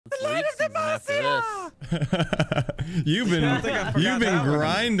You've been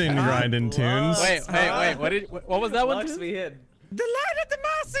grinding tunes. Wait. What was that one? We hit. The light of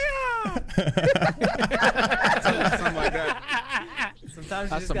Demacia! Something like that.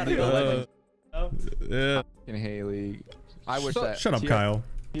 Sometimes you just gotta go like Yeah. In Haley. I wish that. Shut up, Kyle.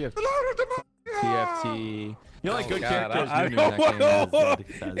 TFT. You know, like good characters.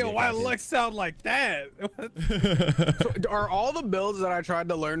 Why Lex sound like that? So are all the builds that I tried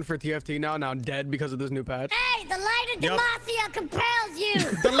to learn for TFT now dead because of this new patch? Hey, the light of Demacia compels you.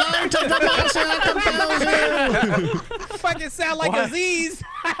 The light of Demacia compels you. Fucking sound like Aziz.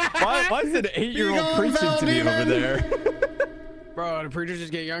 Why is it an 8-year-old preaching to me over there? Bro, the preachers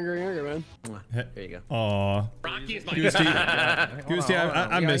just get younger and younger, man. There you go. Aw. Rocky is my Goosey,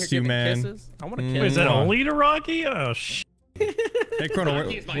 I missed you, man. I want to kiss. Is that only to Rocky? Oh shit. Hey, Chrono,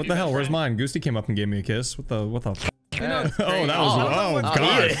 what the hell? Where's mine? Goosey came up and gave me a kiss. What the? Oh, that was. Oh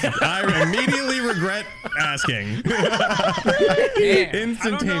god. I immediately regret asking.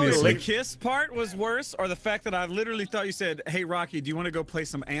 Instantaneously. The kiss part was worse, or the fact that I literally thought you said, "Hey, Rocky, do you want to go play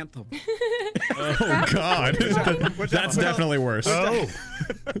some Anthem?" Oh god. That's definitely worse. Oh.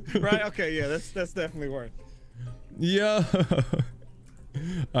 Right. Okay. Yeah. That's definitely worse. Yeah.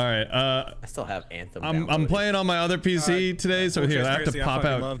 All right. I still have Anthem. I'm playing on my other PC today, so here I have to pop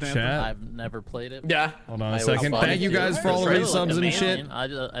out chat. I've never played it. Yeah. Hold on a second. Thank you guys for all the resubs and shit.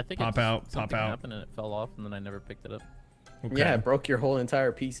 I think pop out. Happened and it fell off, and then I never picked it up. Okay. Yeah, it broke your whole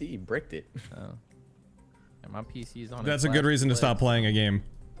entire PC. You bricked it. Oh. And my PC's on. That's a good reason to stop playing a game.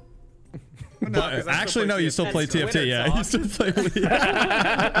 But actually, no, you still play TFT. Yeah, you still play. Wait,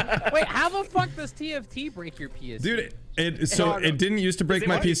 how the fuck does TFT break your PC? Dude, it didn't used to break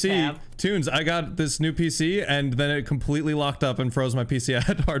my PC. Tunes, I got this new PC and then it completely locked up and froze my PC. I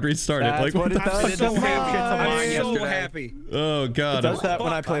had to hard restart it. Like, what the fuck? I'm so happy. Oh god. It does that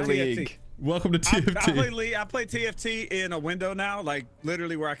when I play League. Welcome to TFT. I play TFT in a window now, like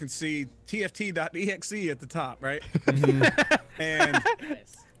literally where I can see TFT.exe at the top, right? And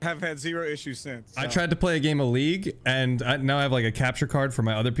have had zero issues since. So. I tried to play a game of League, and now I have like a capture card for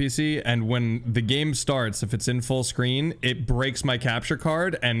my other PC, and when the game starts, if it's in full screen, it breaks my capture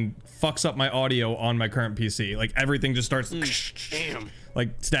card and fucks up my audio on my current PC. Like everything just starts like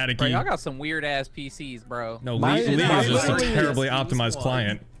staticky. Bro, y'all got some weird ass PCs, bro. No, League is just a terribly optimized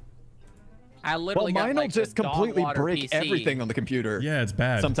client. I literally mine will like just completely break PC. everything on the computer. Yeah, it's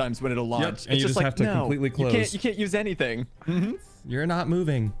bad. Sometimes when it'll launch. Yep, and you just like, have to completely close. You can't use anything. You're not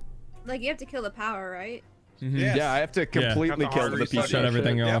moving. Like you have to kill the power, right? Yes. Yeah, I have to completely kill the PC. Shut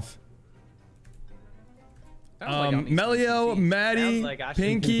everything off. Melio, Maddie,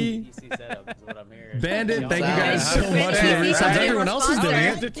 Pinky, Bandit, thank you guys so much for the resubs. Everyone else is doing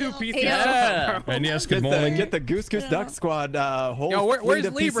it. Yeah. And yes, good morning. Get the Goose Goose Duck Squad whole Yo, where's fleet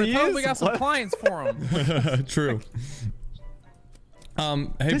of Libra? Tell him we PCs? got some clients for him. True. Hey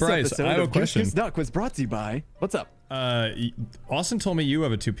This Bryce, episode I have a of question. Goose Goose Duck was brought to you by. What's up? Austin told me you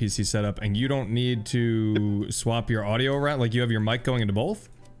have a 2 PC setup and you don't need to swap your audio around. Like you have your mic going into both.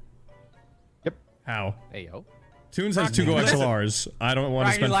 Yep. How? Hey yo. Tunes has 2 Go XLRs. I don't want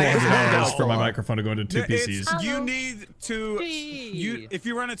to spend $400 for my microphone to go into 2 PCs. You need to. If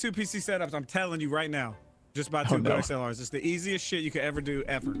you run a 2 PC setups, I'm telling you right now, just buy 2 Go XLRs. It's the easiest shit you could ever do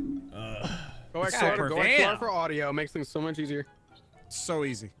ever. Go XLR for audio makes things so much easier. So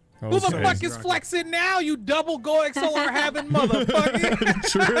easy. Who the fuck is flexing now, you double Go XLR having motherfucker?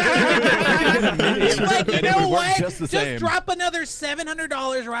 Like, you know what? Just drop another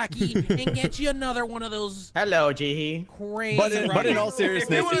 $700, Rocky, and get you another one of those. Hello, Jihi. Crazy. But in all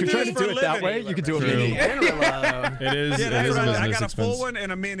seriousness, if you're trying to do it that way, you can do a mini. It is. Yeah, it is a business I got a full expense. one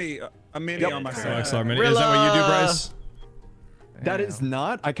and a mini on my side. XLR mini. Is that what you do, Bryce? That is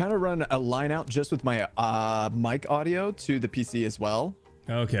not. I kind of run a line out just with my mic audio to the PC as well.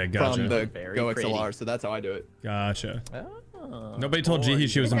 Okay, gotcha. From the Go XLR, so that's how I do it. Gotcha. Nobody told Jihi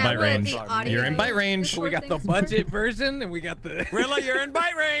she was in bite range. You're in bite range. We got the budget version, and we got the. Rilla, you're in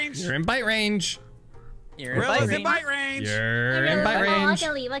bite range. You're in bite range. Rilla's in bite range. You're in bite range. I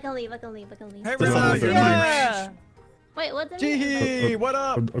can leave. Hey, Rilla, you're in bite range. Wait, what's that? Jihi, what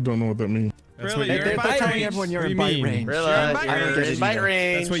up? I don't know what that means. That's Really, what you're in bite range. Everyone, you're What do in you bite mean? range. Rilla, you're in bite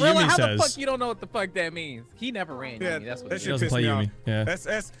range. That's what Rilla, Yumi how the says. fuck you don't know what the fuck that means? He never ran Yeah, Yumi. That's what that it shit is. He doesn't pissed play me Yumi. off. Yeah.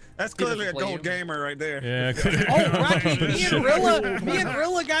 That's clearly a play gold Yumi. gamer right there. Yeah. Oh, Rocky, me and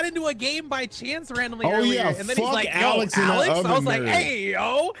Rilla got into a game by chance randomly earlier, yeah, and then he's fuck like, "Yo, Alex and the Alex." I was other like, nerd. "Hey,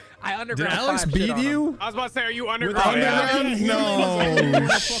 yo." I Did underground. Alex 5 shit beat on him. you? I was about to say, are you With underground? underground? No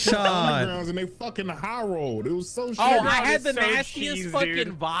shot. And they fucking high rolled. It was so shit. Oh, I had the so nastiest cheese, fucking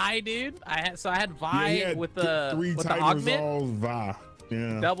dude. Vi, dude. I had Vi He had with the three with the Tigers augment. all Vi.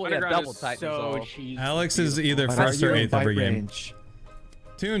 Yeah. Double Underground tight. so cheesy. Alex is either But first or you're in 8th every bite game. range.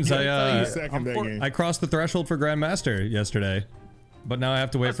 Tunes, Second that game. I crossed the threshold for Grandmaster yesterday, but now I have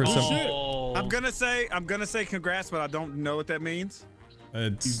to wait for some. Oh. I'm gonna say congrats, but I don't know what that means.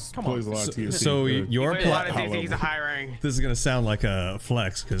 It's Plays a lot of TFT. so your Wait, a lot plat. of things, he's a high rank. This is gonna sound like a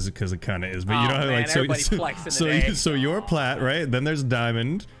flex because it kind of is, but you know how man, like so everybody's flexing today. so your plat, right? Then there's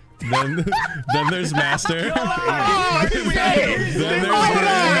diamond. Then there's master. Then there's master.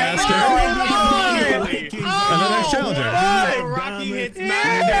 And then there's challenger. Rocky hits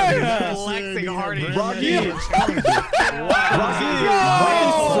master. Flexing hard as shit.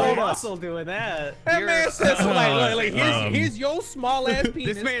 Russell doing that. That man says, like, here's your small ass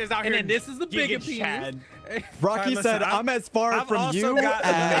penis. This man is out here. And then this is the bigger gigging penis. Chad. Rocky Listen, said, "I'm as far I've from also you got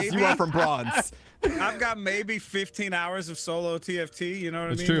as you maybe- are from bronze." I've got maybe 15 hours of solo TFT. You know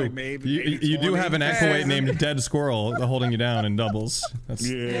what It's I mean? true. Like maybe You do 20. have an acolyte named Dead Squirrel holding you down in doubles. That's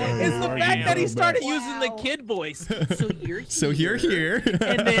It's the fact that he started using the kid voice. So you're here.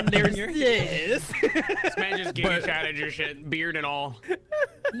 And then there's this. This man just gigging Chad at your shit, beard and all.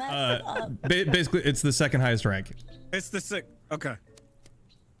 basically it's the second highest rank. It's the sick. Okay.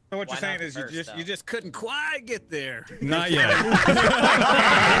 So what Why you're saying not is first, you just couldn't quite get there. Not yet.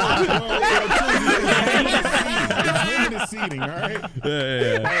 There's limited seating, all right?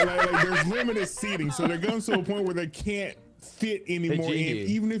 Yeah. Like, there's limited seating, so they're going to a point where they can't fit anymore in,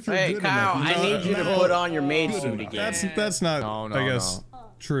 even if you're Hey, good Kyle, enough. I need you to put on your maid suit again. That's not I guess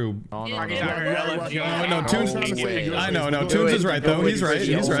true. No. No, Tunes. I know. Tunes is right though. He's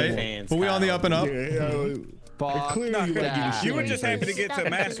right. But we on the up and up. Clearly, You were just happy to get to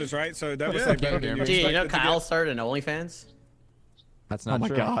Masters, right? So that was like better than you Gee, you know expected to Kyle get. started an OnlyFans? That's not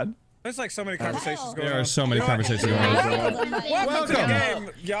true. Oh my god. There's like so many conversations going on. There are so many conversations going on. Welcome to the game,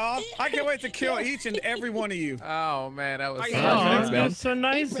 y'all. I can't wait to kill each and every one of you. Oh, man, that was That's so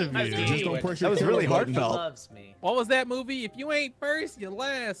nice of you. Just don't press your That was really kill button. heartfelt. Loves me. What was that movie? If you ain't first, you're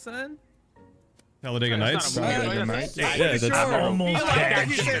last, son. Talladega Nights. Talladega Nights. Yeah, that's Sure. almost I like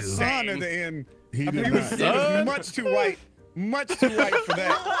he said dead. son at the end. He He did was, not. he was much too white. Much too white for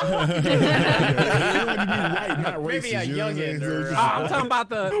that. Maybe a youngin' or- I'm talking about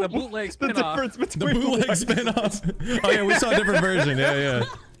the bootleg The spinoff. difference The between bootleg spinoff. Oh yeah, we saw a different version. Yeah.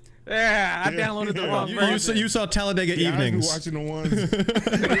 Yeah, I downloaded the wrong version. You saw Talladega Yeah, Evenings. I was watching the ones. the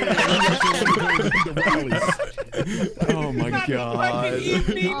Oh my god.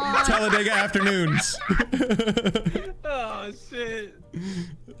 Talladega Afternoons. Oh, shit.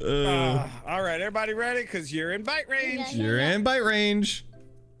 All right, everybody ready? Because you're in bite range. You're in bite range.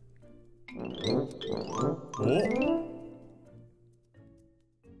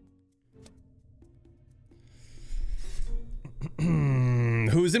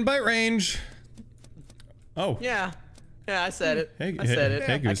 Who's in bite range? Oh. Yeah, I said it. Hey, I said it.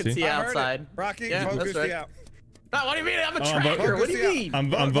 hey, I can Goosey. see I heard it. outside. Rocky, Yeah, vote that's Goosey right. out. No, what do you mean? I'm a I'm tracker. What do you Goosey mean?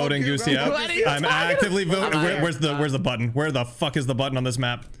 I'm voting Goosey out. What are you I'm talking actively voting. about? Where's the button? Where the fuck is the button on this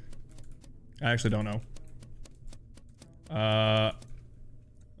map? I actually don't know.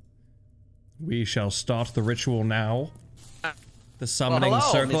 We shall start the ritual now. The summoning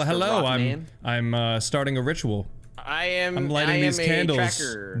hello, circle. Mr. Hello, Rockman. I'm starting a ritual. I'm lighting these a candles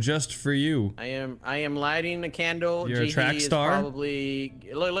tracker. just for you. I am lighting a candle. You're a GE track is star? Probably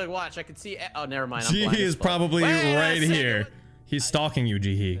look, watch. I can see. Oh, never mind. I'm Jihi blind as is fuck. probably Wait a right second. here. He's stalking you,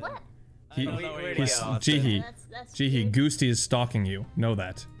 Jihi. What? He, Where'd he's he go? Jihi. That's Jihi, Goosty is stalking you. Know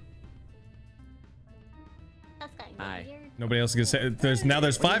that. That's kind Hi. of weird. Nobody else is gonna say.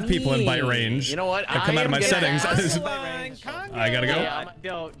 There's 5 people in bite range. You know what? I've come out of my settings. I gotta go. Yeah,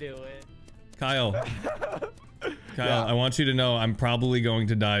 don't do it. Kyle. Kyle, I want you to know I'm probably going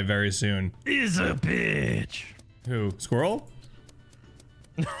to die very soon. Is a bitch. Who? Squirrel?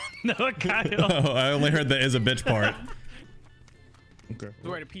 No, Kyle. Oh, I only heard the is a bitch part. Okay.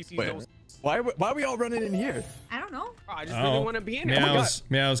 Where the PCs Wait, don't. why are we all running in here? I don't know. I just really want to be in here. Meows.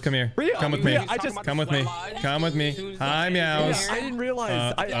 Meows, come here. Rhea, Come with me. Rhea, I just- Come with me. Come with me. Hi, Meows. I didn't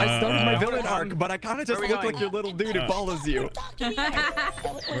realize. I started my villain arc, but I kind of just Where we look going? like your little dude who follows you.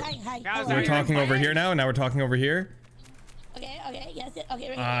 Guys, We're talking over here now. Now we're talking over here. Okay, yes, okay,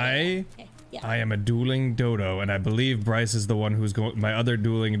 right. I Yeah. am a dueling dodo, and I believe Bryce is the one who's going, my other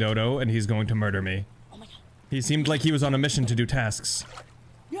dueling dodo, and he's going to murder me. Oh my god. He seemed like he was on a mission to do tasks.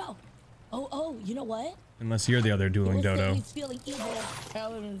 No. Oh, you know what? Unless you're the other dueling dodo. He's feeling evil. You gotta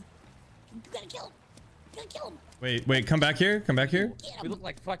kill him. You gotta kill him. Wait, come back here. Come back here. We look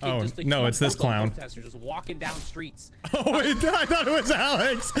like fucking Oh, just a no, it's this clown. protester just walking down streets. Oh wait, I thought it was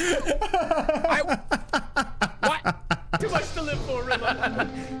Alex. What? too much to live for, Rilla.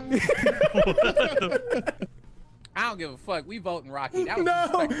 I don't give a fuck. We voting Rocky. That was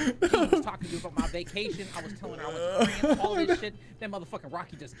disrespectful. She was talking to me about my vacation. I was telling her I was praying, all this shit. That motherfucking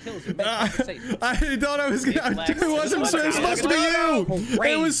Rocky just kills her. I thought I was gonna. It wasn't supposed to be you.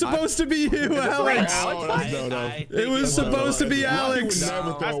 It was supposed to be you, Alex. It was supposed to be Alex.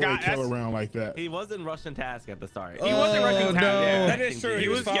 Never throw away kill around like that. He wasn't rushing task at the start. He wasn't rushing task. No. That is true. He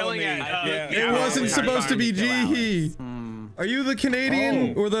was yelling at. It wasn't supposed to be Jihi. Are you the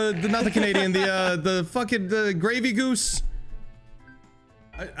Canadian or the not the Canadian, the fucking gravy goose?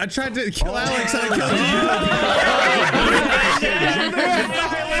 I tried to kill Alex and I killed you.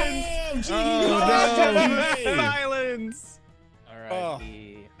 Silence. All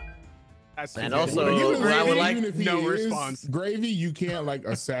right. And also, I would like no response. Gravy, you can't like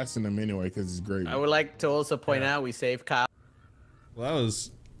assassin him anyway because it's gravy. I would like to also point out we saved Kyle. Well, that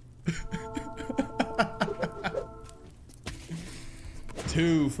was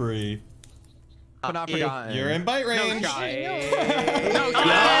 2 free. But not forgotten. You're in bite range.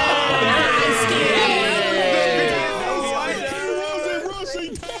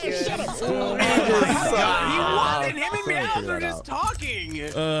 Him and Meows are just talking.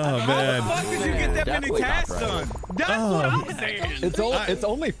 Oh man. How the fuck did you get that many tasks done? That's what I'm saying. It's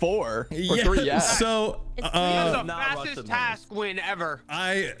only 4 or 3. Yeah. So the fastest task win ever.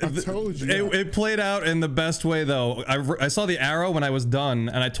 I told you. It played out in the best way though. I saw the arrow when I was done,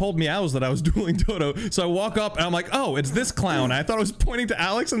 and I told Meows that I was dueling Dodo. So I walk up and I'm like, oh, it's this clown. I thought I was pointing to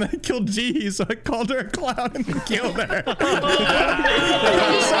Alex, and then I killed G. So I called her a clown and then killed her.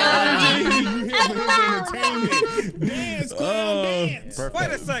 Dance, clown, dance.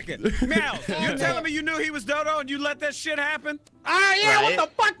 Wait a second. Meows, you telling me you knew he was Dodo and you let that shit happen? Ah, yeah, what the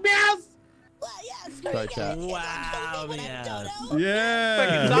fuck, Meows? Well, yeah, Sorry, chat. Wow, yeah.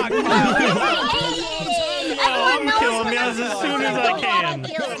 Yeah. I'm killing Meows as soon as I can.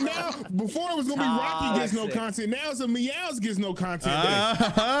 Now, before it was gonna be Rocky gets no content. Now it's a Meows gets no content.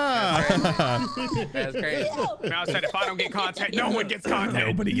 That's crazy. Meows said if I don't get content, no one gets content.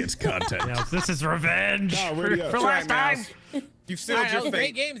 Nobody gets content. This is revenge for last time. You sealed your fate.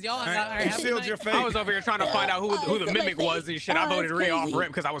 Great games, y'all. You sealed your fate. I was over here trying to find out who the mimic was and shit. I voted Ray off rip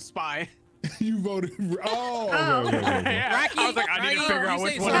because I was spying. You voted. Oh. Yeah. Rocky, I was like, I need to figure out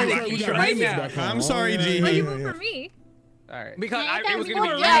which one sorry. Rocky should right now. I'm sorry, G. Why you vote for me? All right. Because Yeah, it was that's gonna be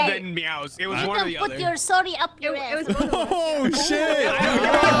more you right. then Meows. It was You one or can the put other. your sorry up your It ass. was Oh shit!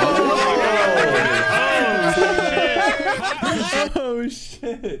 Oh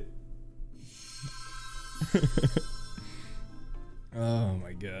shit! Oh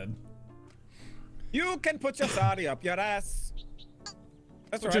my god! You can put your sorry up your ass.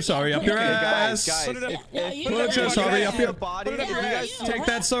 That's Put your sorry up your ass. Guys, Put it up. Put your sorry up your body. Take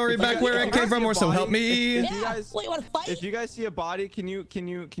that sorry back where it came from, or so help me. Yeah. Wait, you want to fight? If you guys see a body, can you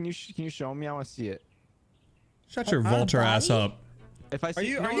show me? I want to see it. Shut your vulture ass up. If I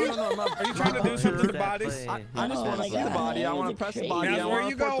see, Are you trying to do something to bodies? I just want to see the body. I want to press the body. I Meows, want where to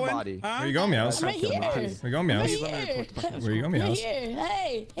you report the going? body. Where you going, Meows? Right here. Where you going, Meows? Where you going, Meows?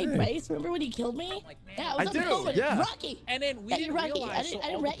 Hey, Bryce, remember when you killed me? Yeah, I was up moment. yeah. Rocky. And then we Hey, didn't Rocky, realize. I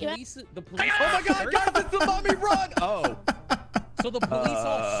didn't rat you out. The police. Oh my God, guys, it's the mommy run! Oh. So the police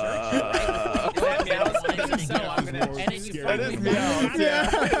all search you, right? That is Meows.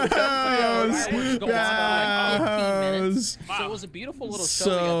 Meows. So it was a beautiful little show.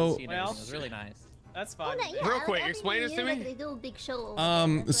 So- We got to see and everything. It was really nice. That's fine. Real quick, explain this to me. They do a big show.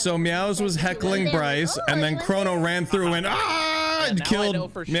 So Meows was heckling Bryce, and then Chrono ran through and and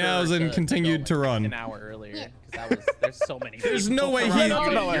killed Meows and continued to run. An hour earlier, because there's so many. There's no way he. You're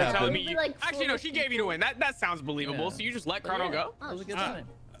telling me. Actually, no, she gave you the win. That sounds believable. So you just let Chrono go? It was a good time.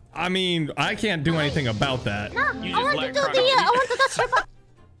 I mean, I can't do anything about that. I want to do the.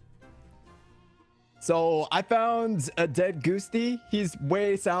 So I found a dead Goosty. He's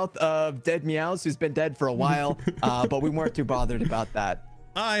way south of dead Meows, who's been dead for a while, but we weren't too bothered about that.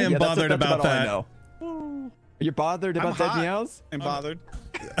 I am bothered about that. Are you bothered about dead Meows? I'm bothered.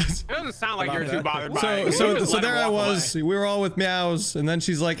 It doesn't sound like you're too bothered by it. So there I was. We were all with Meows, and then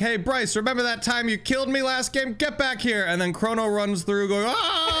she's like, "Hey, Bryce, remember that time you killed me last game? Get back here!" And then Chrono runs through, going,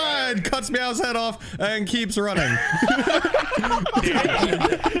 "Ah!" and cuts Meow's head off and keeps running.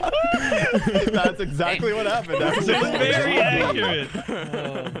 That's exactly what happened. That's very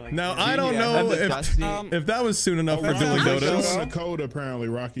accurate. Now I don't know if that was soon enough for dueling You're Dodos. showing the code apparently,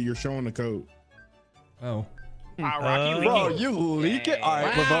 Rocky. You're showing the code. Oh. Rocky Bro, you leak it?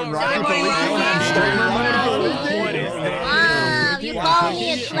 Alright, we're voting Rocky for leaking. What is that? you call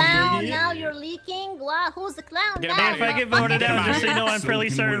me a clown, now you're leaking? Wow, who's the clown now? If I get voted out, just so you know, I'm fairly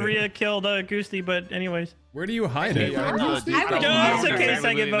certain Rhea killed Goosty, but anyways. Where do you hide it? Just in case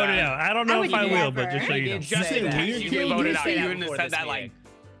I get voted out. I don't know if I will, but just so you know. Just in case you get voted out, you wouldn't have said that like...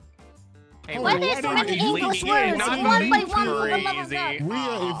 Why there's so many English words? One by one, for the love of God. Rhea,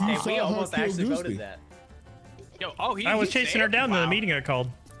 if you saw we her almost kill actually Goosty. voted that. Yo, I was chasing her down, and the meeting got called.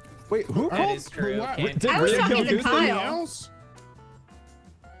 Wait, who That called? is true. Did I was Rhea talking kill to Goosty? Kyle.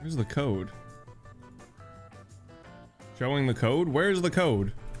 Where's the code? Showing the code? Where's the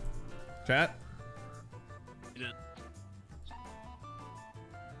code? Chat?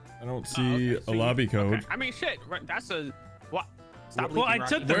 I don't see a lobby code. Okay. I mean, shit. That's a what? Stop Well, I leaking,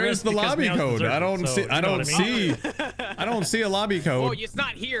 took Rocky. the Where's risk the because lobby Meow's code? deserted, I don't so see. you I know don't what I mean? see. I don't see a lobby Well, code. it's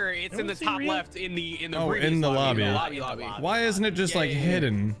not here. It's in the see top Rhea? left in the Oh, previous in the lobby. lobby. Why isn't it just like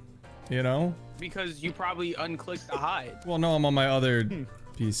hidden? You know? Because you probably unclicked the hide. Well, no, I'm on my other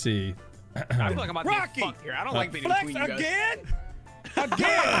PC. I feel like I'm about to Rocky! get fucked here. I don't like being Flex between you guys. again?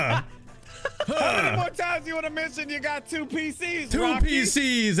 Again? How many more times you want to mention you got 2 PCs, Two Rocky?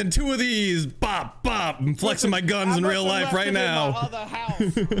 PCs and 2 of these. Bop, bop. I'm flexing my guns in real life right now. My other house.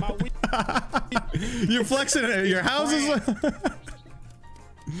 You're flexing it. Your houses.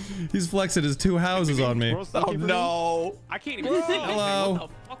 He's flexing his 2 houses on me. Oh no! I can't even see. Hello. What the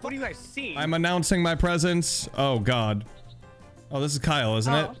fuck? What are you guys seeing? I'm announcing my presence. Oh God. Oh, this is Kyle,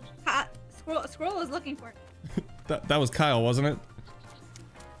 isn't it? Squirrel was looking for it. That was Kyle, wasn't it?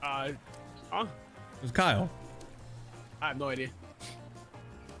 Huh? It was Kyle. I have no idea.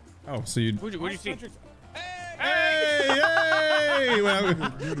 Oh, so you. What'd you see? Hey! Hey! Well,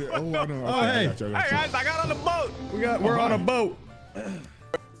 Oh, I know. Oh, hey. I got you. Hey guys, I got on the boat. we're on a boat.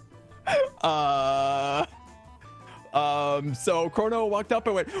 So Chrono walked up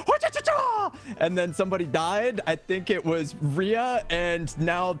and went, "Hua-cha-cha-cha!" and then somebody died. I think it was Rhea, and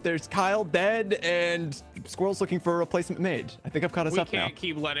now there's Kyle dead, and Squirrel's looking for a replacement maid. I think I've caught us We up now. can't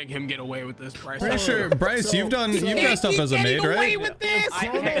keep letting him get away with this, Bryce. Pretty sure, Bryce, you've dressed up as a maid, right? with this?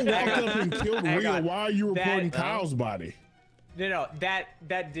 Chrono walked up and killed Hang Rhea on. while you were That- reporting Kyle's body. No, that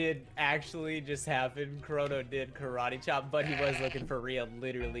did actually just happen. Chrono did karate chop, but he was looking for Rhea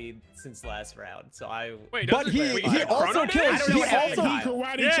literally since last round. So I. Wait, But doesn't- he wait, also Chrono did? killed. I don't know He what happened. also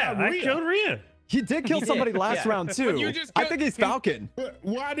Karate chopped I Rhea. killed Rhea. he did kill He somebody did, last yeah. round too. you just I killed- think he's Falcon. But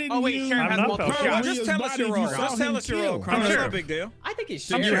why didn't Oh wait, you? Sharon has I'm not multiple Falcon. shots. Just tell us your role. Just tell us your role, Chrono. Sure. It's no big deal. I think he's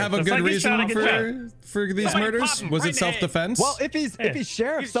Do you sheriff. have a Just good like he's trying reason to get for these Somebody murders? pop him Was right it in the head. self-defense? Well, if he's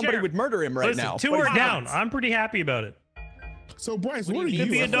sheriff, He's somebody sheriff. would murder him right Listen, now. 2 But are he's down. not. I'm pretty happy about it. So Bryce, what are It you?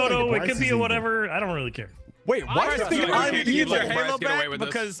 could be I a feel like dodo. It Bryce could be is a evil. whatever. I don't really care. Wait, why do you think Bryce, I'm you get evil? your Get Halo your back Halo with us.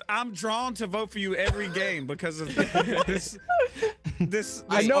 because I'm drawn to vote for you every game because of this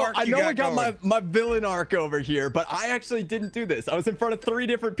I know arc you we got going. my villain arc over here, but I actually didn't do this. I was in front of 3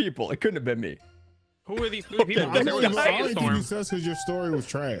 different people. It couldn't have been me. Who are these people? I There know was you a sorry to sandstorm. be sus because your story was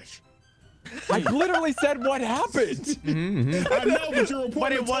trash. I literally said what happened. I know, but you're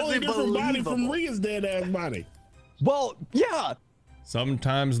reporting it a totally wasn't different body from believable. Rhea's dead ass body. Well, yeah.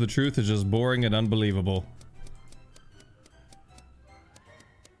 Sometimes the truth is just boring and unbelievable.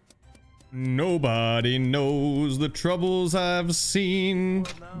 Nobody knows the troubles I've seen.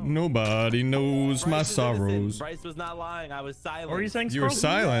 Nobody knows my sorrows. Bryce was not lying. I was silent. What are you saying? You were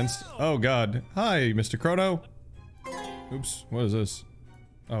Squirrel? silenced. Oh God. Hi, Mr. Chrono. Oops. What is this?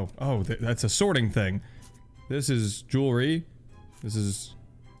 Oh, that's a sorting thing. This is jewelry. This is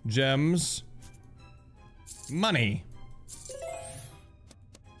gems. Money.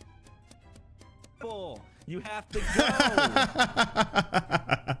 You have to go.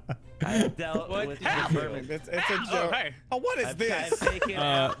 I've dealt with happened? It's a joke. hey. Oh, what is this?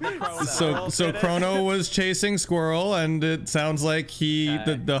 So Chrono was chasing Squirrel, and it sounds like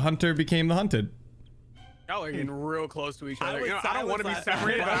the hunter became the hunted. Y'all are getting real close to each I other. was You know, I don't want to be silenced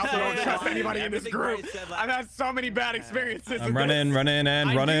separated, but I also don't trust anybody in this Everything group. Bryce said I've had so many bad experiences. I'm with running, this. running, and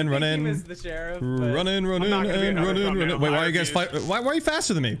I running, do think he running. was the sheriff, but- Running, running, not gonna be and another running, thumbnail. running. Wait, why I are you guys refuse. why are you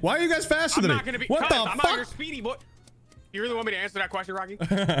faster than me? Why are you guys faster I'm than not me? gonna be. What Cuz, the I'm not your fuck? speedy boy. You really want me to answer that question, Rocky?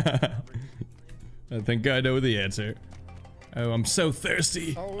 I think I know the answer. Oh, I'm so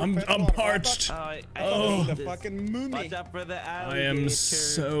thirsty. I'm parched. Oh, The fucking Moomy. Watch out for the I am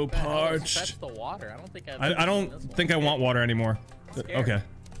so That's parched. the water. I don't think I don't think I want water anymore. Okay.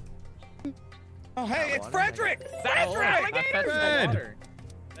 Oh, hey, it's Frederick. Frederick! Fred.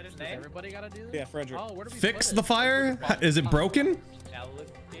 That is name? Everybody gotta do this? Yeah, Frederick. Oh, where do we Fix put the it? fire? Is it broken?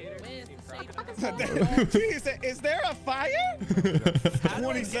 Is there a fire?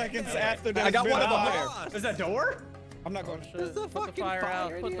 20 seconds after there's I got been one a of them. fire. Is that door? I'm not going. Put the fire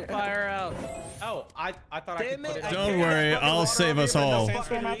out. Put the fire out. Oh, I thought I could put it. Don't worry, I'll save us all.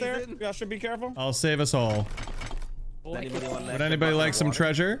 Sandstorm out there. Y'all should be careful. I'll save us all. Would anybody like some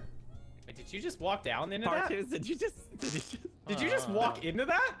treasure? Wait, did you just walk down into that? Cartoons, did you just walk into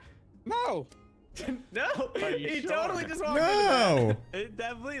that? No. No, he sure? totally just walked into No. It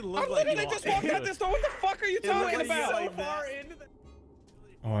definitely I looked like literally just walked out this door. What the fuck are you talking about? so far into the.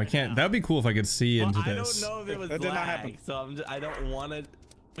 Oh, I can't. That'd be cool if I could see into I this. don't know if it was That did not lag, happen. so I don't want to.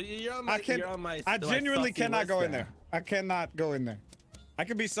 But you're on my. You're on my. I genuinely sussy cannot list go in there. I cannot go in there. I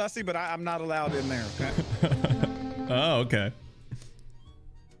can be sussy, but I'm not allowed in there. Okay? Oh, okay.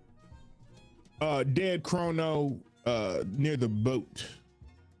 Dead Chrono near the boat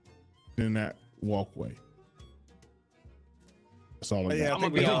in that walkway. That's all I got. Yeah, I I'm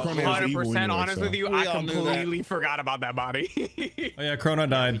think gonna be we all- 100% honest with you. I all knew that. completely forgot about that body. Oh yeah, Chrono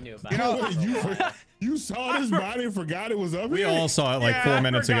died. Knew about You it. know what? You saw this body and forgot it was up We here? all saw it like Yeah, 4 I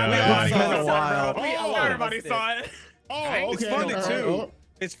minutes ago. forgot Yeah. It's been a while. Everybody saw it. Oh, okay. It's funny all right, too. oh.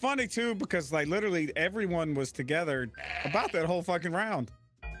 It's funny too because like literally everyone was together about that whole fucking round.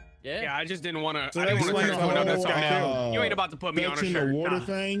 Yeah, I just didn't want to. So I that didn't want explains to the turn whole, this guy killed. You ain't about to put me on a fetching shirt. the water Nah.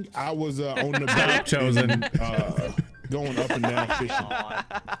 thing. I was on the boat Chosen. going up and down fishing.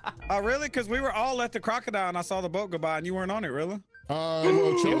 Oh really? Because we were all at the crocodile and I saw the boat go by and you weren't on it, really? Well,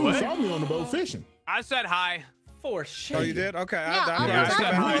 Chosen saw me on the boat fishing. I said hi. For sure. Oh, you did? Okay. Yeah,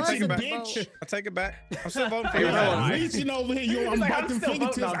 I take it back. Bitch. I take it back. I'm still voting for you. You're reaching over here. I'm He's like, about I'm to still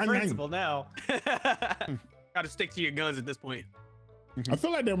fingertips. voting on I principle now. Gotta stick to your guns at this point.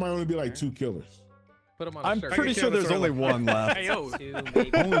 feel like there might only be like 2 killers. Put him on I'm a shirt. pretty sure there's only one left. Hey yo,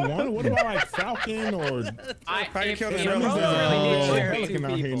 Only one? What about like Falcon or If I can kill this Rose Rose, really did share Pelican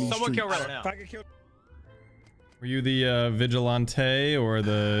out here in these someone kill streets? Rose. if I can kill Were you the vigilante or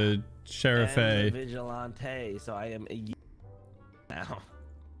the sheriff? Vigilante, so I am a now.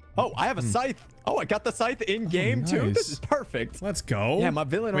 Oh, I have a scythe. Oh, I got the scythe in game too. nice. This is perfect. Let's go. Yeah, my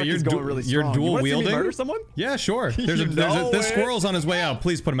villain Wait, arc you're is going really You're strong. dual You wanna see me wielding. murder someone? Yeah, sure. There's You know the it. squirrel's on his way out.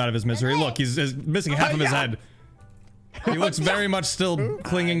 Please put him out of his misery. Look, he's missing half of his head. He looks very much still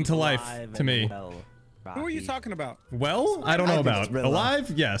clinging to life to me. Who are you talking about? Well, I don't know I think about. it's Rilla.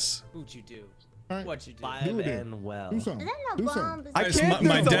 Alive? Yes. What'd you do? Alright. What'd you do? Live it. and well. Do something. Is that Do no something. bomb? I Is can't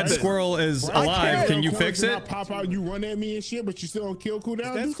My do dead something. squirrel is I alive. can't. Can you Of course, fix and it? I pop out, you run at me and shit, but you still on kill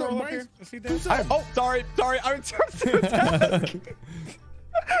cooldown. That Do squirrel something, up here? Bryce. Is he Do dead? something. Oh, sorry. I was trying to task.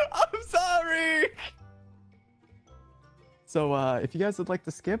 I'm sorry. So, if you guys would like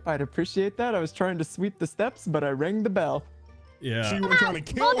to skip, I'd appreciate that. I was trying to sweep the steps, but I rang the bell. Yeah. She was trying to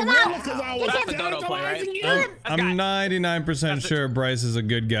kill Vote him me out. because I was That's a dodo play, right? I'm 99% sure Bryce is a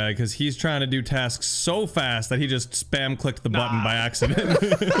good guy because he's trying to do tasks so fast that he just spam clicked the button by accident.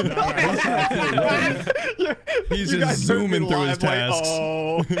 He's You just guys heard me zooming through his live, like, tasks.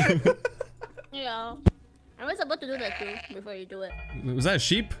 oh. Yeah. I was about to do that too before you do it. Was that a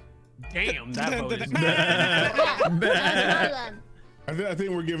sheep? damn, that vote is. Yeah. I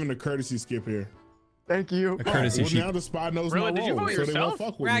think we're giving a courtesy skip here. Thank you. A courtesy Well, sheep. now the spy knows Rilla, my did you role, vote so they won't yourself?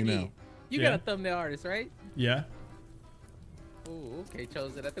 fuck with me now. Rocky, you Yeah. got a thumbnail artist, right? Yeah. Ooh, okay,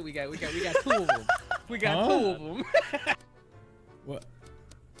 chosen. I think we got 2 of them. We got Huh? 2 of them. What?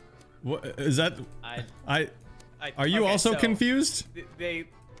 What is that? I Are you okay, also so confused?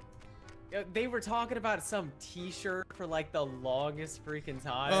 They were talking about some T-shirt for like the longest freaking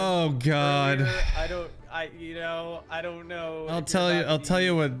time. Oh God. earlier. I don't know. I'll if tell you're you. about I'll to tell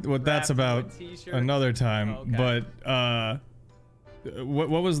you be what that's wrapped in a about T-shirt. another time. Oh, okay. But what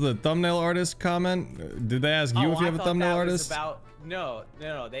was the thumbnail artist comment? Did they ask you Oh, if you I have a thought thumbnail that was artist? About,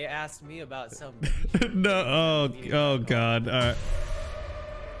 no. They asked me about some. No. Oh God.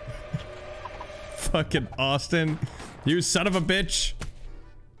 Fucking Austin, you son of a bitch.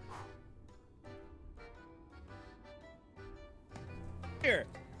 Here.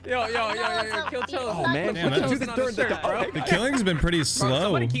 Yo, kill chosen. Oh man, Damn, we can that- do this during the bro. The killing's been pretty slow.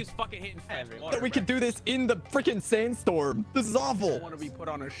 Somebody keeps fucking hitting fresh water. We can do this in the freaking sandstorm. This is I awful. want to be put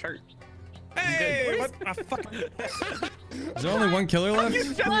on a shirt. Hey, what the fuck? Is there only one killer left?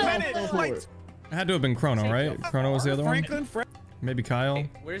 Go for it. It had to have been Chrono, right? Chrono was the other one. Franklin? Maybe Kyle. Hey,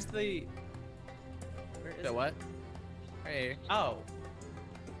 where's the? Where is The what? Hey. Oh.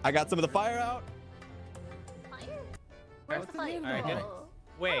 I got some of the fire out. Fire? Where's the fire? All right, good.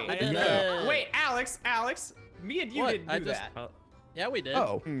 Wait. Yeah. Wait, Alex. Me and you What? didn't do I just. that. Yeah, we did.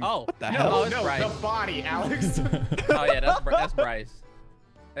 Oh. Oh. What the No, hell? it's no, Bryce. the body, Alex. Oh yeah, that's Bryce.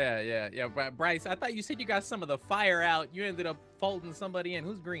 Yeah. Bryce, I thought you said you got some of the fire out. You ended up folding somebody in.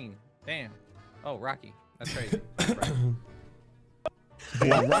 Who's green? Damn. Oh, Rocky. That's crazy. That's Bryce.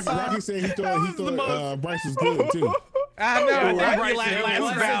 Yeah, Rocky said he thought Bryce was good too. I know. There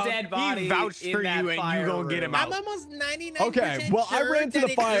was a dead body. He vouched in for that you, and you fire gonna get him room. out. I'm almost 99%. Okay, well, I sure ran to that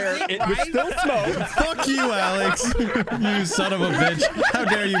the fire. isn't It was Bryce. still smoke. Fuck you, Alex. You son of a bitch. How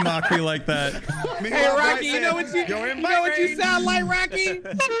dare you mock me like that? Hey, Rocky, you know what you sound like, Rocky?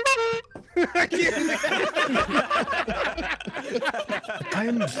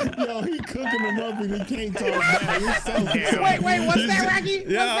 Yo, he cooking him up and he can't talk back. It's so Wait, what's that, Rocky?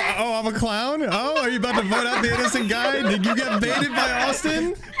 What's Yeah. that? Oh, I'm a clown. Oh, are you about to vote out the innocent guy? Did you get baited by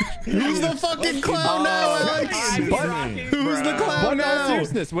Austin? Who's the fucking clown now, Alex? Who's the clown But in all now?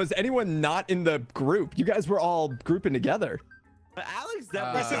 seriousness, was anyone not in the group? You guys were all grouping together. But Alex,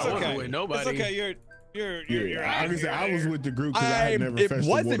 It's okay. with nobody. It's okay. You're Like I said, I was with the group because I I, had never it fetched the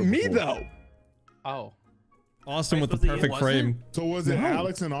wasn't water me before. though. Oh. Austin with the Was it- perfect wasn't? frame. So was it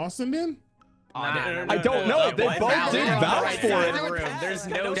Alex and Austin then? I don't know. They both did vouch for it. There's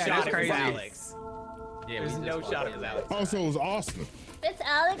no Yeah, shot that's of crazy. Alex. Yeah, There's no shot of Alex. Oh, so it was Austin. If it's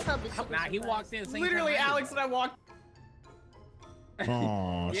Alex, I'll be super Nah, he surprised. walked in. same Literally, time I did. Alex and I walked.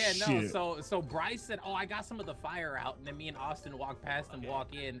 Oh, Yeah, shit. no. So Bryce said, "Oh, I got some of the fire out," and then me and Austin walk past him,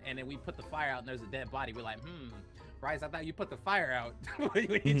 walk in, and then we put the fire out, and there's a dead body. We're like, Bryce, I thought you put the fire out.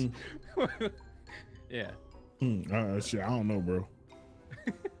 Yeah. Shit, I don't know, bro.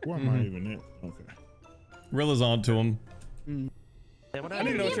 Why am I even at? Okay. Rilla's on to him. Damn, what I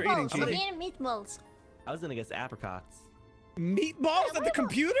need to know what you're eating, I'm G. eating meatballs. I was gonna guess apricots. Meatballs at the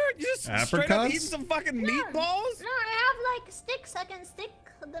computer? You just straight up Apricots? eating some fucking meatballs? No, I have like sticks. I can stick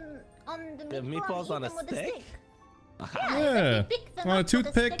them on the The meatball meatballs and on eat a them with stick? Yeah. you pick them On a up with a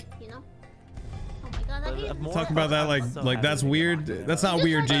toothpick. stick, you know? Oh my god, have you? Talk about that like that's weird. That's not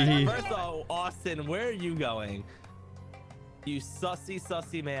weird, Jihi. First of all, Austin, where are you going? You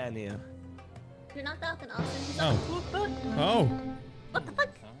sussy man, you. You're not talking, Austin. He's Oh. on Oh. What the fuck?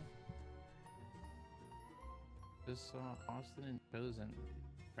 This Austin and Chosen,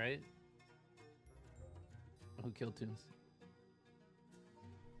 right? Who killed Toons?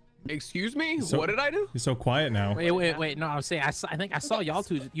 Excuse me? So- What did I do? He's so quiet now. Wait. No, I'm saying I think I saw y'all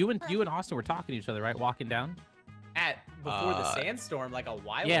two. You and Austin were talking to each other, right? Walking down. Before the sandstorm, like a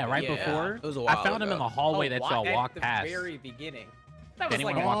while Yeah, ago. right before. It was a I while found him in ago. the hallway that y'all at walked the past. very beginning. That was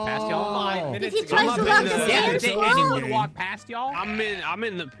anyone like walk past y'all? 5 Did minutes he ago. try I'm to up walk in the the- Yeah, stairs? did Wow. anyone walk past y'all? I'm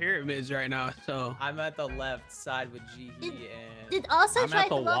in the pyramids right now, so I'm at the left side with Jihi Did- and. Did also I'm try at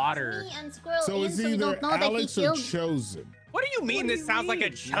the to walk water. me and Squirrel So in it's so we either don't know that he Alex or killed. Chosen. what do you mean? This sounds like a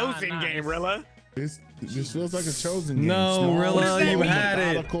chosen Nah, game, it's- Rilla. This feels like a Chosen game. No, Small, Rilla, you had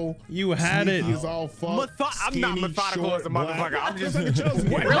it. methodical, You had it. sneaky as all fuck. I'm not skinny, methodical short, as a black. motherfucker. I'm just It's like a Chosen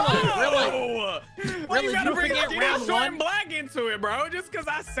game. Whoa! Rilla, Why you gotta you bring forget skinny, round short, one? and black into it, bro? Just because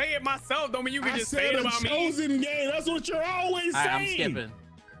I say it myself don't mean you can I just say said it a about me. Chosen game. That's what you're always Alright, saying. I'm skipping.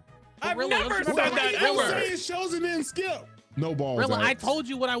 I've Rilla, never let's said go. that I'm ever. saying Chosen didn't skip. No balls. Rilla, I Alex. told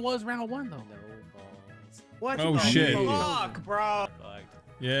you what I was round one though. What Oh, the shit. fuck, bro?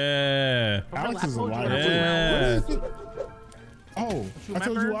 Yeah. Alex is a told you liar. what I was Yeah. What is it? Oh, I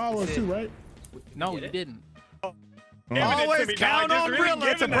told you I was too, right? No, you didn't. Always count on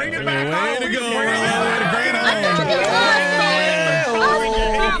Rilla to bring it back Way home. to go, Rilla. Way to bring it home.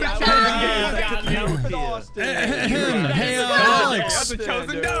 Hey, Alex. That's a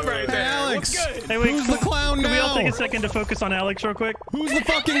chosen dub right Hey, there. Alex. What's good? Hey, wait, Who's the clown can we all take now? a second to focus on Alex real quick? Who's the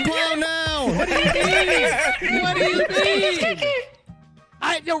fucking clown now? What do you mean?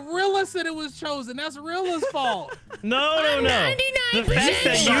 Rilla said it was chosen. That's Rilla's fault. No. The fact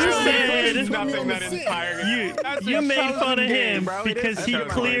that you said Nothing that inspired. That's you a made chosen fun of game, him bro. It because is he chosen.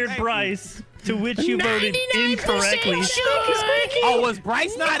 cleared Thank you. Bryce, to which you voted incorrectly. Oh, was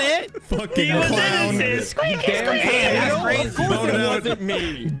Bryce not it? Fucking He was clown. innocent. Damn, that's crazy. Voted out. Wasn't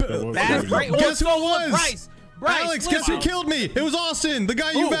me. That's great. Guess who it was? Bryce. Alex, guess who killed me? It was Austin, the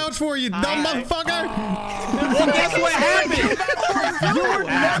guy you vouched for, you dumb motherfucker. Well, guess what happened? You were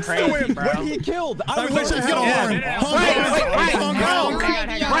next to crazy, him bro. when he killed. I wish I had a horn.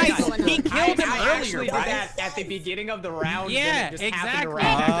 Bryce, he killed him I actually earlier, did Bryce. that at the beginning of the round. Yeah, then it just happened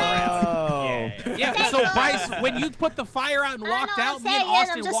exactly. around. Yeah, so Bryce, when you put the fire out and walked know, out, me and say it, I'm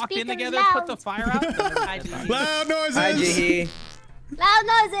Austin just walked in speaking together, loud. put the fire out. Loud noises. Loud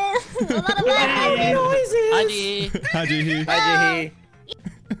noises! A lot of loud noises! Hi, Jihi. Hi,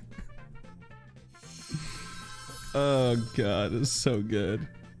 Oh god, it's so good.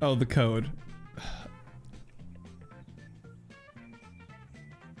 Oh, the code.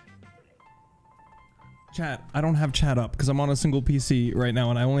 Chat, I don't have chat up because I'm on a single PC right now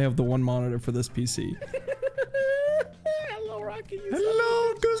and I only have the one monitor for this PC. Hello, Rocky.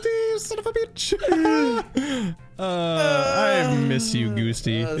 Hello, Goose you son of a bitch. I miss you,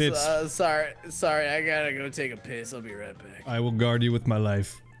 Goosty. It's sorry, I gotta go take a piss. I'll be right back. I will guard you with my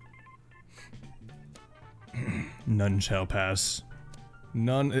life. None shall pass.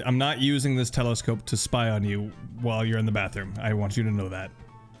 None. I'm not using this telescope to spy on you while you're in the bathroom. I want you to know that.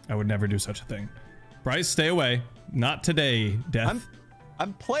 I would never do such a thing. Bryce, stay away. Not today, Death.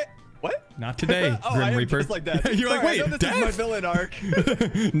 I'm what? Not today, oh, Grim I am Reaper. just like that. You're like, wait, I know this Death? is my villain arc.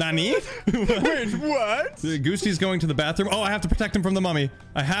 Nani? Wait, what? Goosty's going to the bathroom. Oh, I have to protect him from the mummy.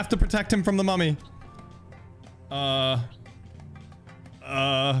 I have to protect him from the mummy. I'm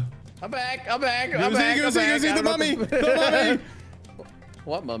back. Goosey, the mummy. The mummy.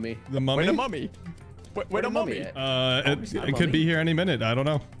 What mummy? The mummy? Wait, a mummy. Wait, a mummy. It could be here any minute. I don't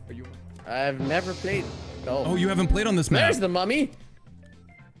know. I've never played. Oh, you haven't played on this map. There's the mummy.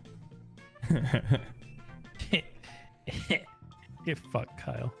 Get fucked,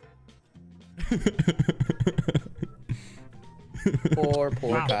 Kyle. Poor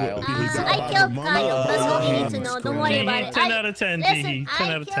Kyle. I killed Kyle. That's all you need to know. Don't worry about it. 10 out of 10, Listen,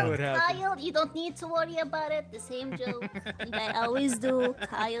 10 out of 10. I killed Kyle. You don't need to worry about it. The same joke like I always do.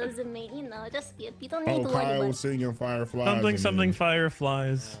 Kyle's the main, you know, just skip. You don't need to worry Kyle about was it. singing Fireflies. Something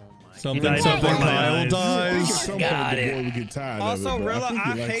fireflies. Something Kyle dies. Got it. Also, Rilla,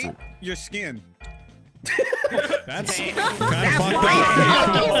 I hate your skin. That's kind of fucked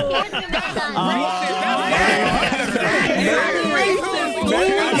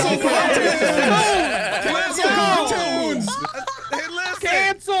cartoons.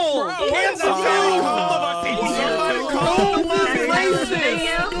 Cancel!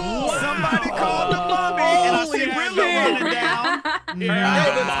 Somebody called the mummy, and I see Rilla running down. Yo,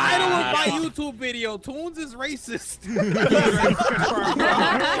 the title of my YouTube video, Toons is racist.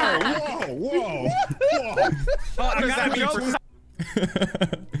 Whoa.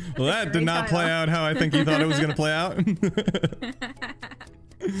 Well, that did not play out how I think he thought it was gonna play out.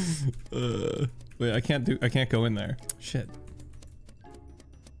 Wait, I can't go in there. Shit.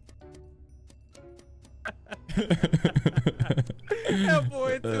 That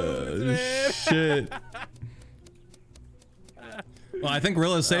boy Toons, man. Shit. Well, I think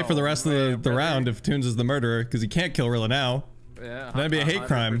Rilla's safe for the rest of the round if Toons is the murderer, because he can't kill Rilla now. Yeah, that'd be a hate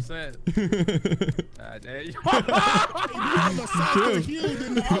crime.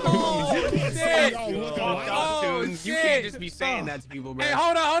 You can't just be saying that to people, bro. Hey,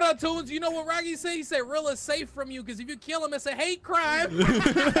 hold on, Toons. You know what Rocky said? He said Rilla's safe from you because if you kill him, it's a hate crime.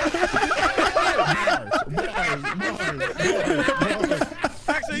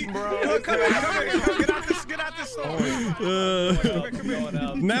 Actually, get out this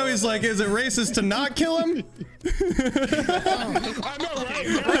Now he's like, is it racist to not kill him? I know, right?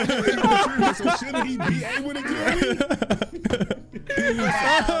 So shouldn't he be able to kill me?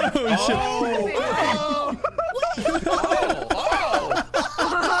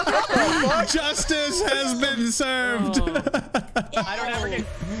 Justice has been served. I don't ever get.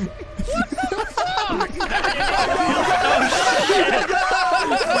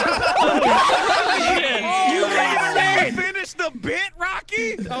 You can't finish the bit,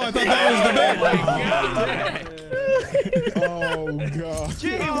 Rocky? Oh, I thought that was the bit. Oh, God.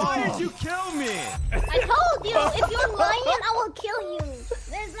 Gee, why did you kill me? I told you, if you're lying, I will kill you.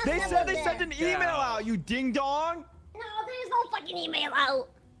 There's nothing They said they there. sent an email out, you ding dong. No, there's no fucking email out.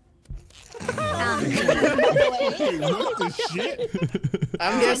 Hey, what the shit?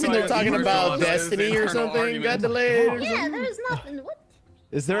 I'm guessing they're talking about Destiny or something. Got delayed or Yeah, something. there's nothing. What?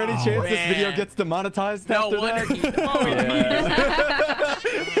 Is there any chance this video gets demonetized after that?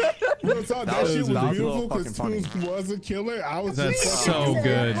 Real talk, that shit was was beautiful fucking because funny. Toons was a killer. I was That's just so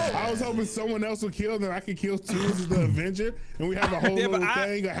good. I was hoping someone else would kill, then I could kill Toons as the Avenger, and we have a whole little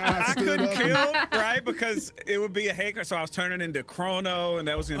thing of how I I stood couldn't up. kill, right? Because it would be a hacker, so I was turning into Chrono, and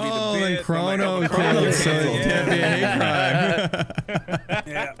that was gonna be Oh, the bit. and Chrono I'm like, killed, so it can't be a hate crime.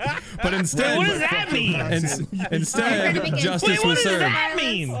 Yeah. But instead, What does that mean? instead, justice Wait, what was does served. that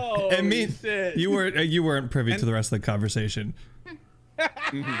mean? And me, you weren't privy to the rest of the conversation.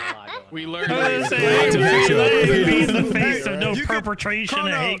 We learned. I was gonna Right to say, fix it. be in the face of no You could- perpetration of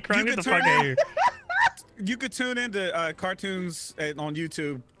Chrono, hate crime. you Get the could fuck turn out of here. You could tune into cartoons on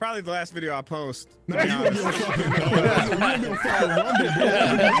YouTube. Probably the last video I post. to Nah, be you gonna honest. be on fucking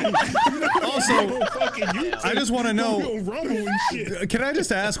Rumble, bro. Also, I just want to know. Rumble and shit. Can I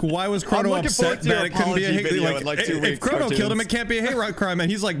just ask why was Chrono looking forward upset to your that it couldn't be a apology hate? video Like, in, like, 2 if weeks, Chrono killed him, cartoons. it can't be a hate crime, and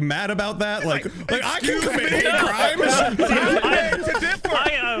he's like mad about that. Like I can commit hate crimes.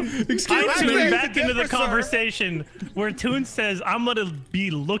 I Excuse tuned me. back into the conversation where Toon says, I'm going to be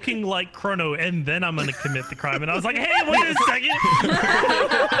looking like Chrono and then I'm going to commit the crime. And I was like, hey, wait a second.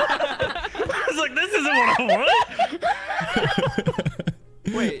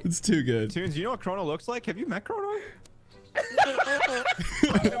 too good. Tunes, you know what Chrono looks like? Have you met Chrono?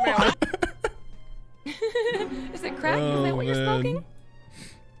 Is it crack? Is that what you're smoking?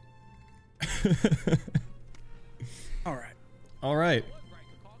 All right.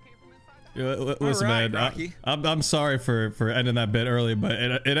 Listen, man. Rocky. I'm sorry for ending that bit early, but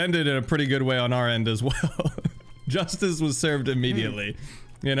it ended in a pretty good way on our end as well. Justice was served immediately.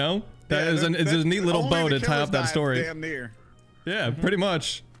 You know, it's a neat little bow to tie up that story. Damn near. Yeah, pretty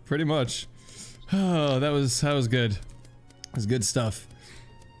much. Pretty much. Oh, that was good. That was good stuff.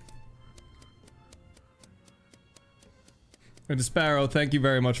 And Sparrow, thank you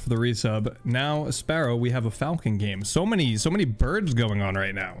very much for the resub. Now, Sparrow, we have a Falcon game. So many birds going on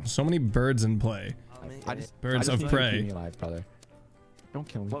right now. So many birds in play. Birds of prey. Keep me alive, brother. Don't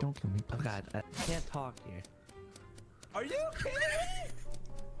kill me. Don't kill me. Please. Oh God, I can't talk here. Are you kidding me?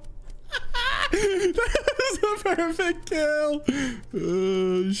 That is a perfect kill.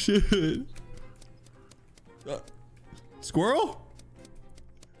 Oh shit. Squirrel?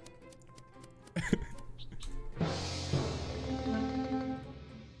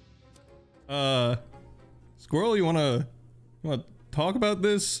 Squirrel, you wanna talk about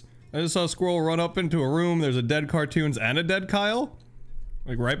this? I just saw Squirrel run up into a room. There's a dead Cartoons and a dead Kyle,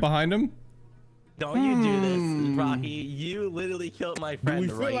 like right behind him. Don't you do this, Rocky? You literally killed my friend.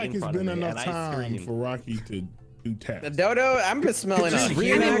 Do we feel like it's been enough time for Rocky to do tests? Dodo, I'm just smelling a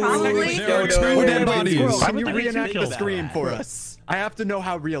Probably. There are two dead bodies. Can you reenact the scream for us? I have to know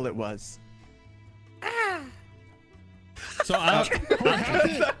how real it was. So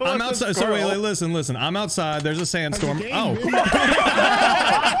I'm outside. So wait, listen. I'm outside. There's a sandstorm. Oh.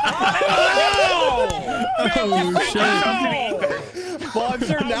 Oh shit. Well, I'm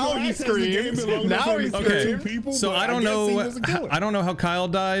sure now he screams. Now he's okay. So I don't know how Kyle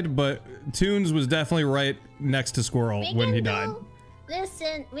died, but Tunes was definitely right next to Squirrel when he died.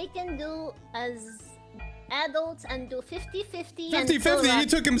 Listen, we can do as adults and do 50-50. 50-50? He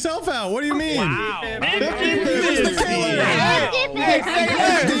took himself out. What do you mean? Wow.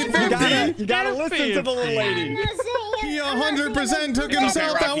 50-50. You gotta listen to the little lady. He 100% took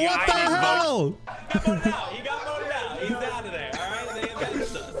himself out. What the hell? He got voted out. He's out of there. All right, they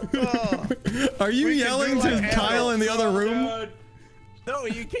avenged us. Are you yelling to Kyle in the other room? No,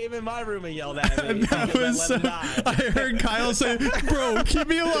 you came in my room and yelled at me. That was I heard Kyle say, "Bro, keep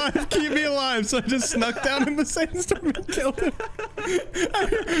me alive, keep me alive." So I just snuck down in the sandstorm and killed him.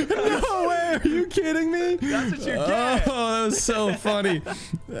 No way! Are you kidding me? That's what you get. Oh, that was so funny. How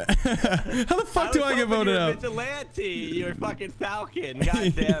the fuck do I get voted out? Vigilante, you're fucking Falcon.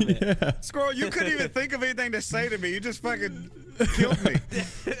 God damn it. Yeah. Squirrel, you couldn't even think of anything to say to me. You just fucking killed me.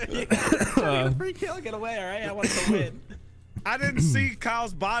 Free kill, get away, all right? I want to win. I didn't see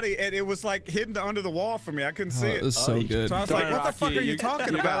Kyle's body, and it was like hidden under the wall for me. I couldn't see it. It was so good. So I was like, what the fuck are you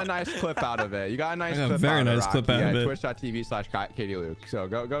talking about? You got a nice clip out of it. You got a nice I got a clip very out nice of clip Rocky out of it. Twitch.tv/KatieLuke. So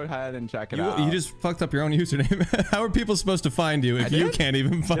go ahead and check it out. You just fucked up your own username. How are people supposed to find you if you can't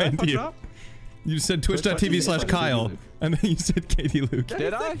even find you? You said twitch.tv/Kyle, and then you said Katie Luke.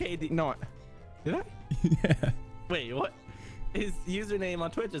 Did I? No. Did I? Yeah. Wait, what? His username on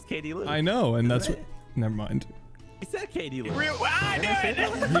Twitch is Katie Luke. I know, and that's what. Never mind. He said Katie Luke. He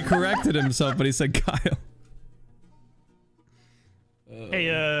corrected himself, but he said Kyle.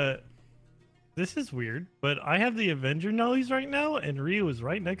 Hey, this is weird, but I have the Avenger nullies right now, and Ryu is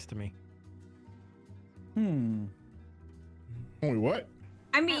right next to me. Only what?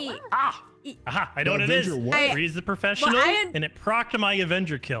 I mean, Aha, I know what it is. Ryu's the professional, and it procced my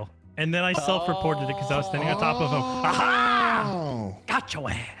Avenger kill. And then I self-reported it because I was standing on top of him. Aha! Got your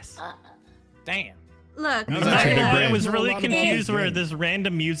ass. Damn. Look, I was really confused where this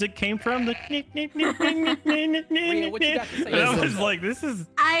random music came from. The I was like, this is.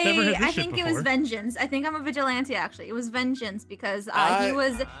 I think it was vengeance. I think I'm a vigilante. Actually, it was vengeance because he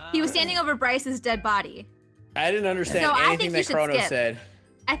was standing over Bryce's dead body. I didn't understand anything that Chrono said.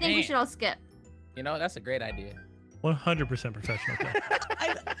 I think we should all skip. You know, that's a great idea. 100% professional.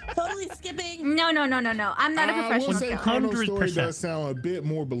 I'm totally skipping. No. I'm not a professional. I will say Chrono's story 100%. does sound a bit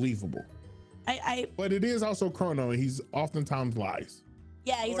more believable. But it is also Chrono, and he's oftentimes lies.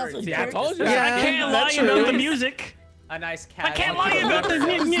 Yeah, he's also. See, I told you. I can't lie about the music. A nice cat. I can't lie about the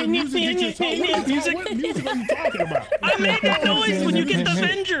music. What music are you talking about? I made that noise when you get the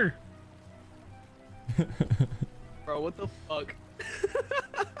Avenger. Bro, what the fuck?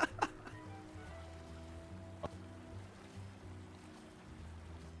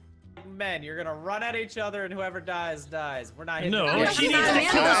 Men, you're gonna run at each other, and whoever dies, dies. We're not hitting. No, she needs to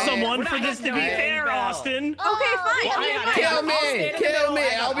kill someone for this to be fair, Austin. Okay, fine. Kill me! Kill me!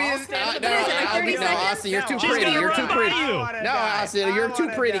 I'll be 30 no, seconds. Austin, you're too She's pretty. gonna You're run too by pretty. you. No, Austin, you're too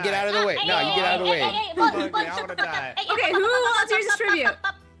pretty. Get out of the way. No, you get out of the way. I wanna die. Okay, who volunteers to distribute?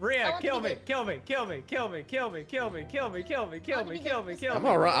 Rhea, kill me, kill me, kill me, kill me, kill me, kill me, kill me, kill me, kill me, kill me, kill me.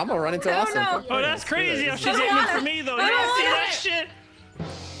 I'm gonna run into Austin. no. Oh, that's crazy how she's aiming for me, though. You don't see that shit?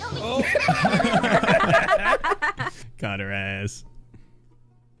 Got her ass.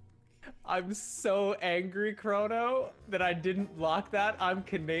 I'm so angry, Chrono, that I didn't block that. I'm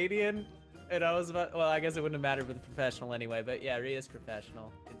Canadian, and I was about. Well, I guess it wouldn't have mattered with the professional anyway. But yeah, Rhea's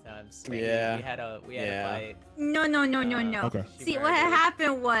professional in times. Yeah. We had a fight. No. Okay. See, what had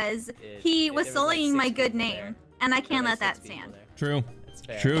happened was he was sullying my good name, and I can't let that stand. True. It's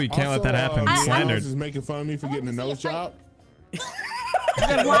fair. True. You can't let that happen. Miles Slandered. is making fun of me for getting a nose job.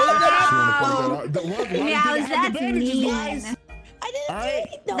 Wow. Yeah, Meows, that's mean. I didn't All do right.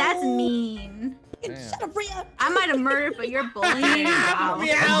 it, though. That's mean. Shut up, Rhea. I might have murdered, but you're bullying. Wow.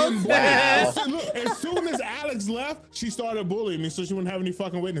 As soon as Alex left, she started bullying me so she wouldn't have any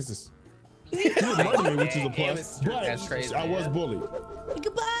fucking witnesses. She didn't murder me, which is a plus, That's but crazy, I was man. bullied.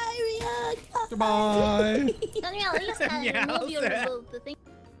 Goodbye, Rhea. Goodbye. Daniel, at least remove your the thing.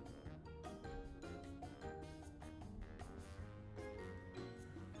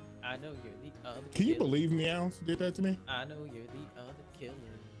 I know you're the other. Can you killer. believe Meows did that to me? I know you're the other killer.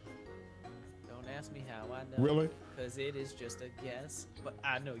 Don't ask me how I know. Really? Because it is just a guess. But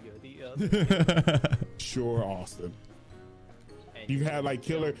I know you're the other. Sure, Austin. And You've you had like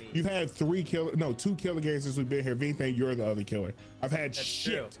killer. kill me. You've had 2 killer games since we've been here. If anything, you're the other killer. I've had That's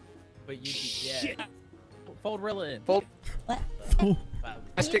shit. true. But you'd be Shit. dead. Fold Rilla in. Fold. You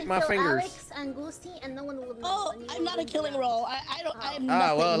I stick can my kill fingers. Alex and Goosey, and no one will know. Oh, and you I'm not a will killing know. role. I don't. I'm Ah,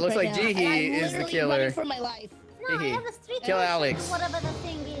 nothing well, it looks right like now. Jihi I'm is the literally killer. running for my life. No, I Jihi. have a street Kill version, Alex. Whatever the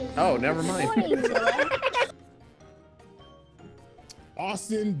thing is. Oh, never mind. Boring, Rilla.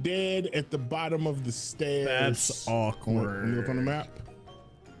 Austin dead at the bottom of the stairs. That's When you awkward. look on the map.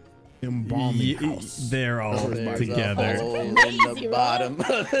 Embalming house. They're all There's together. A hole in the Crazy, bottom of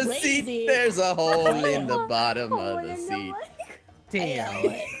the Crazy. seat. There's a hole in the bottom of the seat. Damn.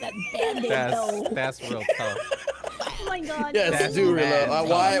 That band-aid though. That's real tough. Oh my god. Yes, That's do bad. reload.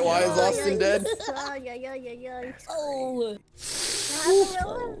 Why is Austin dead? Yeah. Oh.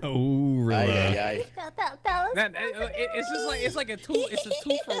 Oh, Rilla. Ay. It's like a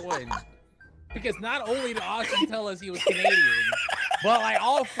 2-for-1. Because not only did Austin tell us he was Canadian, but like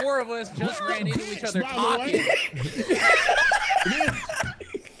all 4 of us just ran into each other talking.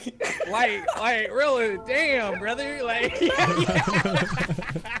 like really, damn, brother. Like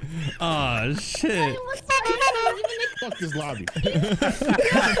Oh shit. Fuck this lobby. They'll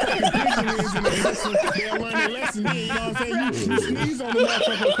learn their lesson then, you know what I'm saying? You sneeze on the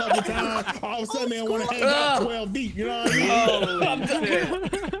motherfucker a couple times, all of a sudden they want to hang out 12 deep, you know what I mean? oh shit.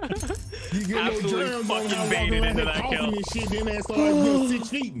 You get Absolutely no germs on fucking how baited walking around into here that coughing kill. and shit, then they start doing 6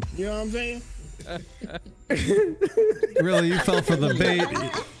 feet, you know what I'm saying? Really, you fell for the bait.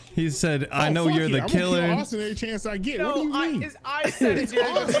 He said, I know fuck you're it. the I'm gonna kill killer. Austin every chance I get. What do No, you mean? I said it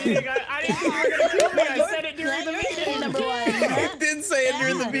during the meeting. I didn't know you were gonna kill me. I said it during the meeting. Number one. Didn't say it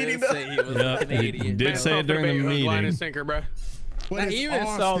during the meeting though. Say he was Yeah, he Canadian. did say it during the Line meeting. and sinker, bro. But Now, it's even so,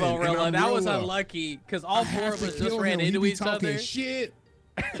 Austin, though, and Rilla, I'm that was Rilla. unlucky because all I 4 have of to us just kill ran him. He into be each talking other. Shit.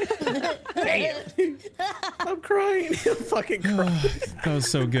 I'm crying. I'm fucking crying. That was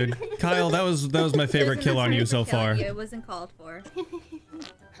so good. Kyle, that was my favorite kill on you so far. It wasn't called for.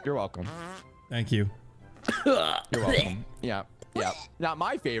 You're welcome. Thank you. You're welcome. Yeah. Not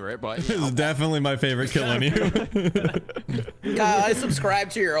my favorite, but This is definitely my favorite kill on you. Kyle, I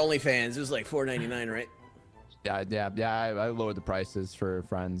subscribed to your OnlyFans. It was like $4.99, right? yeah. I lowered the prices for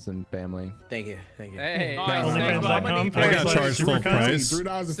friends and family. Thank you. Hey, OnlyFans.com. I got charged full price.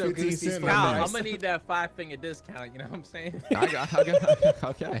 $3.15. I'm gonna need that 5-finger discount. You know what I'm saying?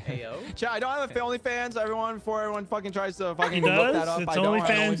 Okay. Hey yo. Chat, I don't have a OnlyFans. Before everyone fucking tries to fucking He look that does. up, It's I don't.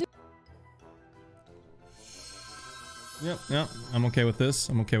 OnlyFans. Yep. I'm okay with this.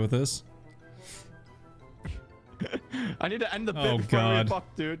 I need to end the bit Oh, before we God. get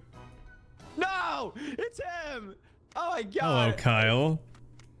fucked, dude. No, it's him. Oh my god. Hello, Kyle.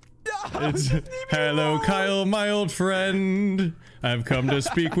 No, It's just leave me hello, alone. Kyle, my old friend. I've come to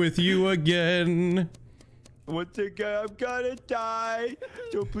speak with you again. Once again, I'm gonna die.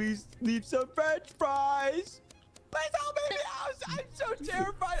 So please leave some French fries. Please help me out. I'm so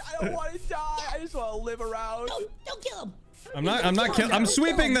terrified. I don't want to die. I just want to live around. Don't kill him. I'm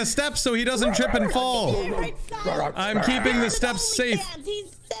sweeping the steps so he doesn't trip and fall. I'm keeping the steps safe.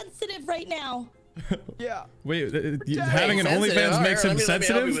 He's sensitive right now. Yeah. Wait, having an OnlyFans makes him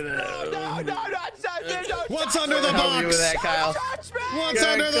sensitive? No, not sensitive. What's under the Help you with box? that, Kyle. Touch me. What's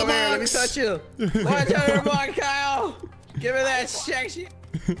under the Come here, let me box? touch you. What's under the box, Kyle? Give me that sexy.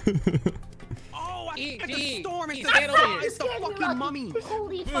 Oh, I Gee, got the gee, storm. gee, It's get over here. the fucking mummy.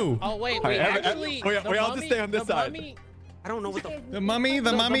 Holy fuck. Ooh. Oh wait, All right, actually, we the all just mummy- stay on this the side. mummy- I don't know what the. The mummy,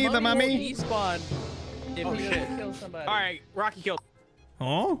 the no, mummy, the won't mummy. despawn if Oh, he shit. kills somebody. All right, Rocky killed.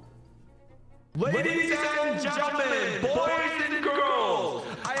 Oh? Ladies and gentlemen, boys and girls,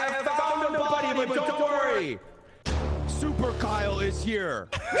 I have found nobody, but don't worry. Super Kyle is here.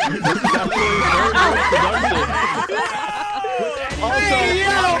 Hey,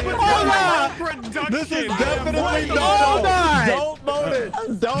 yo, hold on. This is definitely don't vote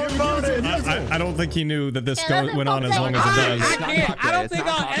it. Don't vote it. I don't think he knew that this Yeah, that's went on as long as it I does. can't. I don't think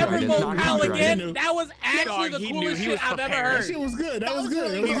I'll ever vote Kyle again. He knew. That was actually Dog, the he knew. coolest He shit was I've ever prepared. heard. That shit was good. That was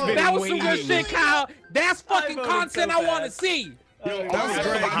good. It was He's good. been That was some good waiting. shit, Kyle. That's fucking voted content so I want to fast. see. That was great.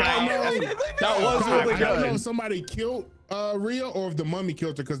 That was really I don't know if good. somebody killed Rhea or if the mummy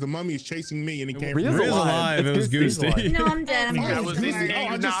killed her because the mummy is chasing me and he came. Rhea's from Rhea's alive. It was Goosey. No, I'm dead. I'm That dead. was Oh, this I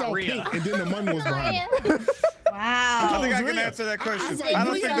dude, just saw not Rhea. pink and then the mummy was behind me. Yeah. I Wow. don't think I can Rhea. answer that question. was like, I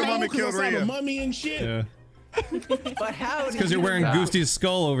don't Rhea, think the mummy no, 'cause killed I saw the Rhea. mummy and shit. Yeah. But how? It's because you're wearing Goosey's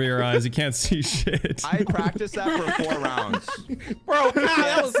skull over your eyes. You can't see shit. I practiced that for 4 rounds. Bro, Kyle,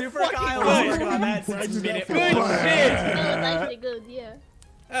 that was Super Kyle good. was working on that since Practice minute that Good for one. shit. That was actually good, yeah.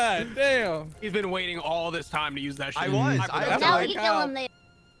 God damn. He's been waiting all this time to use that shit. I was. forgot. Now I- we kill him there.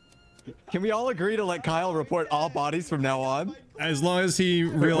 Can we all agree to let Kyle report all bodies from now on? As long as he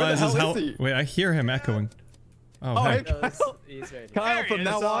realizes hell how. is he? Wait, I hear him echoing. Oh, Oh, heck. hey, No, he's right. Kyle, There he from is.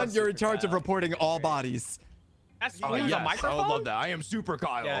 now on, you're in Super charge of Kyle. reporting all bodies. That's Oh, you use yes. a I would microphone. that. I am Super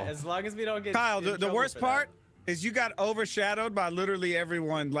Kyle. Yeah, as long as we don't get. Kyle, in the trouble worst for that. part is you got overshadowed by literally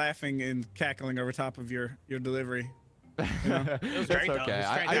everyone laughing and cackling over top of your delivery. It was That's great, though. okay. It was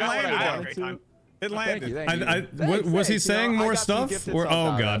I great. got what landed, I though. had a wanted great to. time. It landed. Was he saying more stuff? Or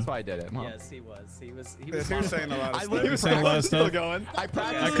oh god, That's why I did it. Well, Yes, he was. He was. He Yes, was. he was saying a lot of I stuff. literally was saying a lot of still stuff. going. I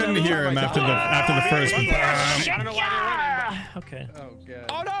practiced. I couldn't hear him after the first. I don't know why Okay. Oh, God.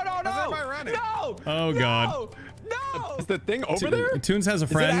 Oh no! How's everybody running? No! Oh god. No! Is the thing over there? Toons has a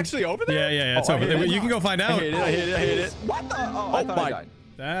Is it friend. actually over there? Yeah, it's Oh, I over hate there. it. You can go find I out. hate it. What the? Oh, I thought I died.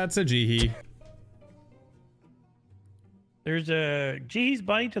 That's a Jihi. There's a Jihi's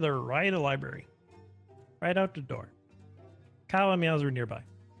body to the right of the library. Right out the door. Kyle and Meows were nearby.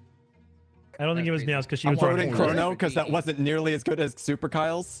 I don't think it was Meows because she I'm was voting running. Chrono because that wasn't nearly as good as Super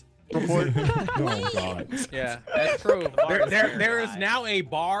Kyle's report. Oh god. Yeah, that's true. bar is There is high. now a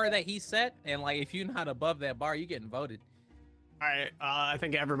bar that he set, and like if you're not above that bar, you're getting voted. All right, I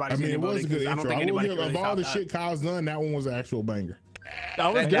think I everybody's mean, getting it was a voted good 'cause I don't intro. think I will anybody give can of really all the top shit Kyle's done, that one was an actual banger.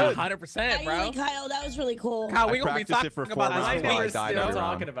 That was Yeah, good. 100%, bro. Really, Kyle, that was really cool. Kyle, I we gonna be practiced it talking for 4 about rounds. I this like I that later. died we're still every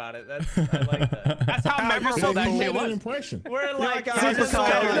round. talking about it. I like that. That's how memorable that shit was. Impression. We're like, Super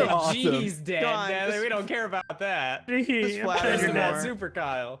Kyle is awesome. G's dead. Come on, man. just- We don't care about that. Jihi, flatter Just me about more. Super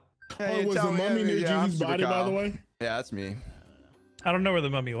Kyle. Oh, was the mummy near Jimmy's body, by the way? Yeah, that's me. I don't know where the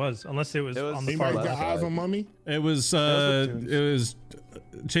mummy was, unless it was on the far Anybody left. got eyes on mummy? It was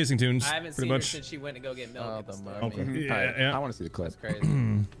chasing Toons. I haven't pretty seen her much. since she went to go get milk. Oh, at the the store. mummy. Okay. Yeah, yeah. I want to see the clip. That's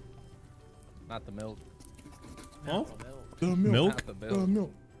crazy. Not the milk. Oh, The milk. milk. Not the The milk.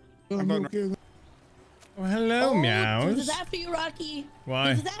 milk. The I'm milk is. Oh, hello, This Meows. is after you, Rocky.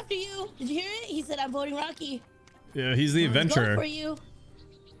 Why? This is after you. Did you hear it? He said, I'm voting Rocky. Yeah, he's the He's going for adventurer. you.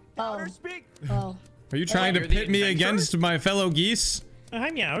 Oh. Oh. Are you trying to you're the pit me adventurer? against my fellow geese? Hi,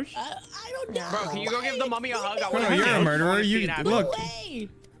 Meows. I don't know. Bro, can you go give the mummy a hug? I Chrono, wanna you're see a it. murderer. I wanna see You it happen. look. Way.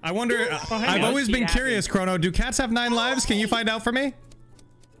 I wonder. I've always been curious, Chrono. Do cats have 9 lives? Can you find out for me?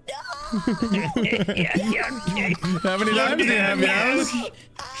 How many lives do you have, Meows?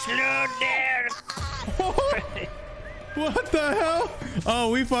 Slow down. What the hell?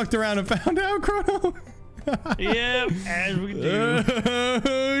 Oh, we fucked around and found out, Chrono. Yep, as we do.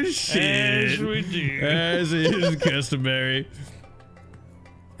 Oh shit! As we do. As is customary.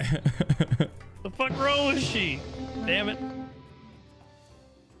 The fuck wrong with she? Damn it.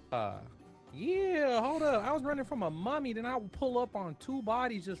 Yeah, hold up. I was running from a mummy, then I would pull up on 2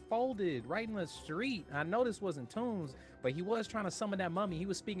 bodies just folded right in the street. I know this wasn't Toons, but he was trying to summon that mummy. He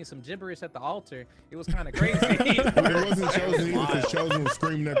was speaking some gibberish at the altar. It was kind of crazy. It wasn't Chosen either because Chosen was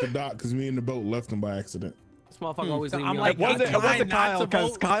screaming at the dock because me and the boat left him by accident. This motherfucker always leave I'm me like, alone. It wasn't not Kyle to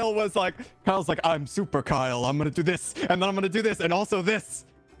because vote. Kyle's like, I'm Super Kyle. I'm gonna do this, and then I'm gonna do this, and also this.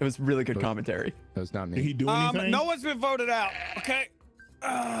 It was really good commentary. That was not Did he do anything? No one's been voted out. Okay.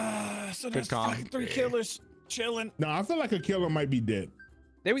 So there's calm. fucking 3 killers chilling. No, I feel like a killer might be dead.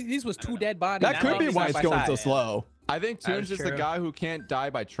 These was 2 dead bodies. That could be why it's going so Yeah. slow. I think That Toons is is the true. guy who can't die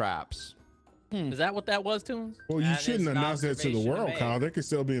by traps. Is that what that was, Tunes? Well, you That shouldn't is an announce that to the observation world, made. Kyle. There could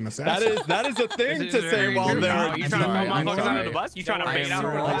still be an assassin. That is a thing to say while they're. You trying to throw motherfuckers under the bus? You trying to Don't worry, bait out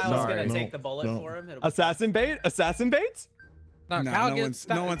Super our Kyle's sorry. gonna No, take the bullet no. for him. It'll- Assassin bait? Assassin baits? No, No, Kyle no gets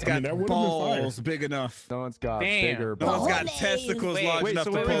one's I got mean, that would've been fire. balls big enough. No one's got Damn. bigger No one's got Balls. testicles Wait, large wait, enough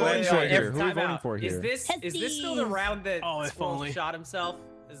so to wait, pull wait, that wait, trigger. wait. Who are we voting for Is here? this still the round that Oh, if Squirrel only. shot himself?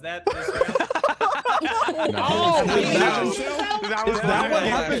 Is that this round? Oh, Is that what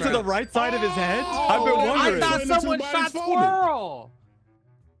happened to the right side of his head? I've been I wondering. thought Between the two someone bodies shot folded. Squirrel.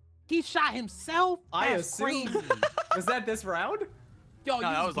 He shot himself. I That's assume. crazy. Was that this round? Yo,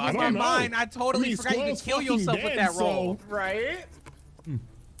 No, that you was blew last my round. mind. I totally I mean, forgot you could Squirrel's kill fucking yourself with dead, that roll. so- Right?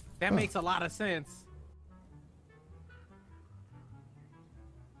 That makes a lot of sense.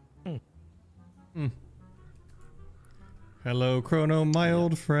 Hello, Chrono, my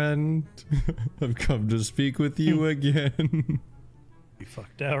old friend. I've come to speak with you again. We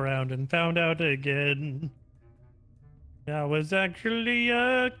fucked around and found out again. I was actually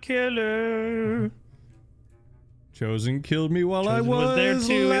a killer. Chosen killed me while I Chosen was there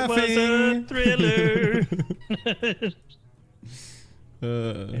too. laughing. It was a thriller.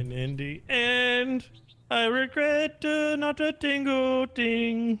 Uh, And in the end, I regret not a tingle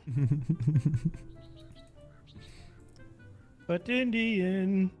thing. But in the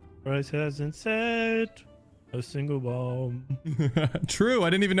end, Bryce hasn't set a single bomb. True, I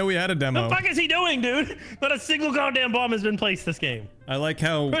didn't even know we had a demo. The fuck is he doing, dude? Not a single goddamn bomb has been placed this game. I like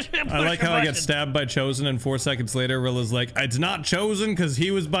how Push I get button. stabbed by Chosen, and 4 seconds later, Rilla's like, "It's not Chosen because he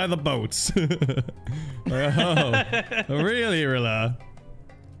was by the boats." Oh, really, Rilla?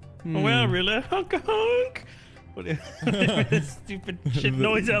 Well, really, honk honk. What is this stupid shit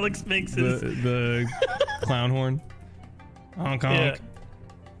noise Alex makes? Is The clown horn. Honk honk. Yeah.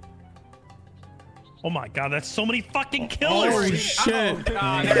 Oh my god, that's so many fucking killers! Oh shit! Can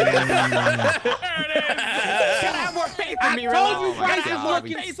I have more faith in me, Rilla? told you Bryce is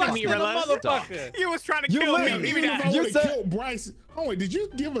looking faith sus in me, than a Rilla. motherfucker. You was trying to You kill me. literally- Even Even if I that. You would have said- killed Bryce. Oh wait, did you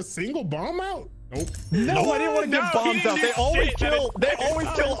give a single bomb out? Nope. No, I didn't want to give No, bombs he out. They didn't always shit. kill. They always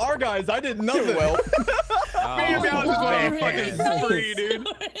kill our guys. I did nothing. Well, Maybe I was just fucking free, dude.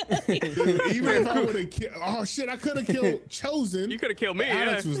 Even if I would have killed, oh shit, I could have killed Chosen. You could have killed me.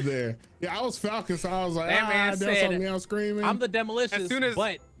 Alex Yeah. was there. Yeah, I was Falcon, so I was like, That man that's said, something else screaming. I'm the demolition, As soon as-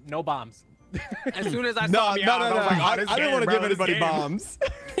 but no bombs. As soon as I no, saw no, me no, out, no. I was like, oh, I this didn't game, want to bro, give this anybody game. bombs.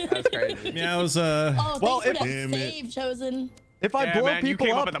 That's crazy. Yeah, I was Oh, Well, thanks for Damn that it. save, Chosen. If I Yeah, blow man, you people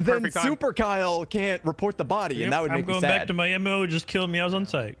came up up, at the then perfect time. Super Kyle can't report the body, and that would I'm make me going sad. back to my MO. Just killed me. I was on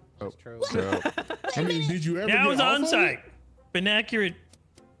site. I mean, did you ever Yeah, I get was off on of site. it? Been accurate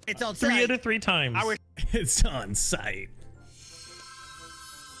It's on 3 out of 3 times. I wish- It's on site.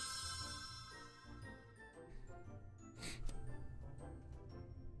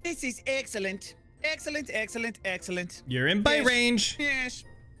 This is excellent. Excellent, excellent, excellent. You're in bite Yes. range. Yes.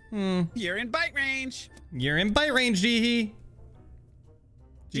 Hmm. You're in bite range. You're in bite range, Jihi.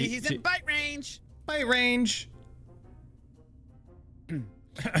 He's in bite range. Bite range.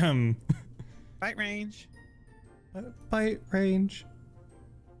 Bite range. Bite range.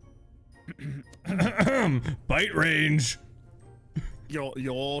 Bite range. You're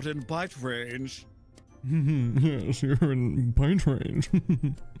in bite range. Yes, you're in bite range.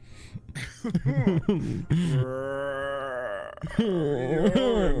 You're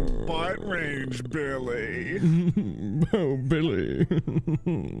in bite range, Billy. Oh, Billy.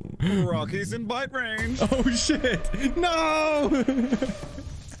 Rocky's in bite range. Oh shit! No!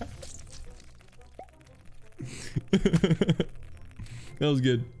 That was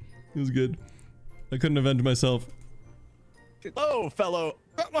good. It was good. I couldn't avenge myself. Oh, fellow.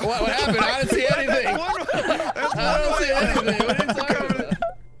 What happened? I didn't see anything. I don't see anything. What are you talking about?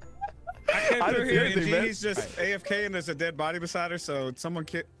 I came I through didn't see here and anything, man. He's just AFK and there's a dead body beside her, so someone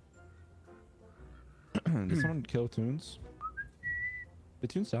Did someone kill Toons? Did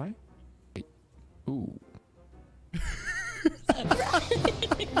Toons die? Ooh.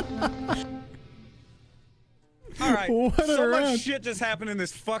 All right. What a So much round. shit just happened in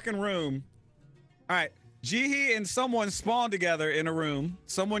this fucking room. All right. Jihi and someone spawned together in a room.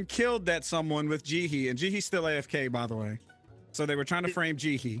 Someone killed that someone with Jihi, and Jihi's still AFK, by the way. So they were trying to frame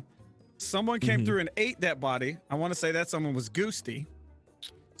Jihi. Someone came through and ate that body. I want to say that someone was Goosty.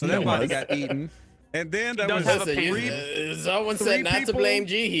 So that body got eaten. And then there was Listen, three someone three said not to people- blame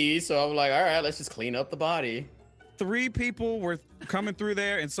Jihi, so I'm like, all right, let's just clean up the body. 3 people were coming through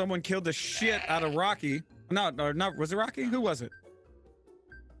there, and someone killed the shit out of Rocky. No, was it Rocky? Who was it?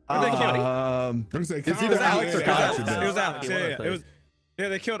 Who'd they kill? It's either Alex or Kyle. It was Alex. Yeah. It was. Yeah,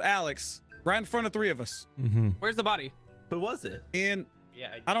 they killed Alex right in front of 3 of us. Where's the body? Who was it? In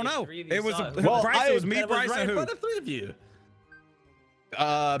Yeah, I don't it's know. three of you It was saw Well, Bryce. It was me, That was Bryce, right and in who? front of 3 of you.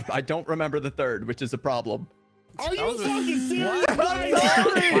 I don't remember the third, which is a problem. Are you fucking serious? I'm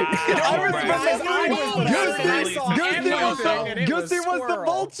sorry. Goosey was the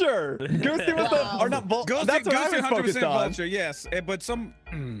vulture. Goosey was the, or not vulture. That's what I was focused on. Vulture, yes. But some.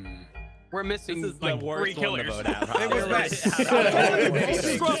 We're missing This is like the worst 3 one to killers. vote out. It was bad.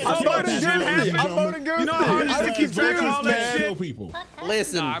 I'm voting Goosey. I'm voting Goosey. You know how hard it is to keep track of all that Kill shit? people.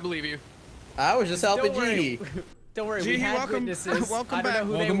 Listen, Nah, I believe you. I was just helping Don't worry. Gigi. Don't worry, we Gigi, had welcome- witnesses. welcome I don't back. know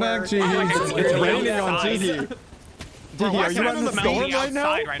who Welcome they back, were. Gigi. It's raining on Gigi. Gigi, are you on the storm right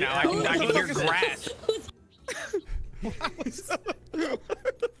now? Outside right now. I can hear grass.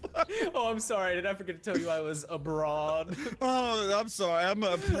 Oh, I'm sorry. Did I forget to tell you I was abroad? Oh, I'm sorry. I'm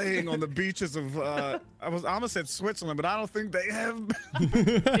playing on the beaches of. I almost said Switzerland, but I don't think they have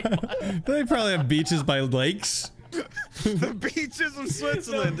They probably have beaches by lakes. the beaches of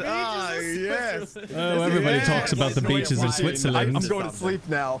Switzerland. Yes. Oh, everybody Yes. talks about the beaches of Switzerland. I'm going to sleep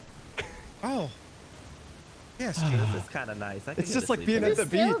now. Oh. Yes. This is kind of nice. I can It's get just to like sleep being in at the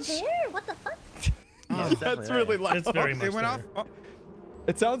Still beach. there? What the fuck? Yeah, it's That's definitely really there. loud. It's very much It went there. off. Oh.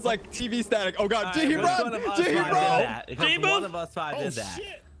 It sounds like TV static. Oh god, Jihi, Because one run! of us Jihi, five did run! that. Because one of us five did that.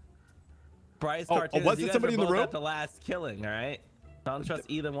 Bryce Oh, Cartoons, was it you guys somebody were in the both room? at the last killing, all right? I don't trust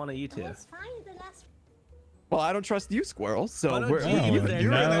either one of you two. It's fine. The last. Well, I don't trust you, Squirrel. So Why don't we're. you- Oh, You were there.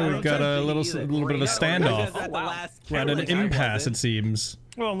 now You we've got a little bit of a You guys standoff. at the last We're at an killing. I impasse, wasn't. it seems.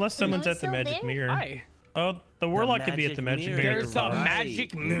 Well, unless someone's you at the still magic there? mirror. Hi. Oh, the warlock could be at the magic magic mirror. mirror. There's a Right.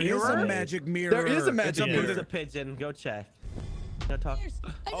 magic There is a mirror. magic mirror. There is a magic It's up in mirror. There's the- a pigeon. Go check. Go talk.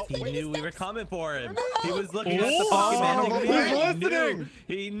 Oh, He knew we were coming for him. He was looking at the Oh, fucking magic mirror. he's listening.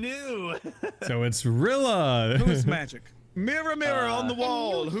 He knew. So it's Rilla. Who is magic? Mirror, mirror on the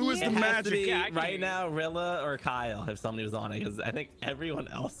wall. Who is It the has to magic? be Yeah, I can right hear now, Rilla or Kyle, if somebody was on it, because I think everyone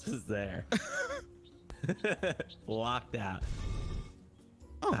else was there. Locked out.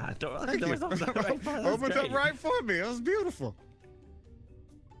 Oh, Thank you. Opened up right for me. That was beautiful.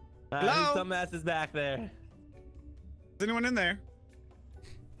 Whose Hello? dumbass is back there? Is anyone in there?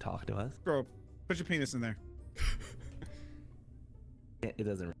 Talk to us. Bro, put your penis in there. It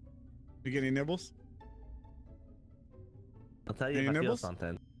doesn't. You get any nibbles? I'll tell you Any if I feel nibbles?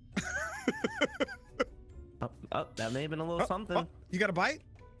 something. Oh, that may have been a little something. Oh, you got a bite?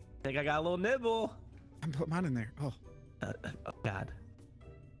 Think I got a little nibble. I'm put mine in there. Oh. Oh God.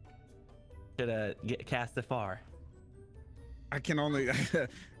 Should get cast it far. I can only.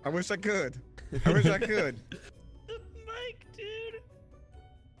 I wish I could. I wish I could. Mike, dude.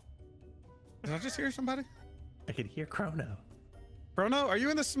 Did I just hear somebody? I could hear Chrono. Chrono, are you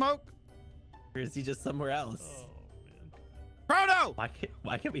in the smoke? Or is he just somewhere else? Chrono!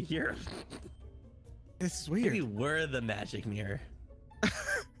 Why can't we hear him? This is Maybe weird. we're the magic mirror.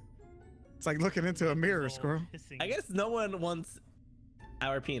 It's like looking into a mirror, squirrel. I guess no one wants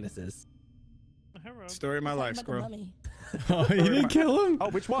our penises. Story of my life, Talking about squirrel. the mummy. Oh, you didn't kill him? Oh,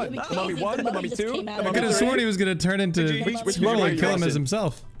 which one? Yeah, we Mummy can't. 1, The Mummy mummy 2? just came out. I could have sworn he was gonna turn into which Squirrel and kill him reaction? as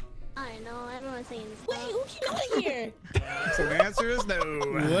himself. I know. Everyone's saying this. Wait, who came out of here? So the answer is no.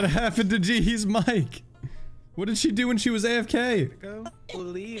 What happened to Jihi's mic? What did she do when she was AFK?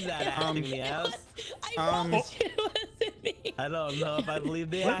 Believe that acting, meows. I promise you it wasn't me. I don't know if I believe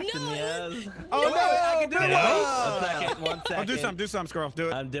the acting, meows. Oh no! I can do it. One second. Oh, do something, squirrel. Do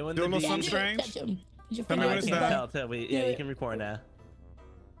it. I'm doing Do a the little beat. something strange. Touch him. Put your Tell me finger when on it's his done. butt. Yeah, you can report now.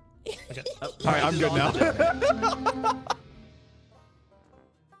 All right, I'm good now.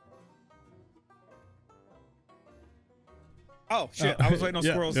 Oh shit! I was waiting on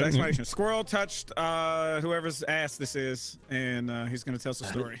Yeah. Squirrel's explanation. Squirrel touched whoever's ass this is, and he's gonna tell us a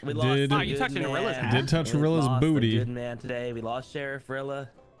story. We lost Did- a Oh, you good touched Rilla's man. ass? Did touch We Rilla's lost a booty. good man today. We lost Sheriff Rilla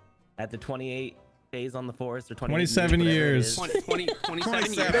at the 28 days on the force, or 27 years.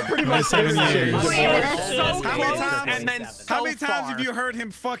 27 years. They're pretty much 27 years. So How many close times? and then How many so times far. have you heard him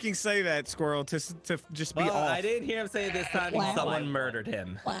fucking say that, Squirrel, to just be Well, off? I didn't hear him say it this time because Wow. someone murdered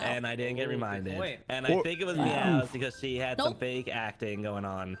him, Wow. and I didn't get reminded. point. And I think it was Meows because she had some Nope. fake acting going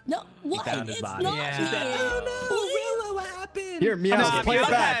on. No, what? found his It's body. not Yeah. me. Rilla, what happened? Here, Meows, No, play it Meows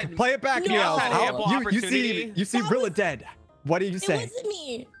back. had- Play it back, No. Meows. Had How- ample you opportunity. see That Rilla was- dead. What do you It say? wasn't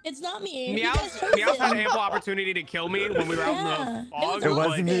me. It's not me. You Meows, guys heard Meows had him. ample opportunity to kill me when we were out in Yeah. the fog, It wasn't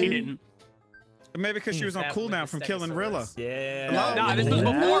but me. she didn't. Maybe because she was on That with cooldown the from killing Rilla. Stegosaurus. Yeah. Nah, this was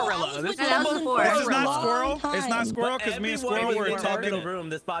No, before I Rilla. was This with was Rilla almost before. before This is not Rilla. Squirrel. It's not time. Squirrel because me and Everyone Squirrel was were in that middle talking. room.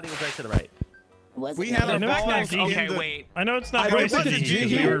 This body was right to the right. Was We it had me? our I know it's not balls Gigi. Okay, in the. wait. I know it's I not don't Bryce think and it's Gigi.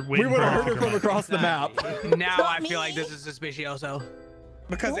 Gigi. We We would have heard her her from across the map. Now not I feel like me. this is suspicioso.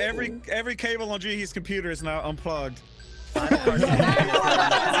 Because every cable on Jihi's computer is now unplugged. I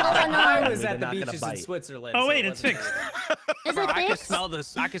was at the They're not gonna beaches in bite. Switzerland. Oh so wait, it it's wasn't- fixed. Is Bro, it I can fixed? smell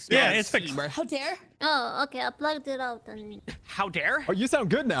this. I can smell Yeah, the it's sea, fixed. bro. How dare? Oh, okay. I plugged it out and. How dare? Oh, you sound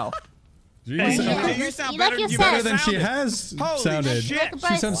good now. Jeez. Yeah, You sound you better, like you your Better than she sounded. has Holy sounded. shit.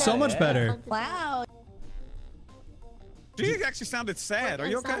 She sounds so much better. Wow. She actually sounded sad. Are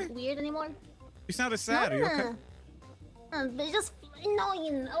you Doesn't okay? sound weird anymore? You sounded sad. Are you okay? But it's just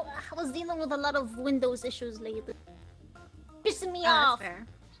annoying. Oh, I was dealing with a lot of Windows issues lately. Pissing me off. Fair.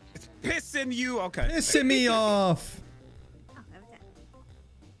 Pissing you. Okay. Pissing me off.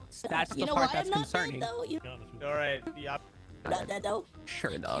 That's You the know part why that's I'm not concerning. dead though? You All right. Yeah. not dead though?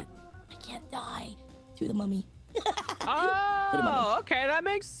 Sure, dog. I can't die to the mummy. Oh, okay, that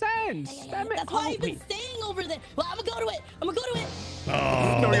makes sense. Yeah. That's why I've been staying over there. Well, I'm gonna go to it. I'm gonna go to it.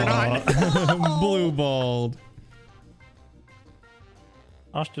 No, you're not. Blue balled.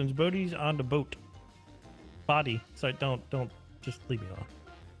 Austin's body's on the boat. Body. So don't just leave me alone.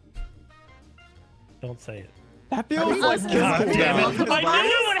 Don't say it. That feels like God kiss damn down. it. I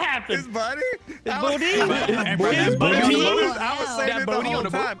knew what His happened. buddy? His booty. His booty. I was Wow. saying That it the booty whole on the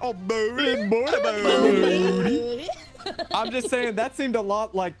boat? time. Oh, booty. I'm just saying that seemed a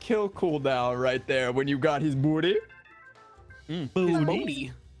lot like kill cooldown right there when you got his booty.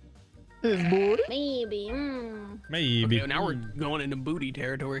 Booty. His booty. Maybe. Maybe. Okay, now we're going into booty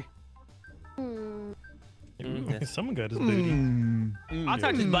territory. Someone got his booty. I'll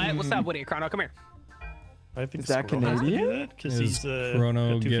touch his butt. What's up, Woody? Chrono, come here. I think Is that Squirrel has to do Canadian? that, 'cause Is he's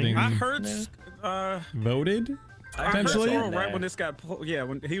Chrono got two getting- fingers. I heard. Voted? I heard Potentially? Squirrel right when this got. Yeah,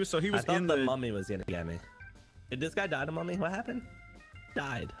 when he was. So he I was thought in the the. mummy was gonna get me. Did this guy die to mummy? What happened?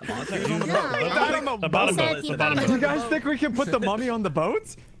 Died. He was on the Yeah. boat. Died on the The bottom Said boat. he The bottom died Do boat. you guys think we can put the mummy on the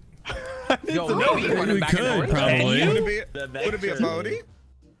boat? I need Yo, to no, know. we run him We back in the could ring. probably. Would it be? The Would it be a adventure. Bodie?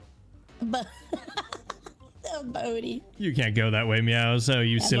 But the booty. You can't go that way, meow. So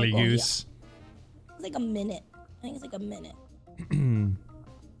you Yeah, silly but go, yeah. goose. It's like a minute. I think it's like a minute.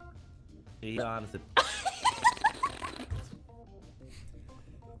 Be honest.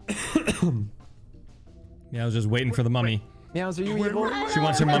 Yeah, I was just waiting for the mummy. Meows, are you evil? She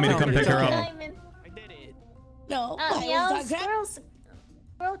wants her mummy to come pick her up. I did it. No. Yeah, it's not crap.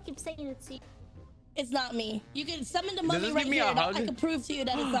 Squirrel keeps saying it's you. It's not me. You can summon the Does mummy this right give me here. a and I hug? can prove to you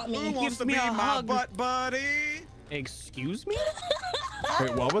that it's not Who me. wants to me be a my hug. butt buddy? Excuse me?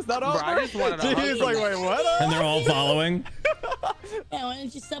 Wait, what was that all? Bro, I just wanted a hug. He's like, wait, what? And they're all following. Yeah, why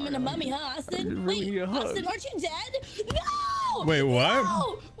don't you summon the mummy, huh, Austin? really Wait, need a hug. Austin, aren't you dead? No! Wait, what?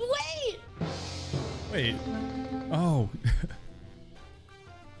 No! Wait! Wait. Oh.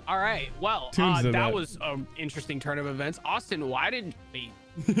 All right. Well, Tunes to that that. was an interesting turn of events. Austin, why did wait?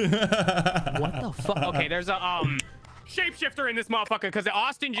 What What the fuck? Okay, there's a shapeshifter in this motherfucker because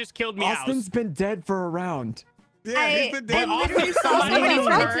Austin just killed me Austin's been dead for a round. Yeah, he's been I dead. literally saw somebody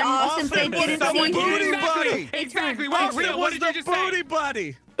run to Austin, but I didn't someone see booty him. buddy. Exactly. Wait, Austin Rhea, what was did the you just booty say?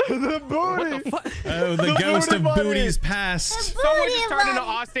 buddy. The booty. What the fuck? Oh, the The ghost booty of buddy. booties past. Someone just turned into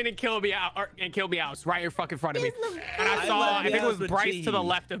buddy. Austin and killed me out, and killed me out right in fucking front of me. He's the And I I saw, love I think it was Yas with Bryce to the cheese.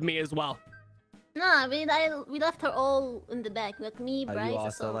 left of me as well. Nah, we left her all in the back. Like me, Oh, you Bryce.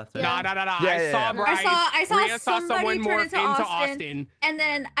 also so- left her? Nah. Yeah, I yeah, saw yeah. Bryce. I saw Rhea saw somebody someone turn morph into into Austin, and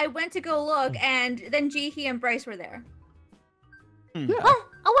then I went to go look, and then Jihi and Bryce were there. Oh,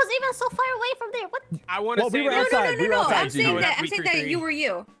 I was even so far away from there. What? I want to Well, say we were that- outside. We were outside, I'm saying Jihi. that. I'm saying that you were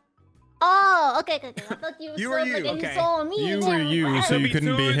you. Oh, okay. I thought you, You saw were like, you, and okay. you saw me. You and were then- you, so you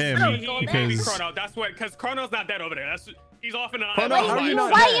couldn't be him Maybe because Chrono. That's what, because Chrono's not dead over there. That's he's off in an Chrono, island. how are you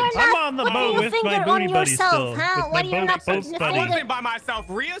not Why dead? you're I'm not on the putting boat your with my finger booty on buddy yourself, still. huh? With Why my you're not boat putting your buddy. I finger? wasn't by myself.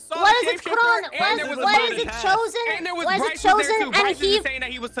 Rhea saw Why the is it shapeshifter, Chrono? and there was Why Bryce. is it chosen? And there was Why is it Bryce was there chosen? too. And Bryce he is saying that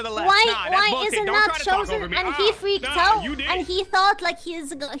he was to the left. why Nah, that's why bullshit. is it Don't not try to talk chosen? over me. And he freaked out, You did. and he thought like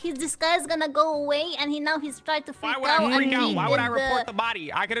this guy's gonna go away, and he's tried to freak Why would out. I freak and out? he Why would I did report the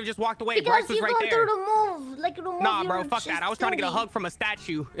body? I could have just walked away. Because Bryce was you're right going there. to remove Nah, bro, your fuck that. I was trying to get a slowly. hug from a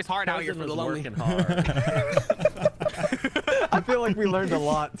statue. It's hard out here Cousin for the was lonely. working hard. I feel like we learned a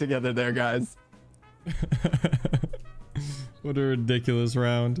lot together there, guys. What a ridiculous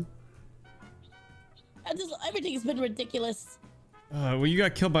round. Everything has been ridiculous. When you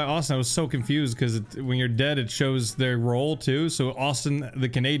got killed by Austin, I was so confused because when you're dead, it shows their role too. So Austin, the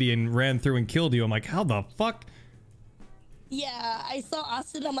Canadian, ran through and killed you. I'm like, how the fuck? Yeah, I saw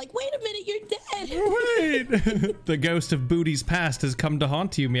Austin. I'm like, wait a minute, you're dead. Wait! The ghost of booties past has come to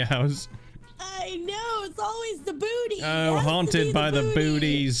haunt you, meows. I know, it's always the booty. Oh, haunted by the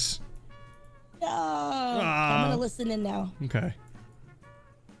booties. No. I'm gonna listen in now. Okay.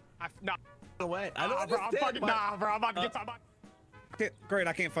 Nah, Away. I don't bro, I'm understand fucking, why- nah, bro, I'm about to get some. Great,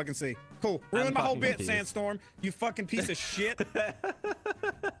 I can't fucking see. Cool. Ruined my whole bit, Sandstorm. You fucking piece of shit.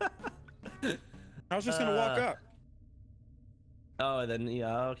 I was just gonna walk up. Oh, then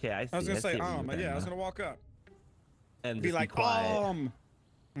yeah, okay, I see. I was gonna say, yeah, I was gonna walk up. And be like, quiet.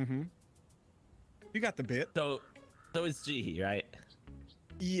 You got the bit. So it's Jihi, right?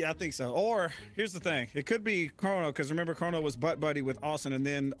 Yeah, I think so. Or here's the thing: it could be Chrono, because remember Chrono was butt buddy with Austin, and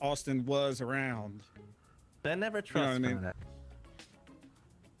then Austin was around. I never trust Chrono.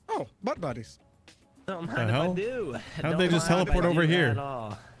 Oh, butt buddies. Don't mind if I do. How'd they just teleport over here?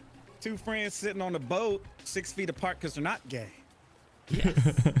 Two friends sitting on a boat 6 feet apart because they're not gay. Yes.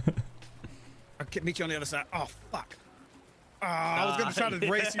 I'll meet you on the other side. Oh, fuck. I was going to try to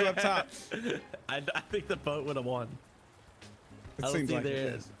race you up top. I think the boat would have won. It I don't seems see like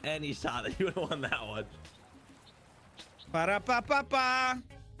there's any shot that you would have won that one. Ba-da-ba-ba-ba.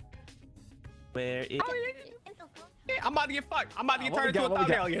 Where is... I'm about to get fucked. I'm about to get turned into a thug.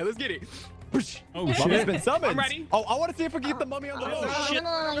 Hell yeah, let's get it. Oh Mummy's shit! been summoned. I'm ready. Oh, I want to see if we can get the mummy on the boat.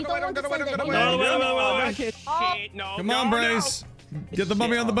 No, come on, Bryce. Get the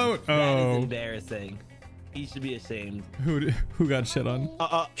mummy on the boat. That is embarrassing. He should be ashamed. Who got shit on?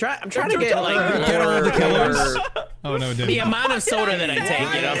 I'm trying to get like get all the killers. Oh no, it didn't. The amount of soda that I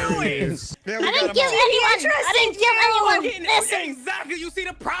take, you know. I didn't kill anyone. I didn't kill anyone. Listen. Exactly. You see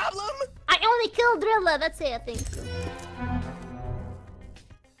the problem? I only killed Drilla. That's it, I think.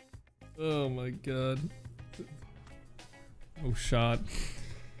 Oh my god. Oh, shot.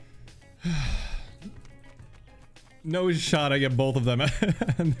 No shot, I get both of them.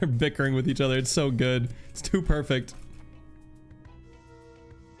 And they're bickering with each other. It's so good. It's too perfect.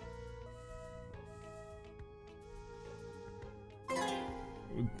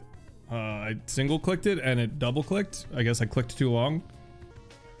 I single clicked it and it double clicked. I guess I clicked too long.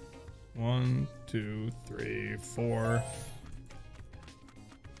 1, 2, 3, 4.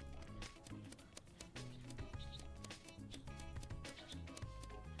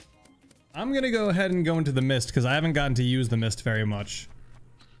 I'm gonna go ahead and go into the mist because I haven't gotten to use the mist very much.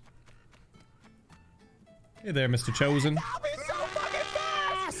 Hey there, Mr. Chosen. What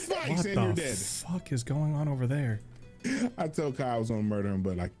the fuck is going on over there? I told Kyle I was gonna murder him,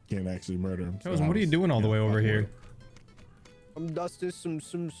 but I can't actually murder him. Chosen, what are you doing all the way over here? I'm dusting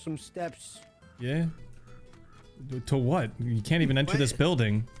some steps. Yeah? To what? You can't even enter this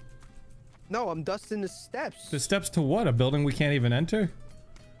building. No, I'm dusting the steps. The steps to what? A building we can't even enter?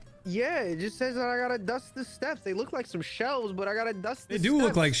 Yeah, it just says that I gotta dust the steps. They look like some shelves, but I gotta dust the steps. They do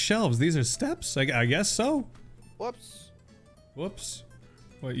look like shelves. These are steps? I guess so. Whoops. Whoops.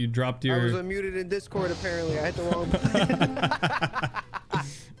 What, you dropped your... I was unmuted in Discord, apparently. I hit the wrong button.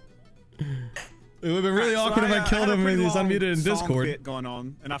 It would have been really awkward if I killed him and he's unmuted in Discord. Bit going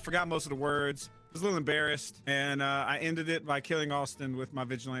on, and I forgot most of the words. I was a little embarrassed, and I ended it by killing Austin with my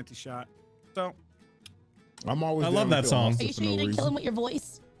vigilante shot. So... I'm always I love that song. Are you sure you didn't kill him with your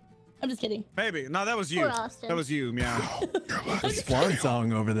voice? I'm just kidding. Maybe. No, that was you. That was you, Meow. Swan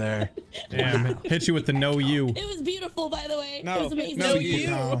song over there. Damn, hit you with the no you. It was beautiful, by the way. No, it was amazing. no you.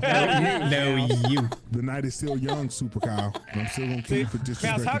 No you. The night is still young, Super Kyle. I'm still gonna kill you for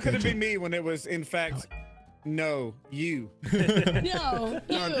disrespect. How could it be me when it was, in fact, no, you? No,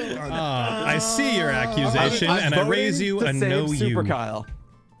 you. I see your accusation, and I raise you a no you. Super Kyle.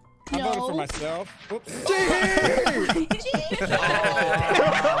 I voted for myself. Oops.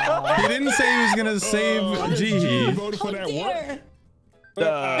 He didn't say he was gonna save Jihi. Voted for that work.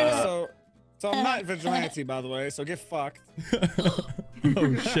 So I'm not vigilante, by the way. So get fucked.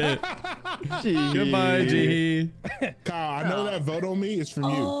 Oh shit. Goodbye, Jihi. Kyle, I know that vote on me is from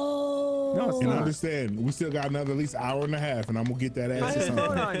you. No, it's not. Understand? We still got another at least hour and a half, and I'm gonna get that ass or something.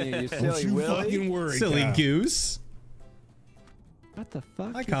 Vote on you, Don't silly you Willy. fucking worry, Silly Kyle. goose. What the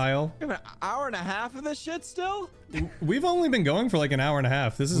fuck? Hi, Kyle. We have an hour and a half of this shit still? We've only been going for like an hour and a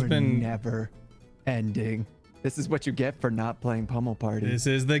half. This has been never ending. This is what you get for not playing Pummel Party. This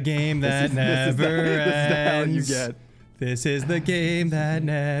is the game that never ends. This is the hell you get. This is the game that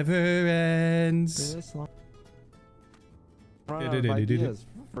never ends. Ideas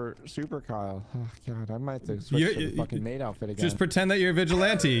for Super Kyle. Oh god, I might have to switch to the fucking maid outfit again. Just pretend that you're a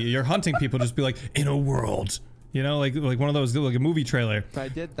vigilante. You're hunting people. Just be like, in a world. You know, like one of those, like a movie trailer. I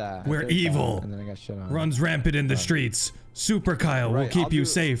did that. Where evil and then I got shit on. runs rampant in the streets. Super Kyle will keep you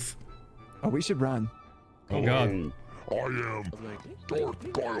safe. Oh, we should run. Oh god. I am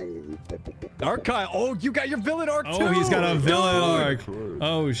Dark Kyle. Dark Kyle. Oh, you got your villain arc too. Oh, he's got a villain arc.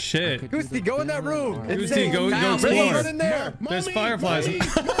 Oh shit. Goosey, go in that room. Goosey, go explore. Run in there. There's fireflies.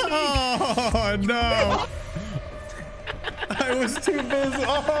 Oh no. I I was too busy.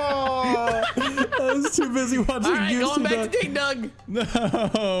 Oh, I was too busy watching Goose going back die. to Dig Dug.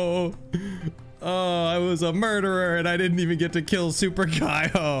 No. Oh, I was a murderer and I didn't even get to kill Super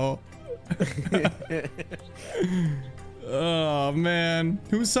Kaiho. Oh man,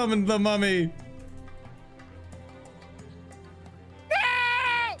 who summoned the mummy?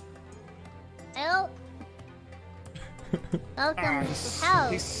 Help! Welcome to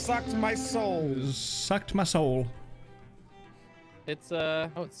hell. He sucked my soul. Sucked my soul. It's oh,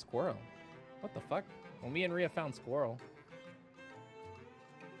 it's Squirrel. What the fuck? Well, me and Rhea found Squirrel.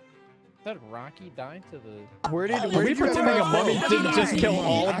 That Rocky died to the. Were we pretending a mummy didn't just kill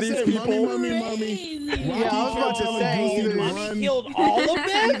all of these people? Mummy. Yeah, I was about to say either Mummy killed all of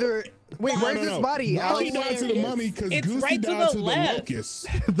them. either. Wait, where's this body? Rocky died to the mummy because It's Goosey right to died the to the left. locust.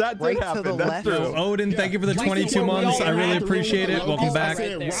 That did Right to happen. the That's left. true. So Odin, thank you for the Right 22 before we months. all I really had appreciate it. Welcome back.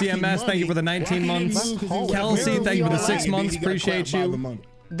 Right there. CMS, thank you for the 19 months. Kelsey, thank you for the 6 months. Appreciate you.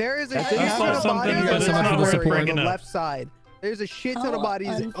 There is a I shit saw ton of something, bodies but it's not on worth bringing the up. left side. There's a shit ton of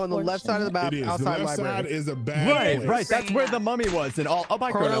bodies on the left side of the map It is. The outside left side library. is a bad Right, place. right. That's where the mummy was, and all. Oh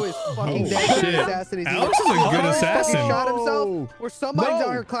my Chrono god. is fucking Oh, dead. shit. Assassin. Alex is a good assassin. He shot himself, or somebody's No.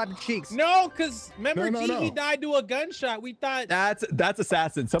 out here clapping cheeks. No, cause remember No. Gigi died to a gunshot. We thought. That's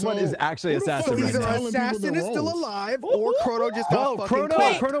assassin. Someone So, is actually who the fuck assassin is right Either now. telling people assassin the is still roles? alive, or Chrono just got Well, fucking Chrono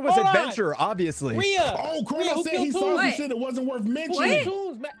clapped. was hold on. adventurer, obviously. Rhea. Oh, Rhea, Chrono who said he killed saw some Tunes? shit that wasn't worth mentioning. Wait.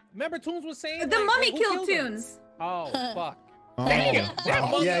 Tunes. Remember Tunes was saying The like, mummy who killed him? Tunes. Oh fuck. Oh, Damn. wow. That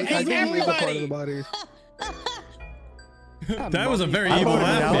mother Yeah, I is think he was a part of the everybody. bodies. That was a very I evil voted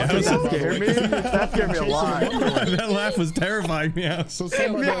laugh. Meow. Meows. That scared me. That scared me a lot. That laugh was terrifying, Meows. So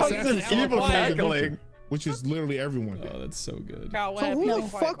somebody Meows assassin is saw evil part of the cackling. mission, which is literally everyone. Oh, that's so good. Kyle, what So happened? who the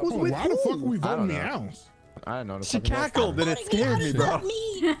fuck was Oh, with why the fuck are we I voting don't know. Meows? I don't know. the She fucking vote. cackled and it scared me, bro.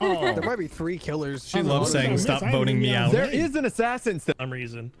 Me. Oh, There might be 3 killers. She loves saying stop I didn't voting even me know out. that. There is an assassin still. For some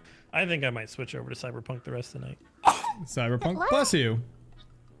reason. I think I might switch over to Cyberpunk the rest of the night. Cyberpunk, What? bless you.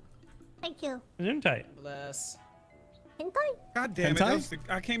 Thank you. Zoom tight. Bless. Hentai? God damn it. Hentai? That was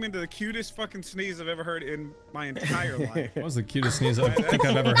I came into the cutest fucking sneeze I've ever heard in my entire life. That was the cutest sneeze I think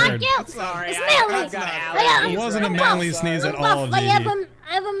I've ever heard. Thank you. Sorry, It's I manly. got It wasn't a manly sneeze at all, I have Gigi.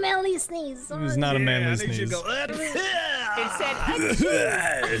 I have a manly sneeze. It was not a manly I think sneeze. she'd go, It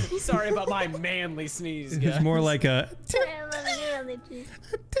said. Sorry about my manly sneeze, It's guys. more like a. I have a manly sneeze.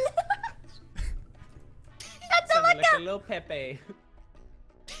 Sounded like a little Pepe.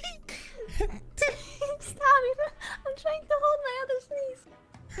 Stop it. I'm trying to hold my other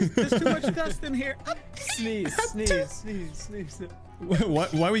sneeze. There's too much dust in here. Sneeze, sneeze, sneeze, sneeze.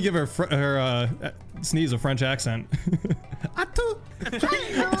 Why we give her sneeze a French accent? Atu.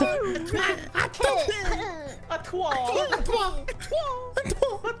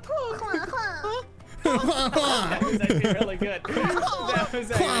 That was actually really good. That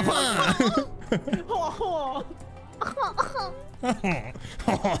was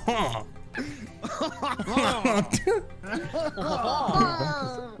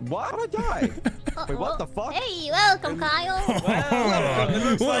What? How'd I die? Wait, what the fuck? Hey, welcome, Kyle. It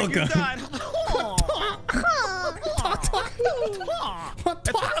looks like you Welcome. died.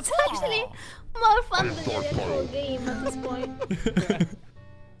 It's actually more fun than the actual game at this point.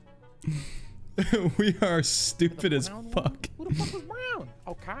 We are stupid as fuck. Who the fuck was Brown?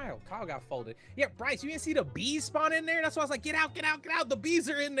 Oh, Kyle. Kyle got folded. Yeah, Bryce, you didn't see the bees spawn in there? That's why I was like, get out, get out, get out. The bees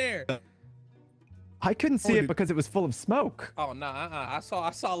are in there. I couldn't see it because it was full of smoke. Oh, no, I saw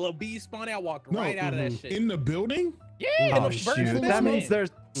a little bee spawn out. I walked No, right out of that shit. in the building? Yeah, Oh the shoot! birds That means there's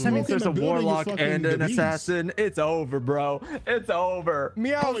Smoke in the a building is warlock fucking and the an beast. assassin. It's over, bro. It's over.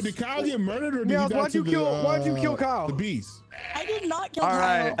 Oh, did Kyle get murdered or did Meows, he die why'd you to kill- why'd you kill Kyle? The beast. I did not kill All Kyle.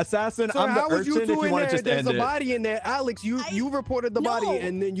 right, assassin. So I'm how the was you urchin. If two you in want there? to just There's end a it. body in there. Alex, you reported the body, No.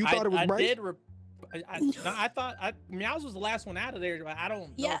 and then you thought it was Bryce. I thought Meows was the last one out of there, but I don't know.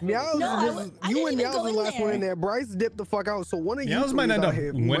 Yeah. Meows, No, I you didn't and even Meows go was the in last one in there. there. Bryce dipped the fuck out, so one of you Meows might three end got up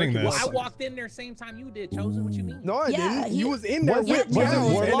hit. winning Murky this. I was- walked in there same time you did. Chosen, what you mean? No, I Yeah, didn't. You was in there Was with it- was it Meows, and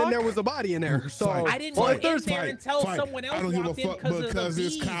then Warlock? there was a body in there. So I didn't Well, go if there's in there until someone I else don't give a walked in fuck because of the because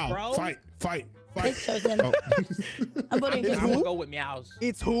it's bees, Kyle. bro. Fight. It's Chosen. Oh. I'm voting It's I'm for gonna who? go with Meows.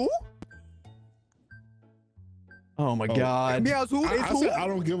 it's who? Oh my Oh. god. Meows, who? I It's who? said I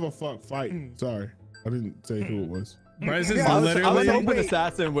don't give a fuck. Fight. Sorry. I didn't say who it was. Bryce is Yeah, I was literally. hoping Wait.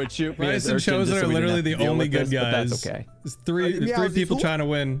 assassin would shoot me. Bryce as and urchin Chosen just so are we didn't literally have to the deal only with good this, but guys. That's okay. There's three Meows, three is people who? trying to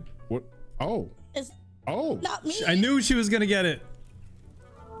win. What? Oh. It's Oh. not me. I knew she was gonna get it.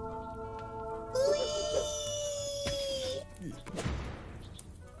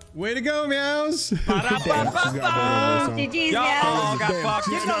 Way to go, Meows. GG's, Y'all all got fucked.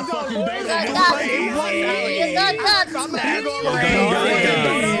 You got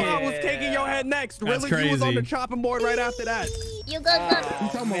I was taking your head next. Really, you was on the chopping board right after that. You got You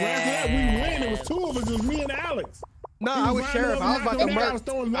talking about right after that? We win. It was two of us. It was me and Alex. No, I was sheriff. I was about to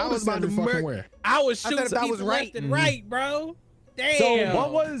murk. I was about to murk. I was shooting if that was people right. left and right, bro. Damn. So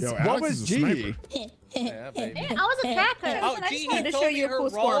what was G? I was a tracker. Oh, I G, just wanted he to show told me you a her cool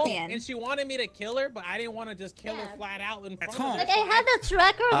role, scorpion. and she wanted me to kill her, but I didn't want to just kill her flat out in front of her. Like I had the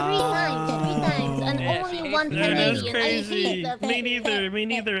tracker three times, and only one That's Canadian. I crazy. hate that. Me neither. Me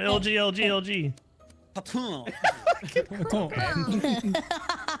neither. LG.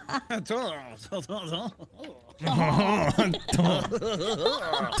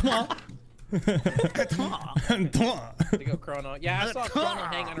 There you go, Chrono. Yeah, I saw Chrono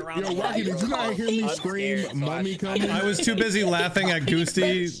hanging around. Yo, Rocky, did you not hear me scream, "Mummy coming"? I was too busy laughing at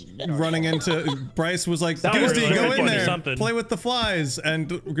Goosty running into. Bryce was like, That was "Goosty, really go in funny, there, something. play with the flies," and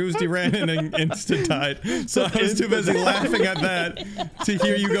Goosty ran in and insta died. So I was too busy laughing at that to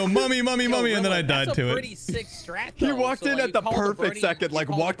hear you go, "Mummy, mummy, mummy," and then I died to it. Pretty sick strat. He though. walked in like, at the you call perfect birdie- second, you like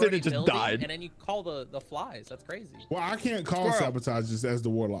call the walked in birdie and just building, died. And then you call the flies. That's crazy. Well, I can't call sabotage just as the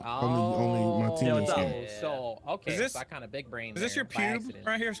warlock. Only my teammates can. So okay, Is this- so I kind of big brain. Is this your there by pube accident.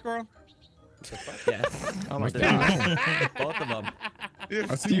 right here, Squirrel? Yes. Oh my god. Both of them.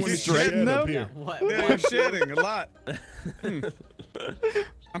 I see You one shredding shed up them? here. What? Yeah, you're shedding a lot.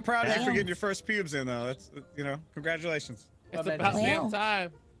 I'm proud of you for getting your first pubes in, though. That's, you know, congratulations. It's about damn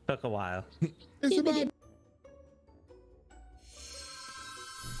time. Took a while. It's about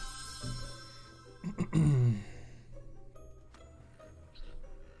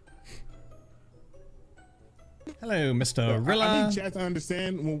Hello, Mr. I Rilla. need chat to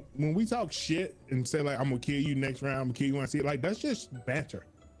understand when we talk shit and say like I'm gonna kill you next round, I'm gonna kill you when I see it. Like that's just banter.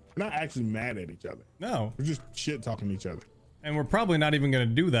 We're not actually mad at each other. No, we're just shit talking to each other. And we're probably not even going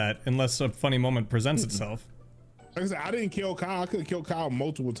to do that unless a funny moment presents itself. Like I said, I didn't kill Kyle. I could have killed Kyle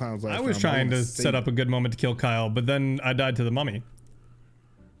multiple times last time. I was trying to set up a good moment to kill Kyle, but then I died to the mummy.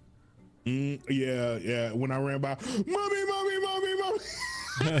 Yeah. When I ran by, mommy.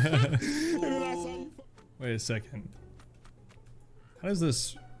 And then I saw you. Wait a second. How does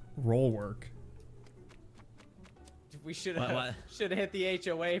this roll work? We should What? have hit the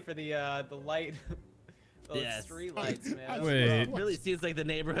HOA for the light. Those street lights, man. Wait. Really seems like the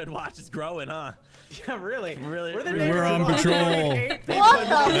neighborhood watch is growing, huh? Yeah, really. We're on patrol. What the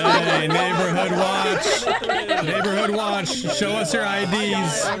fuck? Hey, neighborhood watch. Neighborhood watch. Show us your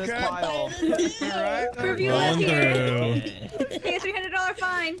IDs. Review Rolling here. through. Pay a $300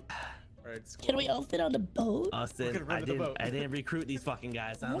 fine. Can we all fit on the boat? Austin, I didn't recruit these fucking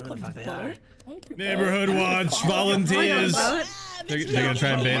guys. I don't know who the fuck they are. Neighborhood watch. Volunteers. They're gonna try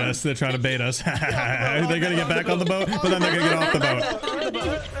and bait us. They're trying to bait us. They're gonna get back on the boat, but then they're gonna get off the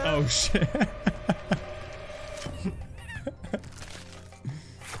boat. Oh shit.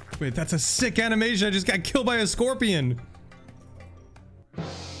 Wait, that's a sick animation. I just got killed by a scorpion.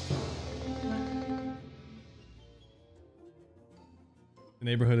 The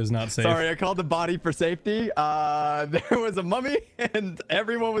neighborhood is not safe. Sorry, I called the body for safety. There was a mummy and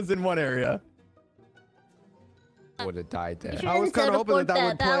everyone was in one area. Would have died there. I was kind of hoping that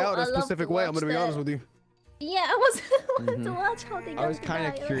would play out a specific way. I'm gonna be honest with you. Yeah, I was to watch how they I was kind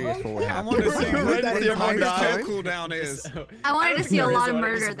of curious for what I happened. want to see what That the did not die. kill cooldown is. I wanted to see a lot of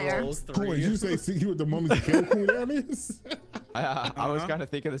murder there. Cool, you say see what the mummy's kill cooldown is? I was kind of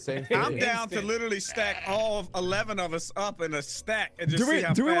thinking the same thing. I'm down to literally stack all 11 of us up in a stack and just Do we- see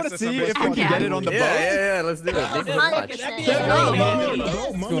how do we fast wanna this see somebody's if we can fucking get it on the moving. boat? Yeah, let's do it.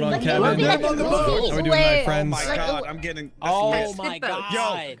 What's going on, Kevin? How we doing, my friends? Oh my god, I'm getting. Oh my god.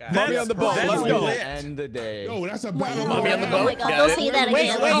 Yo, Mummy on the boat. that's Let's go. lit. End the day. Yo, that's a battle. Mommy on the Oh boat. my god, don't say that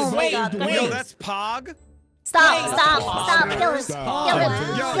again. Oh my god. Yo, that's Pog. Stop. Kill him. Stop. Kill him.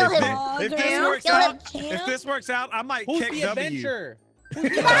 Yo, Kill him. if this works Kill him. out, if this works out, I might Who's kick the W. adventure?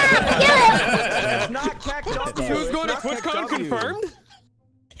 It's not Cack W. Who's going to It's not TwitchCon Cack W. confirmed?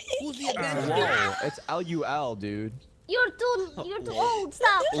 Who's the adventure? Lol. It's LUL, dude. You're too old.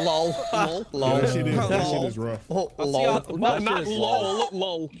 Stop. Lol. That shit is rough. Lol. Not lol.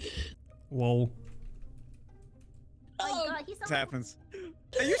 Lol. Whoa. Oh my god, he's This happens.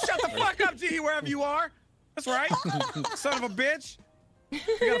 Hey, you shut the fuck up, G, wherever you are. That's right. Son of a bitch. You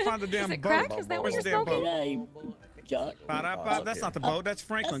gotta find the damn boat. crack? Is that what Where's the you're damn boat? smoking? That's not the boat. That's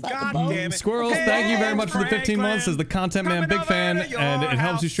Franklin. That's God not the damn it. Squirrels, thank you very much for the 15 months as the content man, big fan, and it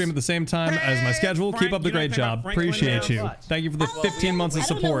helps you stream at the same time as my schedule. Keep up the great job. Appreciate you. Thank you for the 15 months of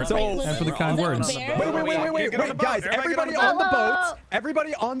support and for the kind words. Wait, guys, everybody on the boat.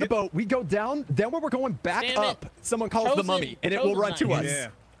 Everybody on the boat. We go down, then when we're going back up, someone calls the mummy, and it will run to us.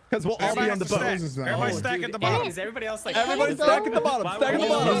 Because we'll all be on the boat. Everybody stack at the bottom. Is everybody else like? Everybody stack at the bottom. Stack at the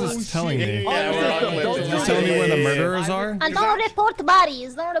bottom. What is this telling me? Just telling me where the murderers are? And don't report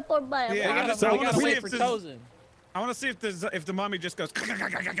bodies. Don't report bodies. Yeah, We gotta wait for Chosen. I want to see if the mummy just goes.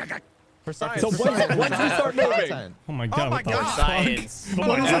 For science. So once we start moving. Oh my god, what the fuck? Science.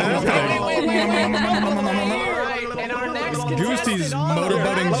 Goosey's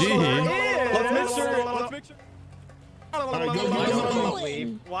motorboating Jihi. Let's make sure.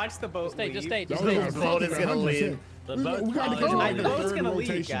 Watch the boat. Just stay. The boat is gonna leave. The boat's gonna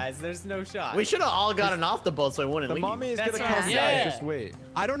leave, guys. There's no shot. We should have all gotten off the boat so it wouldn't leave. The mummy is gonna come right. back. Just wait.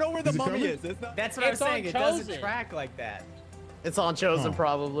 I don't know where the mummy is. That's what I'm saying. It doesn't track like that. It's on Chosen,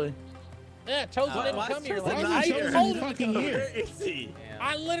 probably. Yeah, Chosen didn't come here. Why I is even Chosen told him to fucking come here? here.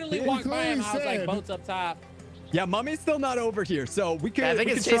 I literally walked by him. I was like, boat's up top. Yeah, mummy's still not over here, so we could. I think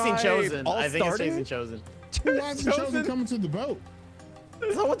it's chasing Chosen. I think it's chasing Chosen. Why is Chosen coming to the boat?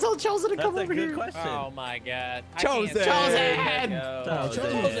 Someone tell Chosen to come over here. Question. Oh my god. Chosen.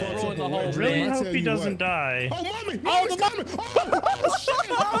 Really hope he doesn't die. Oh, mommy! Oh, the mommy! Oh, shit!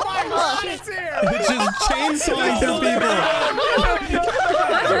 Oh my God! It's here! It's just chainsawing through people.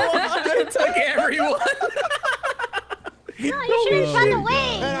 It took everyone. No, you should have run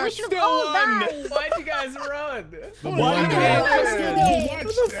away. We should have all died. Why'd you guys run? My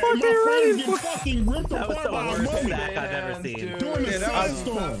friends get fucking ripped apart by a mummy. I've ever seen. During the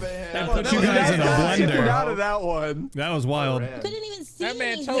sandstorm. That put you guys in a blender. Out of that one. That was wild. Couldn't even see That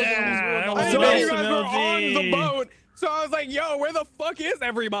man anything. Chosen I know you guys were on the boat. So I was like, yo, where the fuck is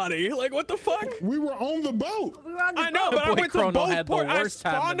everybody? Like, what the fuck? We were on the boat. I know, but I went to Chrono both had the ports. I worst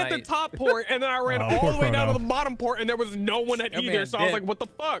time spawned at the tonight. top port, and then I ran Oh, all the way down to Chrono. the bottom port, and there was no one at Your either. man So I was dead. like, what the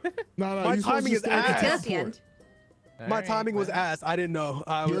fuck? No, My you supposed timing to is stay at the ass. top At the end. port. My timing was ass. I didn't know.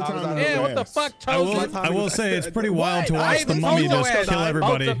 I was Your timing out. was Yeah, what the ass. fuck, I Chosen? will say it's pretty wild to I watch the ain't mummy told just your kill ass.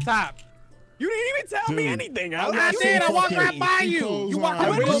 everybody. Boat's up top. You didn't even tell me Dude, anything. I did. I walked right by you. You walked right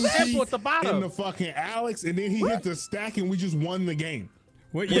by the temple at the in bottom. the fucking Alex, and then he hit the stack, and we just won the game.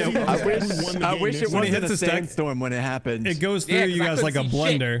 What, yeah, I wish it When he wasn't hits a the stack- sandstorm when it happened. it goes through Yeah, 'cause you I guys like a couldn't see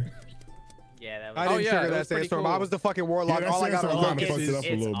shit. blender. Yeah, that I was. didn't yeah, trigger it that was pretty sandstorm. cool. I was the fucking warlock. Yeah, All I got sandstorm was kinda fucked it up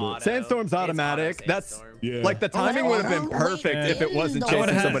a little bit. Sandstorm's automatic. That's Yeah. like the timing would have been Wait, perfect if it wasn't I chasing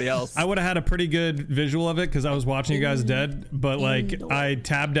would've had- somebody else. I would have had a pretty good visual of it because I was watching you guys dead, but like I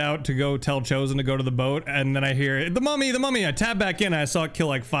tabbed out to go tell Chosen to go to the boat, and then I hear the mummy, the mummy. I tabbed back in, and I saw it kill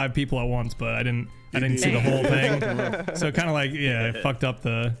like 5 people at once, but I didn't see the whole thing. So kind of like it fucked up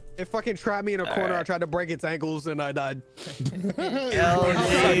the. It fucking trapped me in a corner. I tried to break its ankles and I died.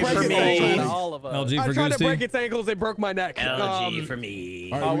 LG for me. All of us. LG I for tried to break Goosey. its ankles. It broke my neck. LG for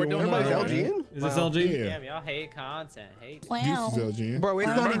me. All right, we're doing Everybody's all right. LG? Is this LG? Yeah. Damn, y'all hate content. Hate. Wow. Goose is LG. Bro, it's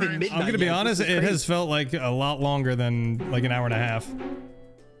not even midnight. I'm gonna be yet. honest, This is it crazy. has felt like a lot longer than like an hour and a half.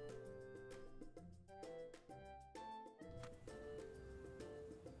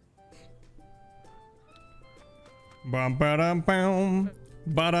 Bum ba dum bum.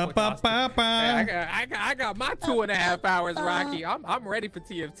 Ba da ba ba Hey, ba. I got my 2.5 hours, Rocky. I'm ready for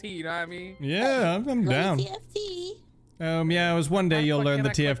TFT. You know what I mean? Yeah, I'm down. TFT. Yeah, it was one day you'll learn the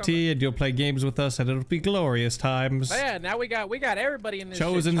Can I click on TFT and you'll play games with us and it'll be glorious times. Yeah, now we got everybody in this.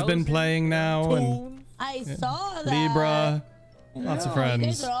 Chosen's shit. been Chosen, playing now, and Toon. I saw that. Libra, lots of You guys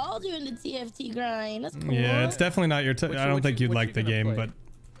friends. are all doing the TFT grind. That's cool. Yeah, it's definitely not your. I don't think you'd like the game, but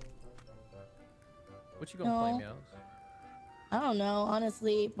What you gonna play, No. Meows? I don't know,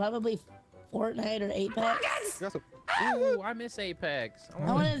 honestly. Probably Fortnite or Apex. Ooh, I miss Apex.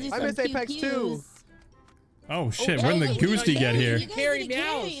 I want to do some miss Apex too. oh shit, when did the Goosey get here? You guys Carry need to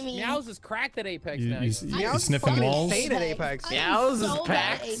carry Meows. me. Meows is cracked at Apex You, now. you, He's you Meows sniffing fucking walls? insane at Apex. I am Meows is so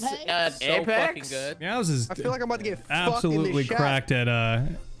bad packed at at so Apex. fucking good. Meows is I feel like I'm about to get absolutely fucked in the cracked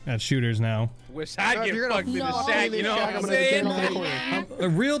at shooters now. Wish I'd if get you're gonna fucked in the No, shack. You know what I'm I'm gonna saying? get in the corner.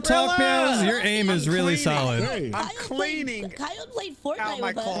 Real talk, Meows, your aim is really solid. Hey, Kyle cleaning Kyle played out Fortnite my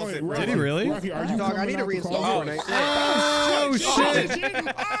with us. closet. Did he really? Rocky, are you Dog, I need to coming out the reinstall closet? Fortnite. Oh shit!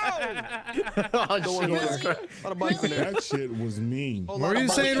 Oh, Jesus Christ. A lot of money in there. That shit was mean. What were you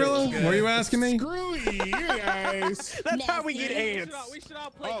saying, Rilla? What were you asking me? Screw you guys. That's how we get Nasty. ants. We should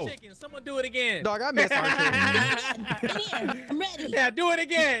all play chicken. Someone do it again. Dog, I miss our In here. I'm ready. Yeah, do it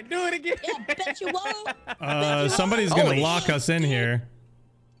again. Do it again. Yeah, bet you won't. Somebody's gonna Oh, lock us in here.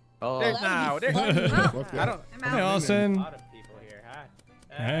 Oh, There's no. There's, I don't. Hey, Austin. A lot of people here. Hi.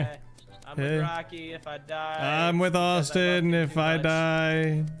 Hey. I'm Hey. with Rocky if I die. I'm with because I love Austin you if too I much.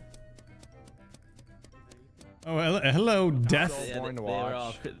 die. Oh, hello, Death. Yeah,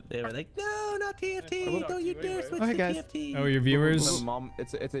 they were like, no, not TFT. Don't you dare switch Oh, hey, to guys. TFT. Oh, your viewers.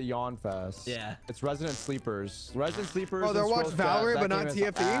 It's a yawn fest. Yeah. It's Resident Sleepers. Resident Sleepers. Oh, they're and watching Squirrel's Valorant, Cast. but That not game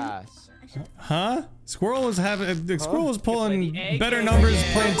is TFT? ass. Huh? Squirrel was Squirrel was pulling egg better game numbers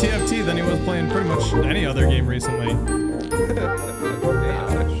again. playing TFT than he was playing pretty much any other game recently.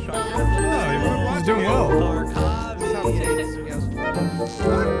 Oh, he's doing well.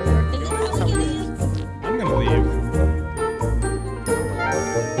 I'm gonna leave.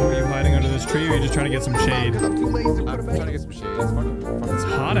 Are you hiding under this tree, or are you just trying to get some shade? I'm too lazy to put I'm it trying to back. get some shade. It's fucking It's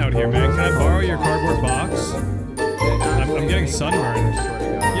hot out here, man. Can I borrow your cardboard box? I'm getting sunburned.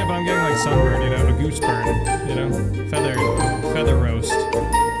 Yeah, but I'm getting like sunburn, you know, a goose burn, you know, feather roast.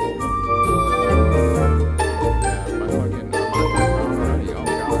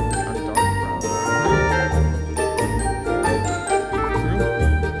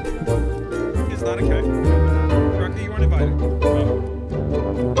 It's not okay. Rocky, you weren't invited.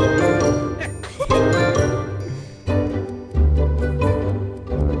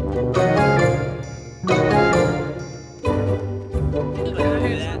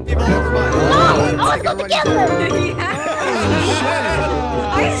 Oh, let's go together!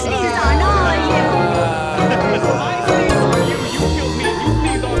 I sneezed on all of you. I sneeze on you, you killed me. You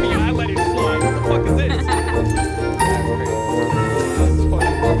sneeze on me, I let it fly. What the fuck is this?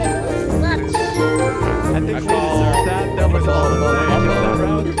 I think we deserve that. That was all about that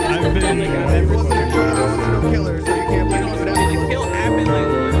round. I've been Killer, so you can't blame it out. The kill happened like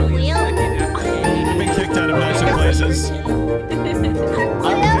literally a second after I've been kicked out of nicer places. I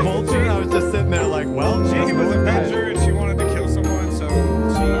was just sitting there like, well, She was a Avenger and she wanted to kill someone, so she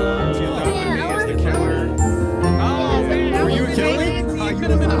adopted me as the killer. Oh, man. Were you a killer? You were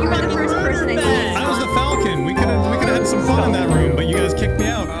the first person I sneezed. I was the Falcon. We could have had some fun in that room, but you guys kicked me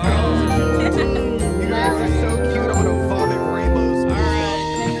out. You guys are so cute. I'm gonna vomit rainbows.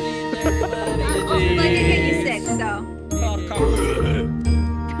 Like it hit you sick, so.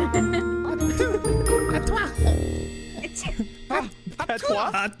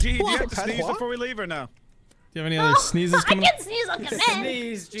 Do you have to sneeze before we leave or no? Do you have any other sneezes I coming up? can sneeze on command.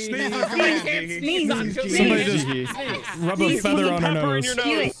 Sneeze, G. Sneeze on I command, can't G. sneeze on Sneeze. command. Somebody just rub a feather on her nose.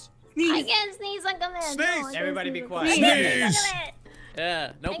 I can sneeze on command. Sneeze. No, I can't Everybody be sneeze. quiet. Sneeze.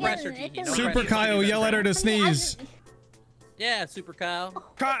 Yeah, no I pressure, can- I G. can- No Super pressure. Kyle, yell at her to sneeze. Yeah, Super Kyle.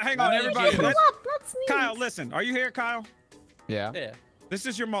 Hang on, everybody. Pull Let's- up, let's sneeze. Kyle, listen. Are you here, Kyle? Yeah. Yeah. This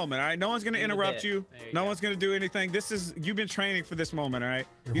is your moment, all right? No one's gonna In the interrupt bit. you. There you No go. one's gonna do anything. You've been training for this moment, all right?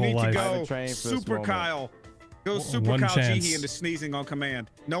 Your You whole need to life. I've go been training for this Super moment. Kyle. Go Super One Kyle chance. G into sneezing on command.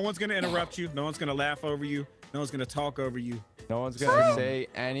 No one's gonna interrupt you. No one's gonna laugh over you. No one's gonna talk over you. No one's gonna say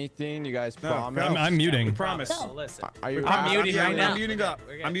anything. You guys No, promise? no. I'm muting. We promise. So listen. Are you? I'm muting right now. I'm muting up.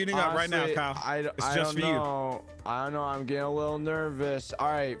 We're good. I'm muting up right now, Honestly, Kyle. I It's don't just for you. know. I don't know. I'm getting a little nervous.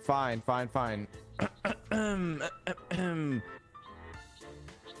 All right, fine.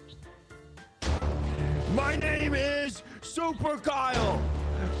 My name is Super Kyle.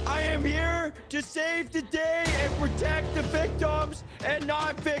 I am here to save the day and protect the victims and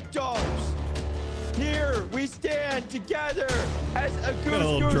non-victims. Here we stand together as a Goose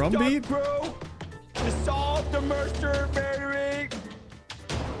little Goose drum Duck beat? crew to solve the mystery.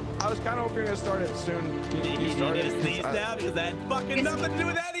 I was kind of hoping to start it soon. You need to sneeze now because that had fucking nothing to do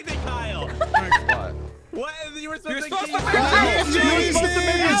with anything, Kyle. What? What? You were supposed to supposed keep- to make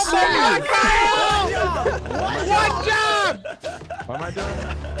What job? What am I doing?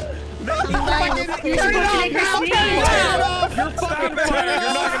 You're fucking fired.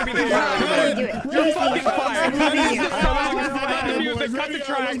 You're not gonna be there. You're fucking fired. Cut the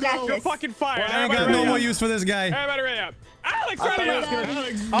track. You're fucking fired. I ain't got no more use for this guy. Everybody ready up. Alex, ready up.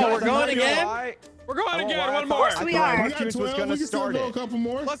 Oh, we're going again? We're going again. One more. We are. We got 12. We can still go a couple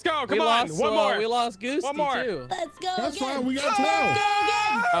more. Let's go. We Come on. lost, One more. We lost Goose. One more. Too. Let's go That's again. fine. We got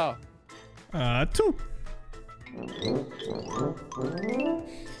 12. Oh. 2.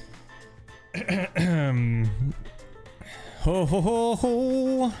 Ho ho ho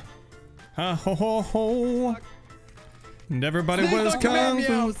ho. Ha ho ho ho. And everybody was kung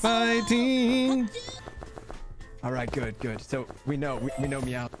fu fighting. All right, good. So we know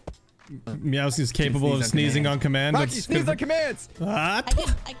Meow. Meowsk is capable of sneezing on command. Rocky, sneeze on commands. Ah,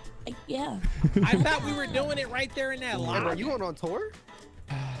 Yeah. I thought we were doing it right there in that line. Are you going on tour?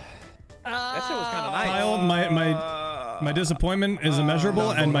 That shit was kind of nice. Kyle, my My disappointment is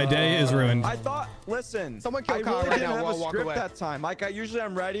immeasurable, and my day is ruined. I thought, listen, Someone kill I Kyle really right didn't now. have a Walk script away. that time. Like, usually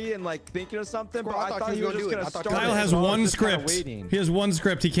I'm ready and like thinking of something, but I thought he was just gonna start. Kyle has one script. He has one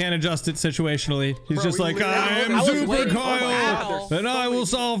script. He can't adjust it situationally. He's Bro, just we like, literally- I am I was Super waiting for Kyle, my and I will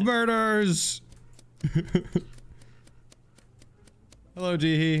solve murders. Hello,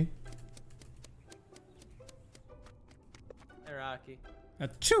 Jihi. Hey, Rocky.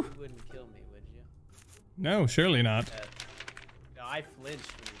 Achoo. You wouldn't kill me, would you? No, surely not. No, I flinched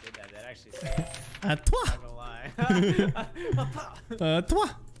when you did that. That actually scared me. À toi. Not gonna lie. Toi.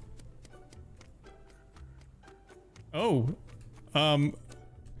 Oh,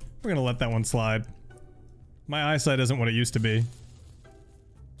 we're gonna let that one slide. My eyesight isn't what it used to be.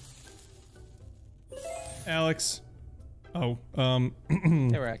 Alex. Oh,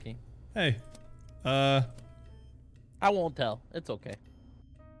 Hey, Rocky. Hey. I won't tell. It's okay.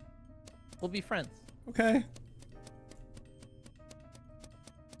 We'll be friends. Okay.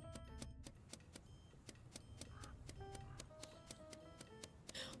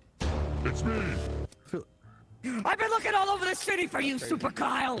 It's me. I've been looking all over the city for you, Super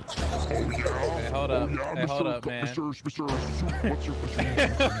Kyle. Oh yeah. Hey, hold up. Yeah, Hey, hold up, man. What's your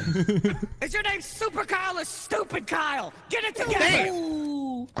name? Is your name Super Kyle or Stupid Kyle? Get it together.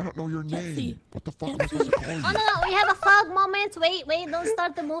 I don't know your name. What the fuck am I supposed to call you? Oh no, we have a fog moment. Wait, don't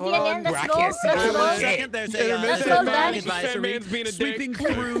start the movie again. Let's go. Let's go. There's Let's a roll bad back. advisory sweeping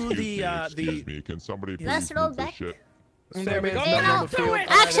through the Excuse me, can somebody please Let's roll move this back. shit? There we go. I'll do it.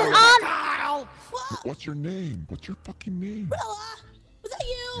 Action on. What's your name? What's your fucking name? Bella, was that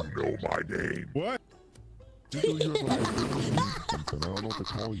you? You know my name. What? You have like a different name, Ethan. I don't know what to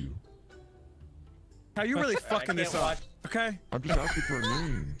call you. How you really fucking this up? Okay. I'm just asking for a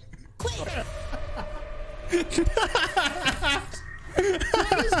name.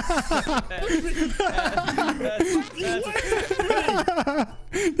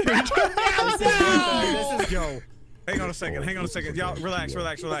 This is Joe. Hang on a second. Y'all, relax.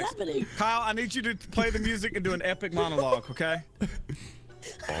 Kyle, I need you to play the music and do an epic monologue, okay?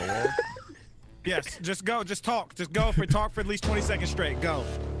 Yes, just go. Just talk. Just go talk for at least 20 seconds straight. Go.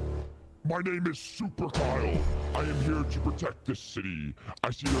 My name is Super Kyle. I am here to protect this city. I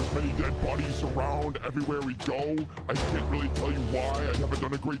see there's many dead bodies around everywhere we go. I can't really tell you why. I haven't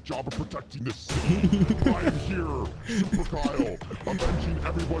done a great job of protecting this city. I am here, Super Kyle, avenging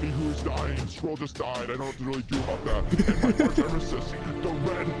everybody who is dying. Squirrel just died. I don't know what to really do about that. And my arch nemesis, the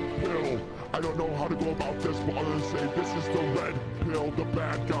red pill. I don't know how to go about this, but other than say this is the red pill, the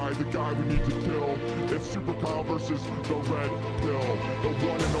bad guy, the guy we need to kill. It's Super Kyle versus the red pill, the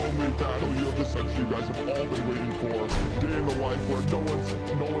one and only battle of the century you guys have all been waiting for. Day in the life where no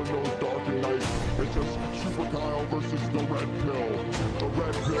one knows dark and night. It's just Super Kyle versus the red pill. The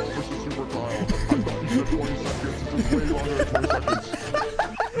red pill versus Super Kyle. I thought you said 20 seconds. This is way longer than 20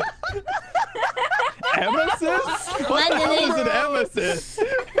 seconds. Emesis? What the hell is an emesis?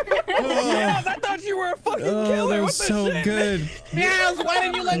 Yes, I thought you were a fucking killer. That was What the so shit? good. Yes, why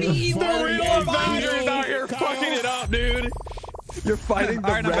didn't you let me eat the real Avengers out here fucking it up, dude? You're fighting the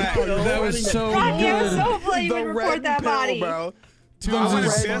red pill. That was so Rocky, I was good. so hopefully you would report that body. Bro. I want to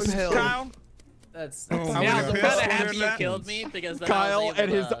assist, Kyle. That's I Yeah, wanna I'm kind of piss happy on you that. killed me because then I Kyle was able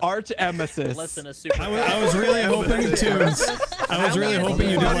and his to arch emesis. listen to Super. I was really hoping Tunes. I was really hoping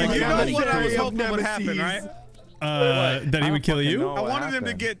you did You like know what I was hoping would happen, right? that he would kill you. I wanted him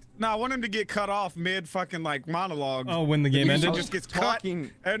to get I want him to get cut off mid fucking like monologue. Oh, when the game He ended. just gets cut.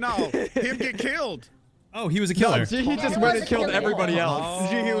 No, him get killed. Oh, he was a killer. No, he just went and killed everybody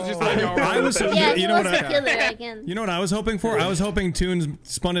else. He was just like, I was. Yeah, You know what? he was a killer again. You know what I was hoping for? I was hoping Tunes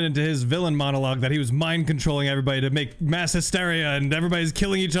spun it into his villain monologue that he was mind controlling everybody to make mass hysteria and everybody's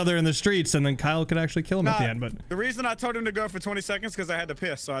killing each other in the streets, and then Kyle could actually kill him at the end. But the reason I told him to go for 20 seconds because I had to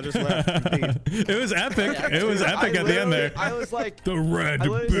piss, so I just left. it was epic. It was epic at the end there. I was like, the red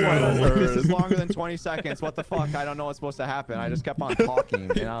pill. This is longer than 20 seconds. What the fuck? I don't know what's supposed to happen. I just kept on talking,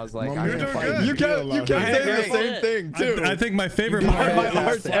 and I was like, I'm gonna fight. You kept saying the same thing too. I think my favorite part my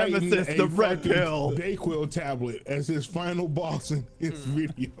arch emesis, the red pill. Dayquil tablet as his final boss in his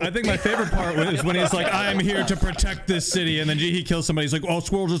video. I think my favorite part was when he's like, "I'm here to protect this city," and then he kills somebody. He's like, "Oh,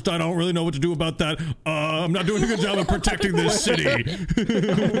 Squirrel just died. I don't really know what to do about that. I'm not doing a good job of protecting this city."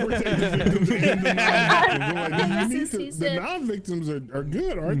 The non-victims are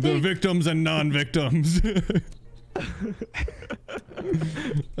good, aren't they? The victims and non-victims.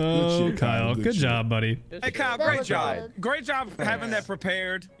 Oh, Kyle, good job, buddy. Hey, Kyle, great job. Great job having that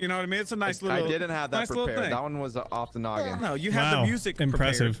prepared. You know what I mean? It's a nice little. I didn't have that nice little prepared. thing. That one was off the noggin. No, you have the music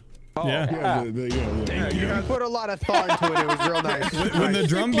impressive. prepared. Yeah. Yeah, You put a lot of thought into it. It was real nice. When the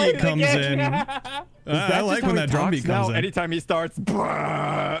drum beat comes in. I like when that drum beat comes in. Anytime he starts,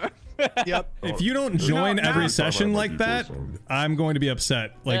 Yep. If you don't join every session like that, I'm going to be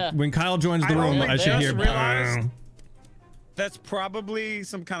upset. Like when Kyle joins the room, I should hear. That's probably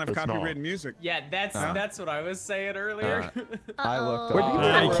some kind of copywritten music. Yeah, that's what I was saying earlier. I looked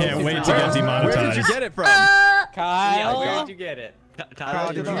I can't wait to get demonetized. Where did you get it from? Kyle, yeah, where did you get it? Kyle,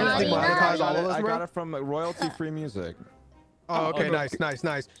 did you demonetize all of us? I got it from royalty-free music. Oh, okay, nice.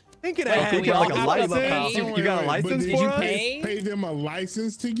 Thinking I had like a license. You got a license for us? Pay them a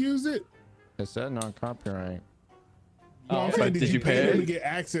license to use it? It said non-copyright. No, I'm saying, did you pay them to get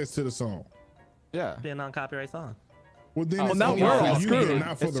access to the song? Yeah. Be a non-copyright song. Well, then it's now only we're for all you, screwed.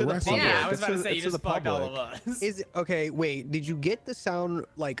 not for the rest of us. Yeah, I was about to say you just fucked all of us. Is it okay? Wait, did you get the sound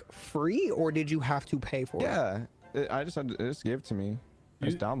like free, or did you have to pay for it? Yeah, I just gave it to me. I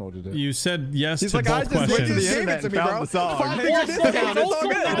just downloaded it. You said yes He's to like, both I just went to questions. the internet and found the song.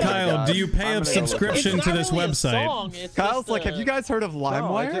 Kyle, do you pay a subscription to this website? Kyle's like, have you guys heard of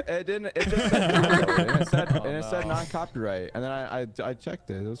LimeWire? No, it didn't. It just said, and it said non-copyright, and then I checked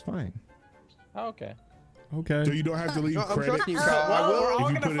it. It was fine. Oh, okay. Okay. So you don't have to leave credit. trusting you, Kyle. I will.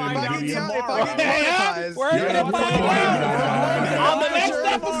 If you put it in the video. If I get monetized, We're gonna find out on the next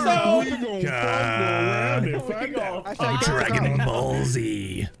episode. Dragon Ball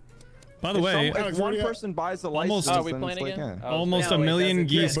Z. By the way, if one person buys the license, almost we playing again? almost a million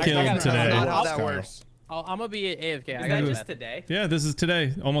geese killed today. Not how that works. I'm gonna be at AFK. Is that just today? Yeah, this is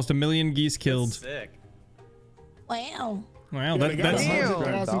today. Almost a million geese killed. Sick. Wow. Wow, They got that's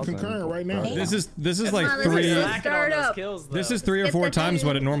 100,000 concurrent right now. this is like Not three. This is 3 or 4 times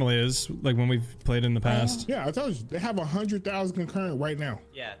what it normally is, like when we've played in the past. Yeah, I told you they have 100,000 concurrent right now.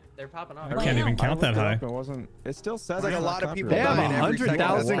 Yeah, they're popping off. I can't even count that high. It wasn't. It still says Like a lot of people. They have dying every second.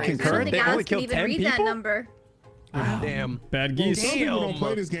 100,000 I don't concurrent. think They only Alex can killed even 10 read that people. number. Damn. Bad Well, geese. some people don't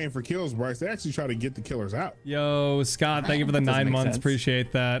play this game for kills, Bryce. They actually try to get the killers out. Yo, Scott, thank you for the 9 make months. sense.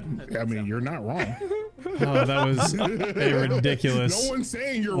 Appreciate that. I mean, you're not wrong. Oh, that was a ridiculous. No one's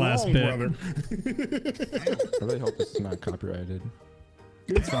saying you're last wrong, bit. brother. I really hope this is not copyrighted.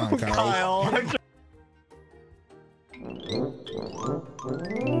 It's fine, Kyle.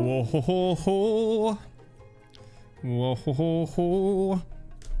 Whoa ho ho ho. Whoa ho ho ho.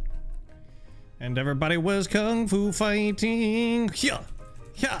 And everybody was kung fu fighting. Yeah,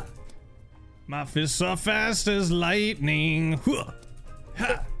 yeah. My fists are fast as lightning. Huh.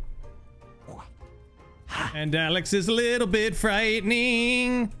 Ha. And Alex is a little bit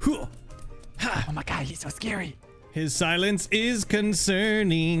frightening. Huh. Ha. Oh my god, he's so scary. His silence is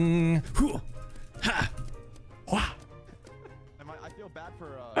concerning. Huh. Ha. I feel bad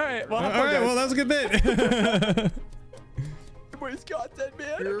for. All right, well, All right, well, that was a good bit. Where's content,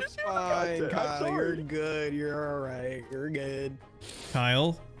 man? You're fine, Kyle. You're good. You're all right. You're good.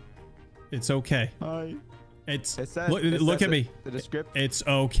 Kyle, it's okay. Hi. It's It says, look at me. The description. It's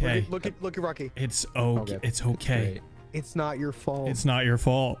okay. Look at Rocky. It's okay. It's okay. It's not your fault. It's not your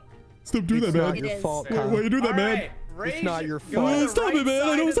fault. Stop doing It's that, not man. your fault, Why Kyle. you do that, All man? right, It's not your go to fault. the Stop it, man. I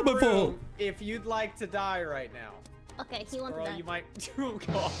side know of it's not the my fault. room If you'd like to die right now. Okay, he wants to Girl, die. you might. Oh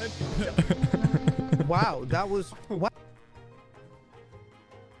God. Wow, that was what?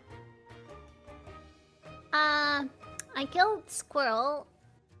 I killed Squirrel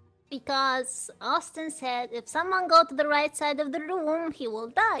because Austin said if someone go to the right side of the room, he will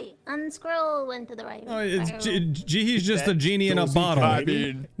die. And Squirrel went to the right. Oh, it's room. he's just a genie in a bottle. I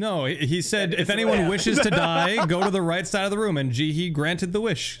mean, No, he said if anyone wishes to die, go to the right side of the room, and Jihi granted the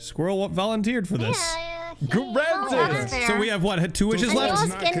wish. Squirrel volunteered for this. Yeah, That's fair. So we have what? 2 wishes And he left? was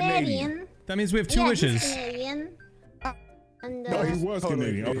not Canadian. That means we have 2 Yeah, wishes. He's Canadian. And, No, he was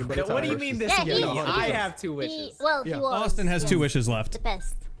Canadian. Okay. Yeah, what do you mean this Yeah, again? he- I have 2 wishes. he was. Austin has 2 wishes left. The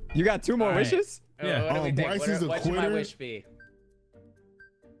best. you got 2 more All right. wishes? Yeah. What do we think? Bryce is a What should my quitter. wish be?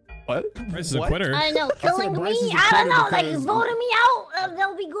 What? Bryce is a quitter. I know, killing Bryce is me. a I don't know. quitter Like because- voting me out.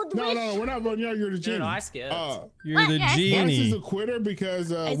 They'll be good No, wish. no, we're not voting you out. You're the genie. No, I skipped. You're the Yeah, Bryce is genie. a quitter because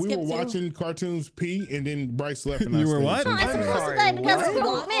we were skipped too. watching cartoons pee, and then Bryce left. And I You were stayed. what? I'm supposed to die because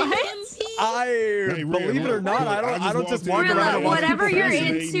Squirrel man. I Hey, believe it or not, I don't just walk walked in. around and watch Whatever people you're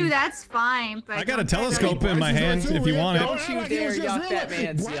fascinating. into, that's fine. But I got a don't try to- telescope in my hand if you want it. Don't you dare yuck that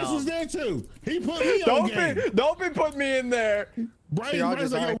man's Bryce yum. was there too. He put me on game. Don't be putting me in there. Bryce y'all like,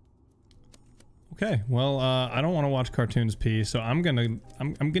 just yo, Okay, well, I don't want to watch cartoons pee, so I'm gonna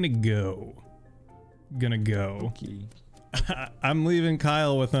go. I'm leaving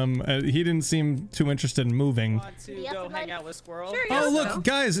Kyle with him. He didn't seem too interested in moving. Want to go hang out with Squirrel? Sure, Oh look,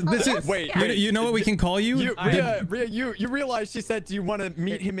 guys! This is wait. You know what we can call you? Rhea, you realize she said, "Do you want to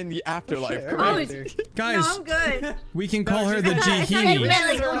meet him in the afterlife?" Guys, no, I'm good. we can call her the Jihini.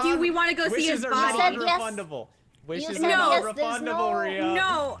 Like, do we want to go see his body? Non-refundable. Wishes are No, non-refundable, Rhea.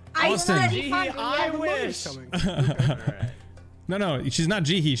 No, Austin. I wish. No, she's not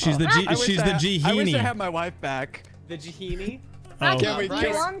Jihi. She's the Jihini. I wish I had my wife back. The Jihini? Oh. Can we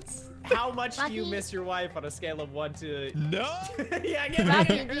How much do you miss your wife on a scale of 1 to... No! Yeah, get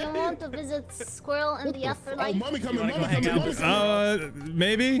Rocky, do you want to visit Squirrel in the afterlife? Oh, mommy coming.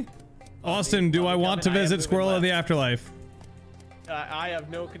 Maybe? Austin, do I want to visit Squirrel in the afterlife? I have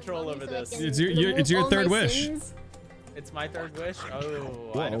no control over this. It's your third wish. It's my third wish? Oh,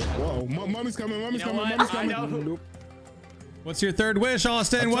 Whoa. Mommy's coming. Mommy's coming. Nope. What's your third wish,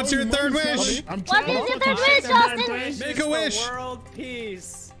 Austin? What's your third wish? What is your third wish, Austin? Make a wish. World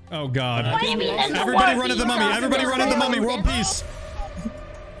peace. Oh God! What do you mean there's Everybody war run at the peace, mummy! Austin? Everybody run at the mummy! World peace!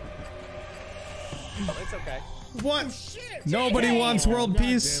 Oh, it's okay. What? Nobody wants world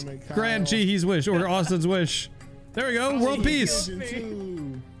peace. Grant Jihi's wish or Austin's wish. There we go. World peace.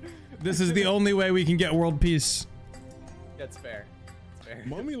 This is the only way we can get world peace. That's fair.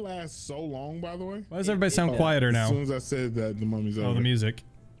 Mummy lasts so long, by the way. Why does everybody sound quieter now? As soon as I said that, the mummy's over. Oh, the music.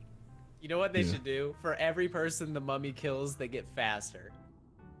 You know what they should do? For every person the mummy kills, they get faster.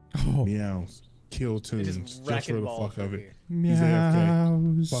 Oh. Meows. Kill tunes. Just for the fuck of it. He's Meows.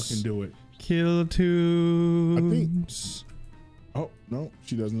 AFK. Fucking do it. Kill tunes. Oh, no.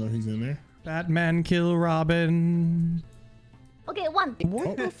 She doesn't know he's in there. Batman kill Robin. Okay, one.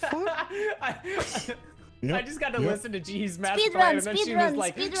 What the fuck? I just got to listen to G's master Speed plan, run, and then speed she run, was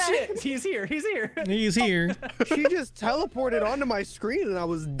like, speed run. shit, he's here. He's here. She just teleported onto my screen and I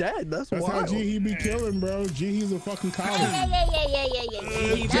was dead. That's how wild. Jihi be killing, bro. Jihi's a fucking college. Yeah.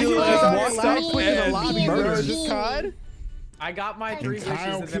 Just walked up in the lobby, bro. Just caught. I got my 3 wishes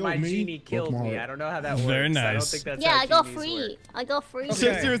Kyle and then my killed me. genie killed me. I don't know how that works. Very I don't nice. think that's Yeah, how I go genies free. work. I go free.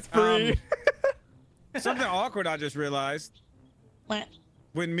 Okay, It's free. Something awkward I just realized. What?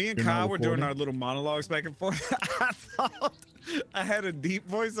 When me and You're not Kyle were doing recording? our little monologues back and forth, I thought I had a deep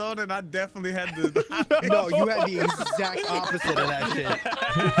voice on, and I definitely had the. No, you had the exact opposite of that shit.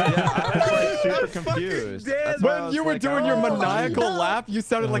 Yeah, I was like super confused. That's why I When was you were like, doing your maniacal laugh, you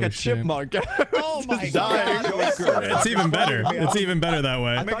sounded like a shit. chipmunk. Oh my dying. god. It's even better. It's even better that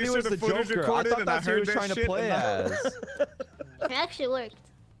way. I thought he was the Joker. I thought that's who he was trying to play as. It actually worked.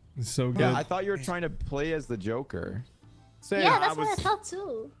 So good. Yeah, I thought you were trying to play as the Joker. Same, Yeah, that's I was, what I thought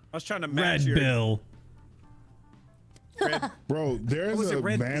too. I was trying to match Red your Bill. Bro, there's Was it a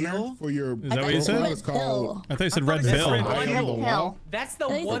Red banner Bill? for your. Is that what you said? It's called. I thought you said I Red thought it said Bill. Red Eye on the Wall. That's the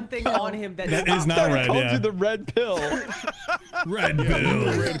That is a one thing pill. on him That is not red, Called yeah. you the red pill. Red Yeah,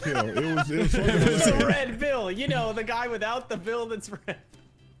 Bill. Red pill. It was fucking The hilarious. red bill, you know, the guy without the bill that's red.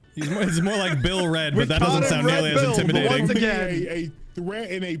 It's more like Bill Red, We but that caught doesn't him sound Red nearly as Bill, but intimidating. once again- A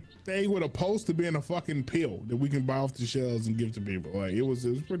threat and a thing with a post to being a fucking pill that we can buy off the shelves and give to people. Like it was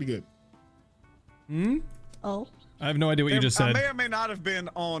pretty good. Oh. I have no idea what you just I said. may or may not have been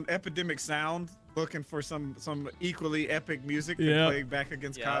on Epidemic Sound looking for some equally epic music to Yeah. play back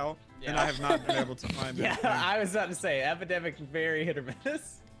against Yeah. Kyle, and Yeah. I have not been able to find Yeah, it. I was about to say, Epidemic very hit or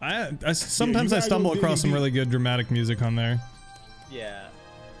miss. Sometimes I gotta stumble go dig across some deep. really good dramatic music on there. Yeah.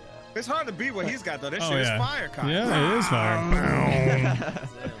 It's hard to beat what he's got though. That Oh, shit yeah. is fire, Kyle. Yeah, it is fire.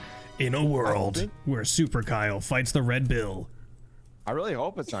 In a world where Super Kyle fights the Red Bill. I really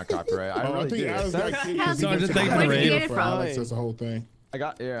hope it's not copyright. I I really think do. Alex That's- got kicked Yeah, 'cause he so I gets just a think high the rating rating for from- Alex. That's the whole thing. I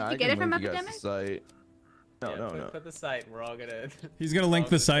got I get can it from link you guys Epidemic? the site. No, no. Put the site. We're all gonna. He's gonna link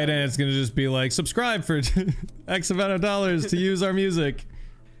the site and it's gonna just be like, subscribe for X amount of dollars to use our music.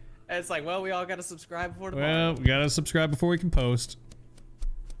 And it's like, well, we all gotta subscribe before tomorrow. Well, we gotta subscribe before we can post.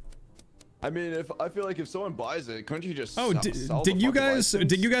 I mean, I feel like if someone buys it, couldn't you just Oh, sell did the you fucking guys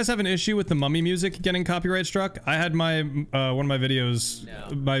license? have an issue with the Mummy music getting copyright struck? I had my one of my videos,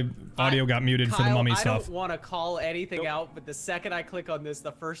 my audio got muted for the Kyle, Mummy I stuff. don't want to call anything out, but the second I click on this,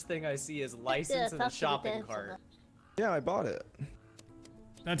 the first thing I see is license in a shopping cart. Yeah, I bought it.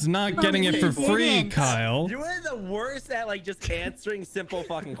 That's not getting it for free, Kyle. You are the worst at like just answering simple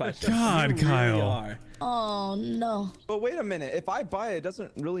fucking questions. God, You really Kyle. are. Oh no. But wait a minute. If I buy it, it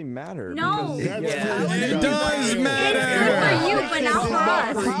doesn't really matter. No. because- It does matter. Good for you, but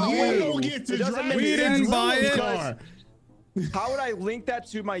not for us. You don't get to It doesn't drive make We the didn't sense buy it. because How would I link that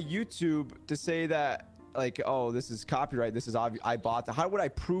to my YouTube to say that, like, oh, this is copyright, this is I bought that? How would I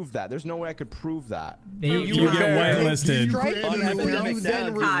prove that? There's no way I could prove that. You get whitelisted. On Epidemic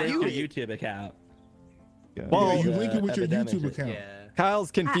then Sound, you review link it. your YouTube account. Well, you link it with your YouTube account.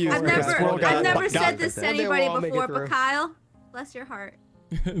 Kyle's confused. I've never said this to anybody before, but Kyle, bless your heart.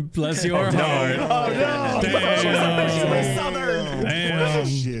 Bless your heart. Oh no! Damn.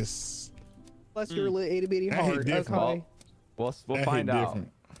 Precious. Bless your little itty bitty heart. Okay. We'll find out.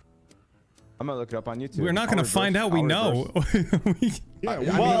 I'm gonna look it up on YouTube. We're not gonna find out. We know. Yeah.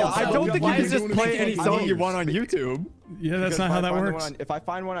 Well, I don't think you can just play any song you want on YouTube. Yeah, that's not how that works. If I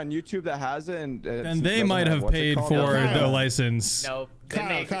find one on YouTube that has it, and they might have paid for the license. No.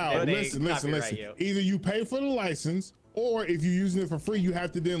 Kyle, listen. Either you pay for the license, or if you're using it for free, you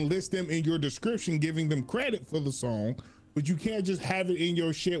have to then list them in your description, giving them credit for the song. But you can't just have it in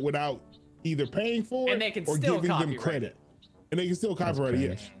your shit without either paying for it or giving them credit. And they can still copyright it,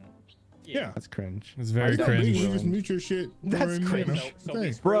 yes. Yeah, that's cringe. It's very cringe. You just mute your shit. That's cringe.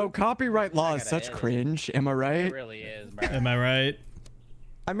 Bro, copyright law is such cringe. Am I right? It really is, bro. Am I right?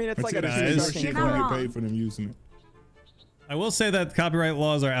 I mean, it's like a shit when you pay for them using it. I will say that copyright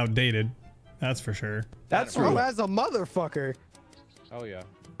laws are outdated. That's for sure. That's true. As a motherfucker. Oh yeah.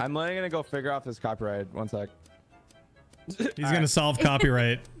 I'm literally gonna go figure out this copyright. One sec. He's gonna solve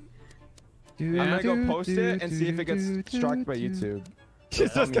copyright. I'm gonna go post it and see if it gets struck by YouTube.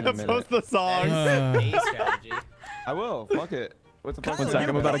 She's just gonna post the song. I will. Fuck it. What's the point? One second,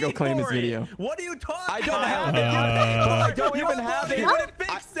 I'm about to go claim his video. What are you talking I don't about? have it. I don't even have it. You wouldn't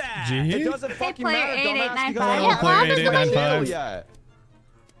fix that. It doesn't fucking matter. Dumbass, because I don't play 8895 yet.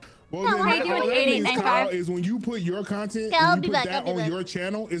 Well, No, why are you doing 8895? Is when you put your content, Yeah, I'll when be you put back, that on your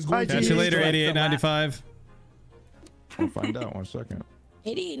channel, is going to Catch you later, 8895. I'll find out. 1 second.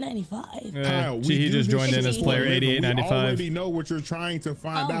 8895. He just joined in as player We 8895. already know what you're trying to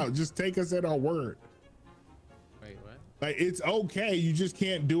find out. Just take us at our word. Wait, what? Like, it's okay. You just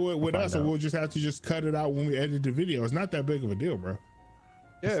can't do it with us, or we'll just have to just cut it out when we edit the video. It's not that big of a deal, bro.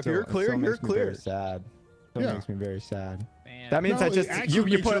 Yeah, if you're clear, you're clear. Sad. That makes me very sad. That means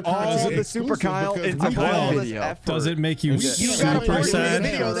you put all the Super Kyle into one video. Does it make you super sad?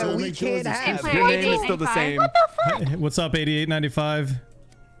 That we can't have. Your name is still the same. What the fuck? What's up, 8895?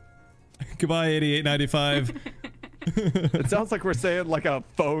 Goodbye, 8895. It sounds like we're saying like a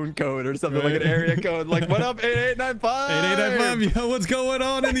phone code or something, like an area code. Like, what up, 8895? 8895, yo, what's going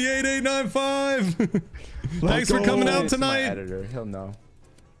on in the 8895? Thanks for coming out tonight. Editor, he'll know.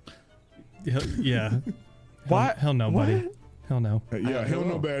 Yeah. What? Hell no, buddy. Hell no. Yeah, he'll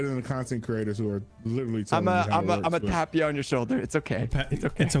know better than the content creators who are literally telling I'm a tap you on your shoulder. It's okay. It's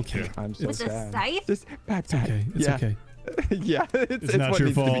okay. It's okay. I'm so With a sad. scythe? Just pat, It's okay. It's yeah. okay. Yeah, it's not what your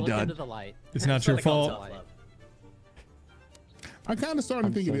needs to be fault. done. Into the light. It's not your fault. I kind of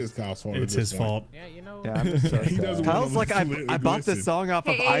starting to think it is Kyle's fault. It's his fault. Yeah, you know. Yeah, I'm so He doesn't sad. wanna Kyle's like, I bought this song off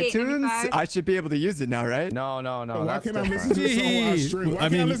of Hey, iTunes. 8895. I should be able to use it now, right? No. Why That's can't I different. listen to this song while I stream? Why I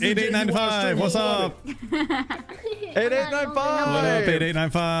can't mean, listen to Jay-Z while I 8895. stream? What's I love up? it. 8895. What up,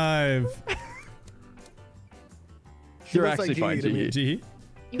 8895? You're looks like actually fine, Gigi to me. G.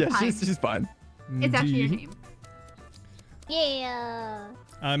 You're Yeah, fine. she's fine. It's actually your name. Yeah.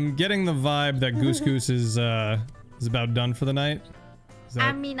 I'm getting the vibe that Goose Goose is about done for the night. Is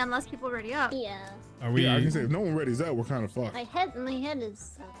I that, mean, unless people are already up. Yeah. are we? Yeah, I can say if no one ready's up, we're kind of fucked. My head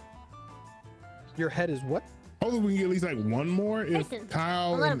is. Your head is what? Hopefully we can get at least like one more if Listen,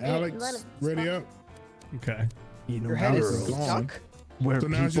 Kyle let and him eat, Alex let him ready stop. up. Okay. Your head is Alex is gone. stuck. Where So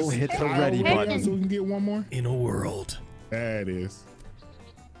now it's people just hit the Kyle ready ready button. up so we can get one more. In a world. That is.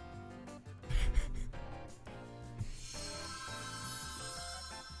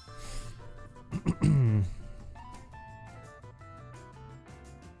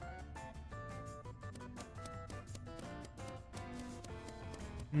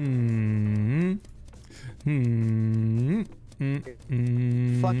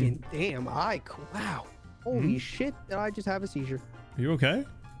 Fucking damn, wow. Holy shit, did I just have a seizure? Are you okay?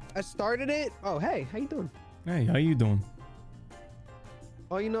 I started it. Oh, hey, how you doing? Hey, how you doing?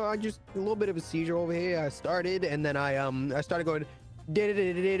 Oh, you know, I just a little bit of a seizure over here. I started, and then I started going, did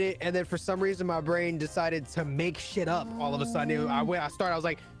it, and then for some reason my brain decided to make shit up. All of a sudden, I was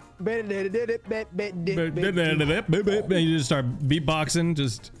like, And you just start beatboxing,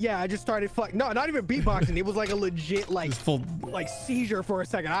 just yeah, I just started no, not even beatboxing. It was like a legit like full like seizure for a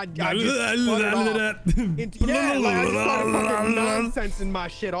second. I just spun it off. Yeah, like I just started fucking nonsense in my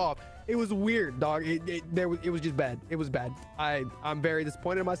shit off. It was weird, dog. It was just bad. It was bad. I'm very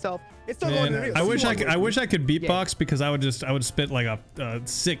disappointed in myself. It's still going to the video. I wish I could beatbox because I would spit like a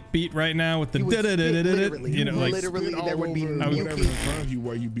sick beat right now with the you know, like literally there would be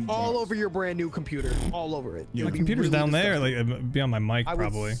all over your brand new computer, all over it. my computer's down there, like it'd be on my mic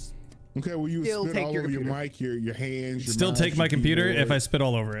probably. Okay, well you Still spit take all your over your computer. mic, your hands. Your Still mouse, take my your computer keyboard. if I spit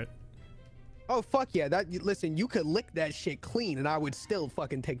all over it. Oh fuck yeah! Listen, you could lick that shit clean, and I would still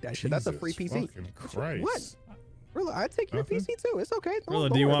fucking take that shit. That's a free PC. Fucking Christ. What? Rilla, I'd take your PC too. It's okay. Rilla,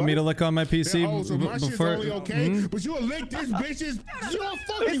 do you want me to lick on my PC So my shit's before? only okay, but you'll lick this bitch's. You're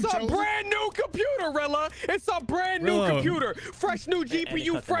fucking. It's a brand new computer, Rilla. It's a brand new Rilla. computer. Fresh new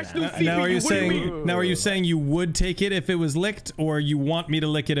GPU, fresh new CPU. Now are you What do you saying? mean? Now are you saying you would take it if it was licked, or you want me to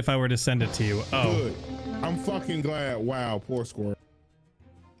lick it if I were to send it to you? Oh, Good. I'm fucking glad. Wow, poor squirrel.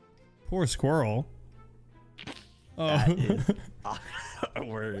 poor squirrel. Oh. That is a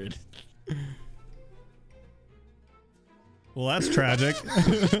word. Well, that's tragic.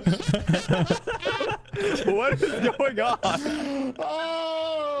 What is going on?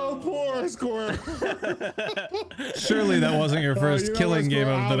 Oh, poor squirrel. Surely that wasn't your first You know killing what, game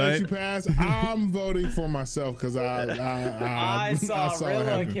Squirrel? of the I'll let night. you pass. I'm voting for myself because I saw it Rilla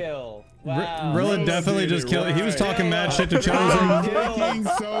happen. kill. Wow. Rilla definitely just killed. He was talking mad shit to I'm Chosen. clicking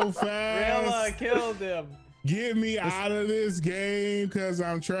so fast. Rilla killed him. Get me out of this game because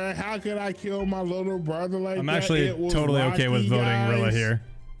I'm trying. How could I kill my little brother like that? I'm actually It was totally okay with Rocky, voting Rilla guys. here.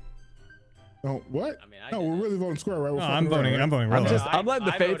 Oh, what? No, we're really voting square, right? We're No, fucking I'm voting. right? I'm voting Rilla. I'm letting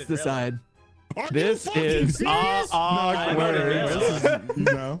the fates decide. Are you This fucking is serious? awkward. This is,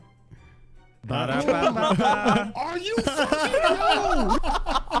 no. Are you fucking no?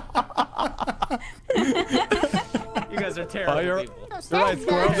 You guys are terrible you're people. right,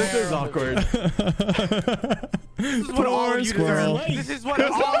 Squirrel. This is awkward. This is what all of you Squirrel. deserve. This is what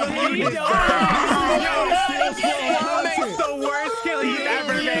all of you deserve. Squirrel makes the worst kill he's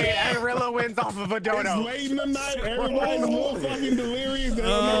ever made, and Rilla wins off of a dodo. It's late in the night. Everybody's a little fucking delirious. They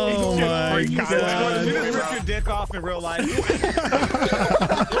don't Oh know my what to do. God. You just rip your dick off in real life.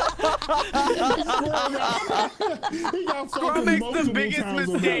 Squirrel makes the biggest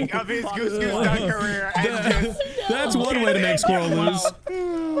mistake of his Goose Goose Duck career, and just That's one way to make Squirrel lose.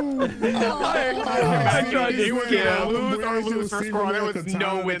 I tried to lose or lose for Squirrel. There was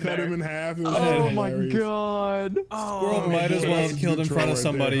no win Cut him there. in half. It was Oh my hilarious. god. Squirrel might as well have killed in front of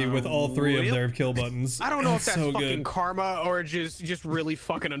somebody with all three of their kill buttons. I don't know if that's so fucking good. karma or just really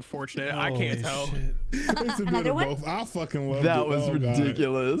fucking unfortunate. I can't tell. Shit. It's a bit Another of one? both. I fucking love it. That was Oh, God.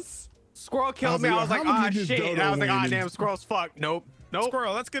 ridiculous. Squirrel killed me. I was like, how ah, many did shit. Dodo And I was like, ah, win? damn, Squirrel's fucked. Nope. Nope.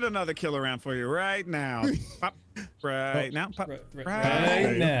 Squirrel, let's get another kill around for you right now. Pop. Right now. Pop.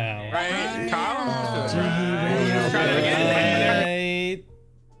 Right now. Right? Kyle? Right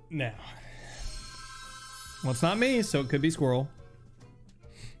now. Well, it's not me, so it could be Squirrel.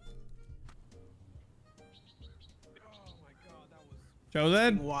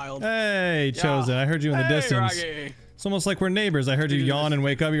 Chosen? Wild. Hey, Chosen. I heard you in the distance. Rocky. It's almost like we're neighbors. I heard you yawn and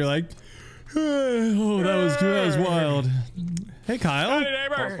wake up. You're like, oh, that was wild. Hey, Kyle. Hey,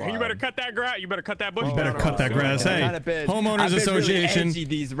 neighbor. You better cut that grass. You better cut that bush. You better cut that grass. Hey, Homeowners Association. Really edgy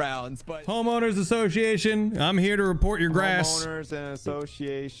these rounds, but Homeowners Association. I'm here to report your grass. Homeowners and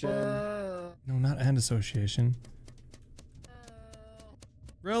Association. No, not and association.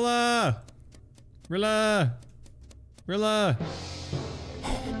 Rilla! Rilla! Rilla!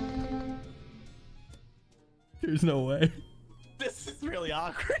 There's no way. This is really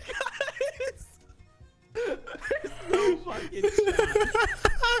awkward, guys. There's no fucking shot.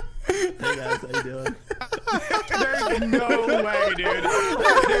 Hey guys, how you doing? There's no way, dude.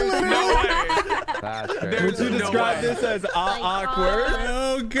 There's no way. Would you describe this as awkward?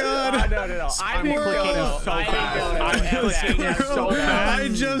 Oh god. No. I'm clicking so fast. I'm clicking so fast. I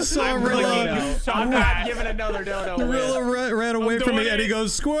just saw Rilla. I'm not giving another dodo. Rilla ran away from me and he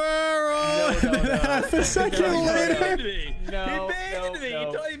goes, squirrel! And then half a second later. No,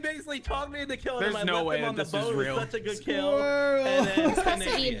 He basically talked me into killing There's him. no I way left him on that the this is boat. It real. was such a good kill. And then This has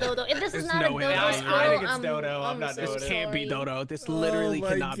to be a dodo. If this is not a no way dodo, that is. Squirrel, I think it's dodo. I'm not so doing it. This can't be sorry. dodo. This literally my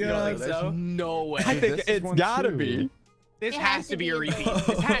cannot be God. dodo. There's no way. I think it's gotta be. This It has to be a repeat.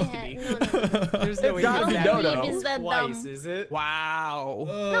 This has to be. There's no way gotta be you dodo. Is that twice, dumb? is it? Wow.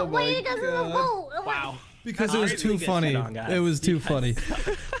 No, why you guys in the boat? Wow. Because it was too get funny. shit on, guys. It was too funny.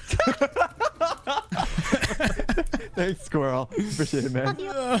 Thanks, Squirrel. Appreciate it, man.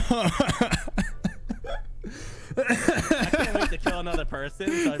 I can't wait to kill another person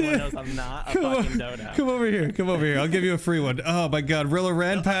so everyone knows I'm not a fucking dodo. Come over here. Come over here. I'll give you a free one. Oh my god, Rilla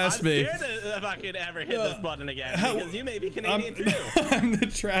ran past me. I'm scared to fucking ever hit this button again because you may be Canadian too. I'm the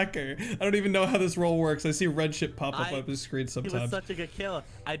tracker. I don't even know how this roll works. I see red shit pop up on the screen It was sometimes. such a good kill.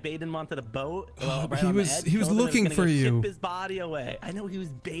 I baited him onto the boat. He right on the was- edge, he was killed him, looking gonna for go you. Ship his body away. I know he was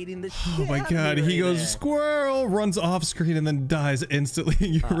baiting the shit. Oh my out of god, me he right goes there. squirrel, runs off screen and then dies instantly.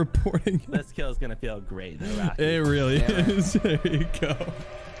 You're reporting. This kill is gonna feel great though, Rocky. It really is. There you go.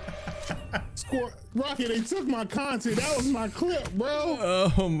 Rocky, they took my content. That was my clip,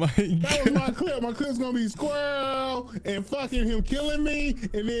 bro. Oh my god. That was my clip. My clip's gonna be Squirrel and fucking him killing me.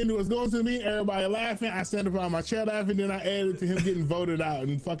 And then it was going to me, everybody laughing. I stand up on my chair laughing. Then I added to him getting voted out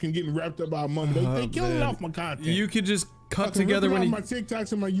and fucking getting wrapped up by a mum. They killed it off my content. You could just cut fucking together when my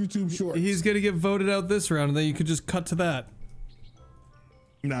TikToks and my YouTube shorts. He's gonna get voted out this round, and then you could just cut to that.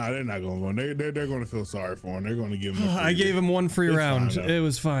 Nah, they're not gonna vote. They're gonna feel sorry for him. They're gonna give him. I gave him one free round. Fine, it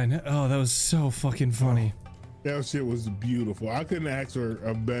was fine. Oh, that was so fucking funny. That shit was beautiful. I couldn't ask for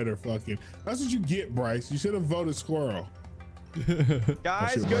a better fucking. That's what you get, Bryce. You should have voted Squirrel.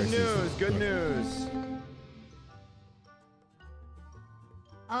 Guys, good news. Good news.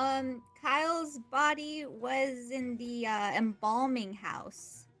 Kyle's body was in the embalming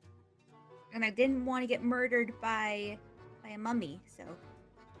house, and I didn't want to get murdered by a mummy, so.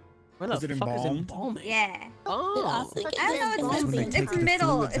 What the fuck is embalming? Yeah. Oh. I don't know. It's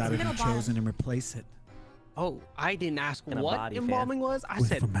middle. It's middle bottom. chosen and replace it. Oh, I didn't ask In a what body, embalming was. I With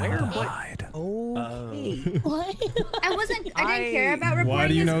said where, but okay. What? I didn't care about reporting Why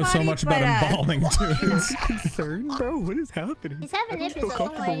do you his know so body, much about but, embalming, dude? Concerned, bro. What is happening? He's having issues,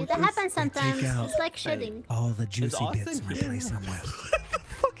 don't worry. That happens sometimes. It's like shitting. All the juicy bits and replace them with.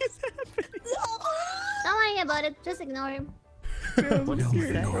 Don't worry about it. Just ignore him. No one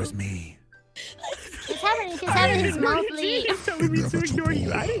ignores me. He's having his monthly. He's telling me to ignore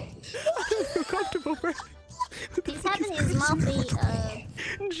you. I don't feel comfortable, bro. He's having his monthly.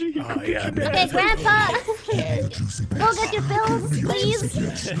 Oh, yeah, Okay, Grandpa. Go get your pills, please.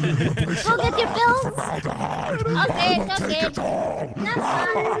 Go get your pills. Okay. Not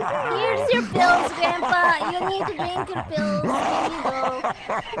fun. Here's your pills, Grandpa. You need to drink your pills. Here you go.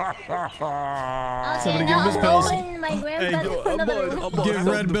 Okay, Somebody give him now his I'm pills. going my grandpa to another room. Give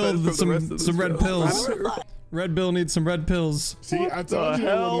Red Bill some red pills. Red Bill needs some red pills. See, I told you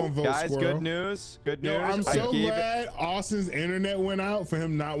I wasn't gonna vote Guys, Squirrel. good news. Good news. Yo, I'm so glad Austin's internet went out for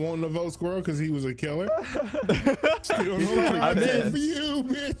him not wanting to vote Squirrel because he was a killer. I'm in. For you,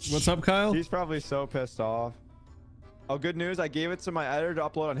 bitch. What's up, Kyle? He's probably so pissed off. Oh, good news. I gave it to my editor to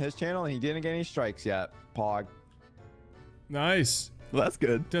upload on his channel, and he didn't get any strikes yet. Pog. Nice. Well, that's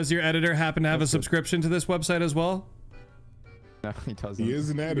good. Does your editor happen to have a subscription to this website as well? No, he doesn't. He is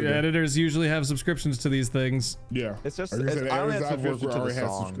an editor. Your editors usually have subscriptions to these things. Yeah. It's just. I said, I only editors had I've worked subscription with to already the had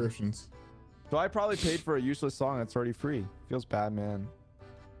song. subscriptions. So I probably paid for a useless song that's already free. Feels bad, man.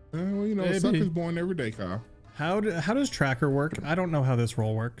 Well, you know, Maybe. suckers born every day, Kyle. How does tracker work? I don't know how this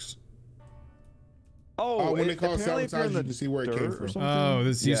roll works. Oh, when they call apparently if you're sabotage, in you can see where it came dirt or from. something? Oh,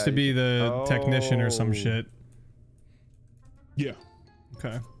 this used to be the technician or some shit. Yeah.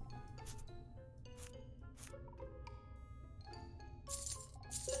 Okay.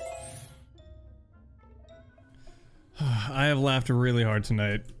 I have laughed really hard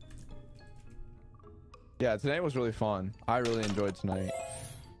tonight. Yeah, tonight was really fun. I really enjoyed tonight.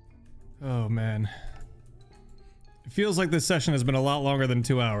 Oh man. It feels like this session has been a lot longer than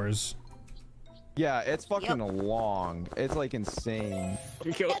 2 hours. Yeah, it's fucking long. It's like insane.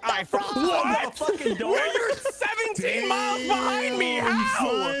 What? Fucking door? You're 17 miles behind me. How?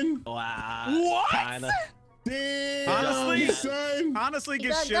 Son. Wow. What? Kinda. Damn, Honestly, get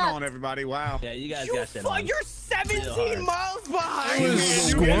got shit guts. on everybody. Wow. Yeah, you guys got shit on. You're 17 miles behind It was me.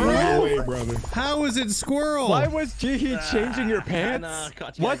 Squirrel? Way, brother. How is it Squirrel? Why was Jihi changing your pants?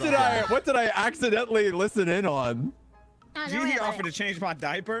 Caught you What guys did off guard. what did I accidentally listen in on? Oh, don't worry Gigi about offered it. to change my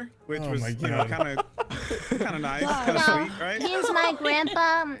diaper, which Oh was my you know, God. kind of nice, kind of No, sweet, right? he's my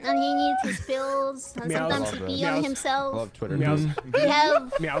grandpa, and he needs his pills, and Meows. sometimes he Love pee that. on I himself. love Twitter.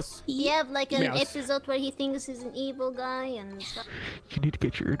 Meows. He have like an Meows. episode where he thinks he's an evil guy and stuff. You need to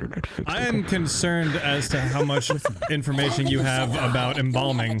get your internet fixed. I am concerned as to how much information you have about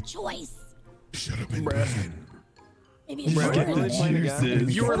embalming. Choice. Should have been prison. Maybe Really it's playing again?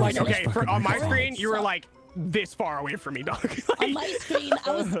 You were like, okay, on my screen, you were like this far away from me, dog. on my screen.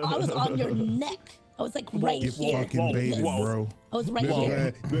 I was on your neck. I was like right Get here. fucking baited, Whoa. bro. I was right Better here.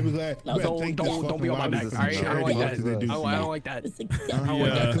 glad- better glad- No, better don't- thank don't- these don't fucking be on my lobbies neck, and all right? I don't like charity that. work they do I for me. don't like that. It's I exactly don't like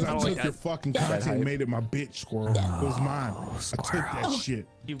Yeah. that because I I don't like took your that. fucking Yeah. content and made it my bitch, Squirrel. It was mine. I took that shit.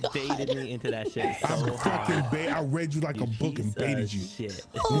 You baited me into that shit I so fucking hard. I read you like a book and baited you. Shit.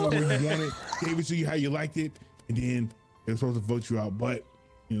 You know where you want it, gave it to you how you liked it, and then they were supposed to vote you out. But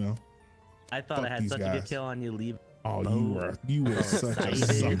you know, I thought Fuck I had these such a good guys. kill on you. Leave. oh, Oh. you were such a excited.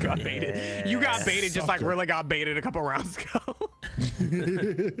 sucker. You got baited. You got baited just like Sucker. Rilla got baited a couple rounds ago.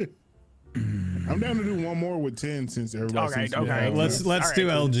 I'm down to do one more with 10 since everybody Okay, seems to be okay. having Let's it. do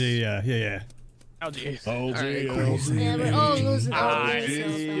Alright, LG. Yeah. LG. LG, cool. LG. Yeah, we're all losing all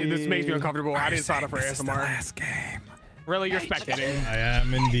This makes me uncomfortable. I didn't sign up for ASMR. Really, you're spectating. I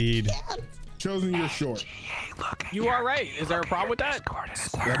am indeed. Chosen, you're short. You are right. Is there a problem with that?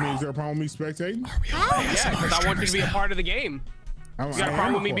 That means there a problem with me spectating? Yeah, because I want you to be a part of the game. You got a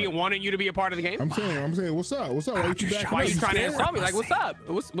problem with me wanting you to be a part of the game? I'm saying, what's up? What's up? Why you back? Why are you trying to insult me? Like, what's up?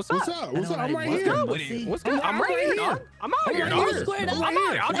 What's up? What's up? What's up? I'm right here. What's good with you? What's good? I'm right here, dog. I'm out here, dog. I'm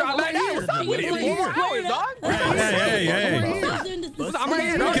out here. I'll drive back now. What's up with you? 4 hours, dog. Hey. I'm right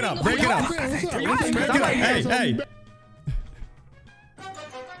here, dog. Break it up. Hey.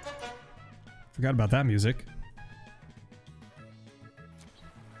 Forgot about that music.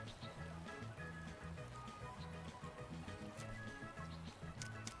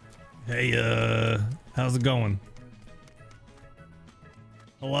 Hey, how's it going?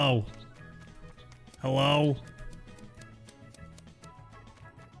 Hello? Hello?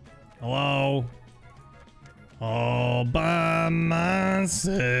 Hello? All by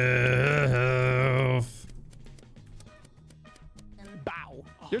myself. Bow.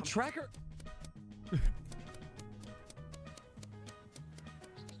 Your tracker.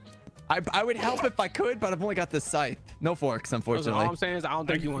 I would help if I could, but I've only got this scythe. No forks, unfortunately. All I'm saying is I don't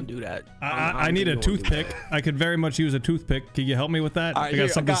think you want to do that. I need a toothpick. I could very much use a toothpick. Can you help me with that? Right, I got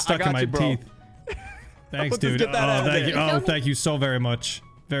something stuck in my teeth. Thanks, dude. Oh, thank you. Oh, thank you so very much.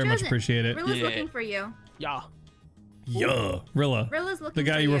 Very much appreciate it. Rilla's looking for you. Yeah. Yeah. Rilla. Rilla's looking the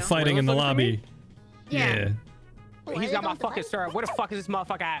guy for you were you. fighting in the lobby. Yeah. He's got my fucking syrup. Where the fuck is this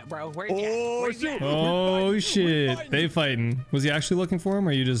motherfucker at, bro? Where he at? Where he at? Oh shit. They fighting. Was he actually looking for him,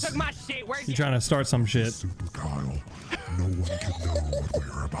 or you just Took my shit. Where's you trying to start some shit? Super Kyle, no one can know what we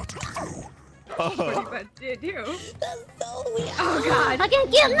are about to do. What are you about to do? That's so weird. Oh god. I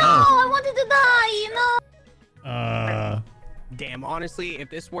can't get. No, I wanted to die. No. Damn, honestly, if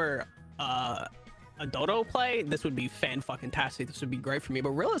this were a dodo play, this would be fan-fucking-tastic. This would be great for me, but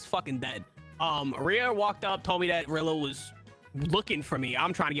Rilla's fucking dead. Rhea walked up, told me that Rilla was looking for me.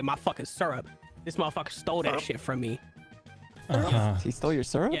 I'm trying to get my fucking syrup. This motherfucker stole that shit from me. He stole your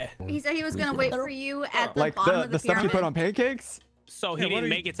syrup? Yeah. He said he was gonna wait for you at the Like bottom of the the stuff you pyramid. put on pancakes? So he didn't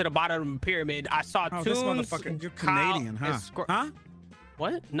make it to the bottom of the pyramid. I saw Oh, Toons, this motherfucker, you're Kyle, Canadian, huh? and Huh?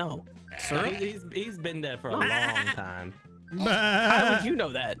 What? No. He's been dead for a long time. How would you know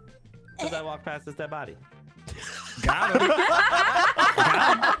that? Because I walked past his dead body. Got him.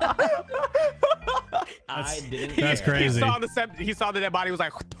 I didn't. That's crazy. He saw that dead body was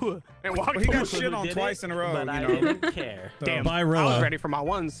like and walked. Well, he got away. shit on twice in a row. But you I know. didn't care. Damn. Bye, I Rilla. was ready for my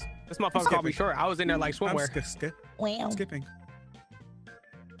ones. This motherfucker called me short. I was in there like swimwear. Wow. Skipping.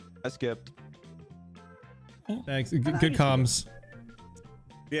 I skipped. Thanks. Good comms.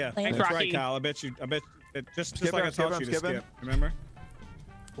 Yeah, Thanks, that's Rocky. right, Kyle. I bet just Skip like him, I taught skip you to him, skip him. skip. Remember?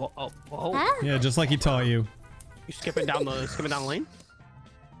 Whoa. Yeah, just like he taught you. You skipping down the lane?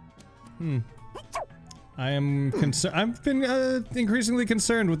 I am concerned. I've been increasingly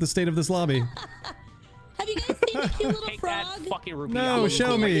concerned with the state of this lobby. Have you guys seen the cute little frog? Fucking Ruby. No,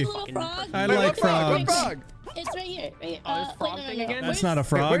 show me. Little frog? I like frogs. It's right here. Right here. Oh, this frog thing again? That's not a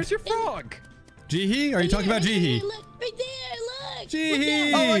frog. Where's your frog? Jihi? Are you talking about Jihi? Look, right there. Look.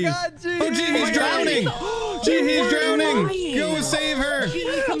 Jihi! Oh my god, Jihi! Oh, Jihi's drowning! Jihi's drowning! Go save her!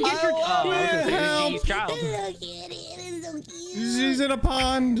 Come get your Help! G's child. Look at it. It's so cute. She's in a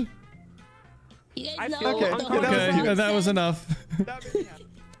pond. You guys I know feel the hungry. horny Okay, frog that was said? enough.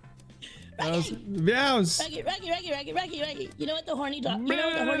 That was meows. Rocky. You know what the horny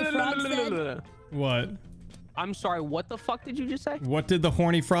frog said? What? I'm sorry, what the fuck did you just say? What did the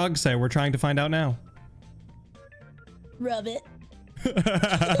horny frog say? We're trying to find out now. Rub it.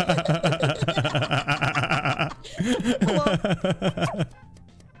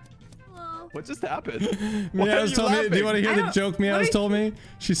 What just happened? Meows told me. Do you want to hear the joke Meows told me?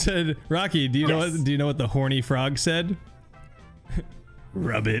 She said, "Rocky, do you know what the horny frog said?"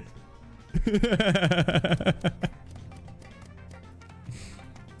 Rub it.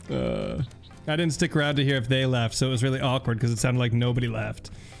 I didn't stick around to hear if they laughed, so it was really awkward because it sounded like nobody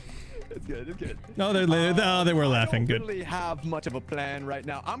laughed. It's good. It's good. No, they were laughing. I Good. don't really have much of a plan right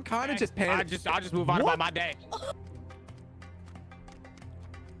now. I'm kind of just panicking. I'll just move on about my day.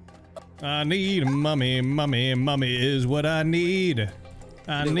 I need a mummy. Mummy is what I need.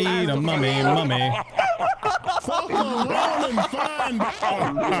 I need a mummy. Fuck around and find.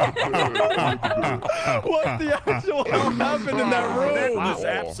 What the actual hell happened in that room? That was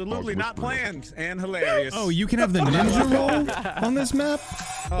absolutely not planned and hilarious. Oh, you can have the ninja roll on this map?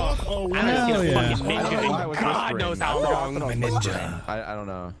 Fuck around. Hell yeah. God knows how long. Ninja. I don't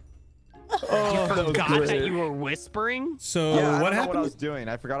know. You forgot that you were whispering? So Yeah, I what don't know happened? what I was doing.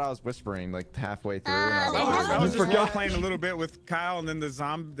 I forgot I was whispering like halfway through. I was just playing a little bit with Kyle, and then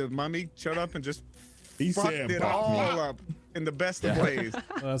the mummy showed up and just He fucked said, it "Bop me." all up in the best of ways.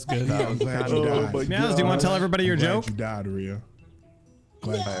 That's good. I'm glad you died. Meows, do you want to tell everybody your I'm glad joke? You died, Rhea.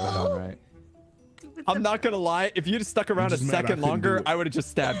 All right. I'm not gonna lie. If you'd stuck around a just mad I second couldn't do longer, it. I would have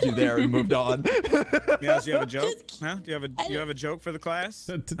just stabbed you there and moved on. Meows, do you have a joke? Huh? Do you have a joke for the class?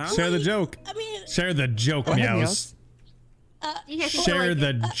 Huh? Share the joke. I mean, Share the joke, Go ahead, Meows. Share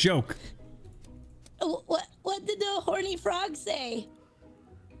the joke. what did the horny frog say?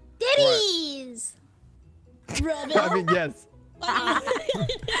 Ditties. Rub it. I mean, yes.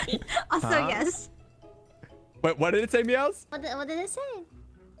 Also, Huh? yes. Wait, what did it say, Meows? What did it say?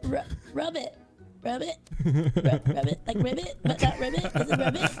 Rub it. Rub it. Rub it. Like ribbit, but not ribbit. Is it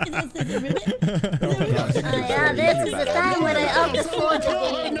ribbit? Is it ribbit? Oh yeah, this is the time when I up the floor to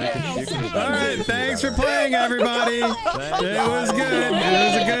All right, thanks for playing, everybody. It was good. It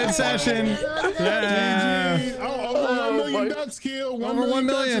was a good session. Yeah. Over 1 million ducks killed. Over 1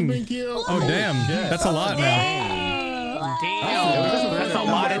 million. Been killed. Oh damn, that's a lot now. That's a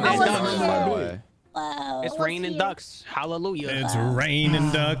lot of ducks. Wow. It's raining ducks. Hallelujah. It's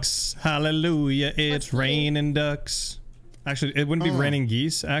raining ducks. Hallelujah. It's raining ducks. Actually, it wouldn't be raining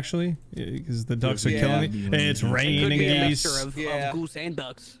geese, actually, because the ducks are killing me. It's raining geese. Of goose and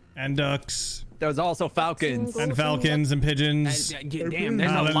ducks. And ducks. There's also falcons. And falcons and pigeons. Damn, there's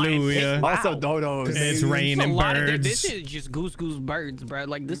Hallelujah. a lion. Also dodos. It's raining birds. This is just goose birds, bro.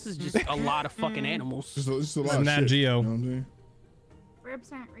 Like, this is just a lot of fucking animals. It's a lot It's of Nat shit, Geo. you know what I'm saying?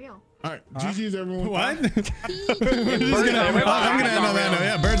 Ribs aren't real. All right, GG's everyone. What? I'm gonna end on that note.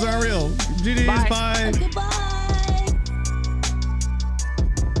 Yeah, birds aren't real. GG's. Bye.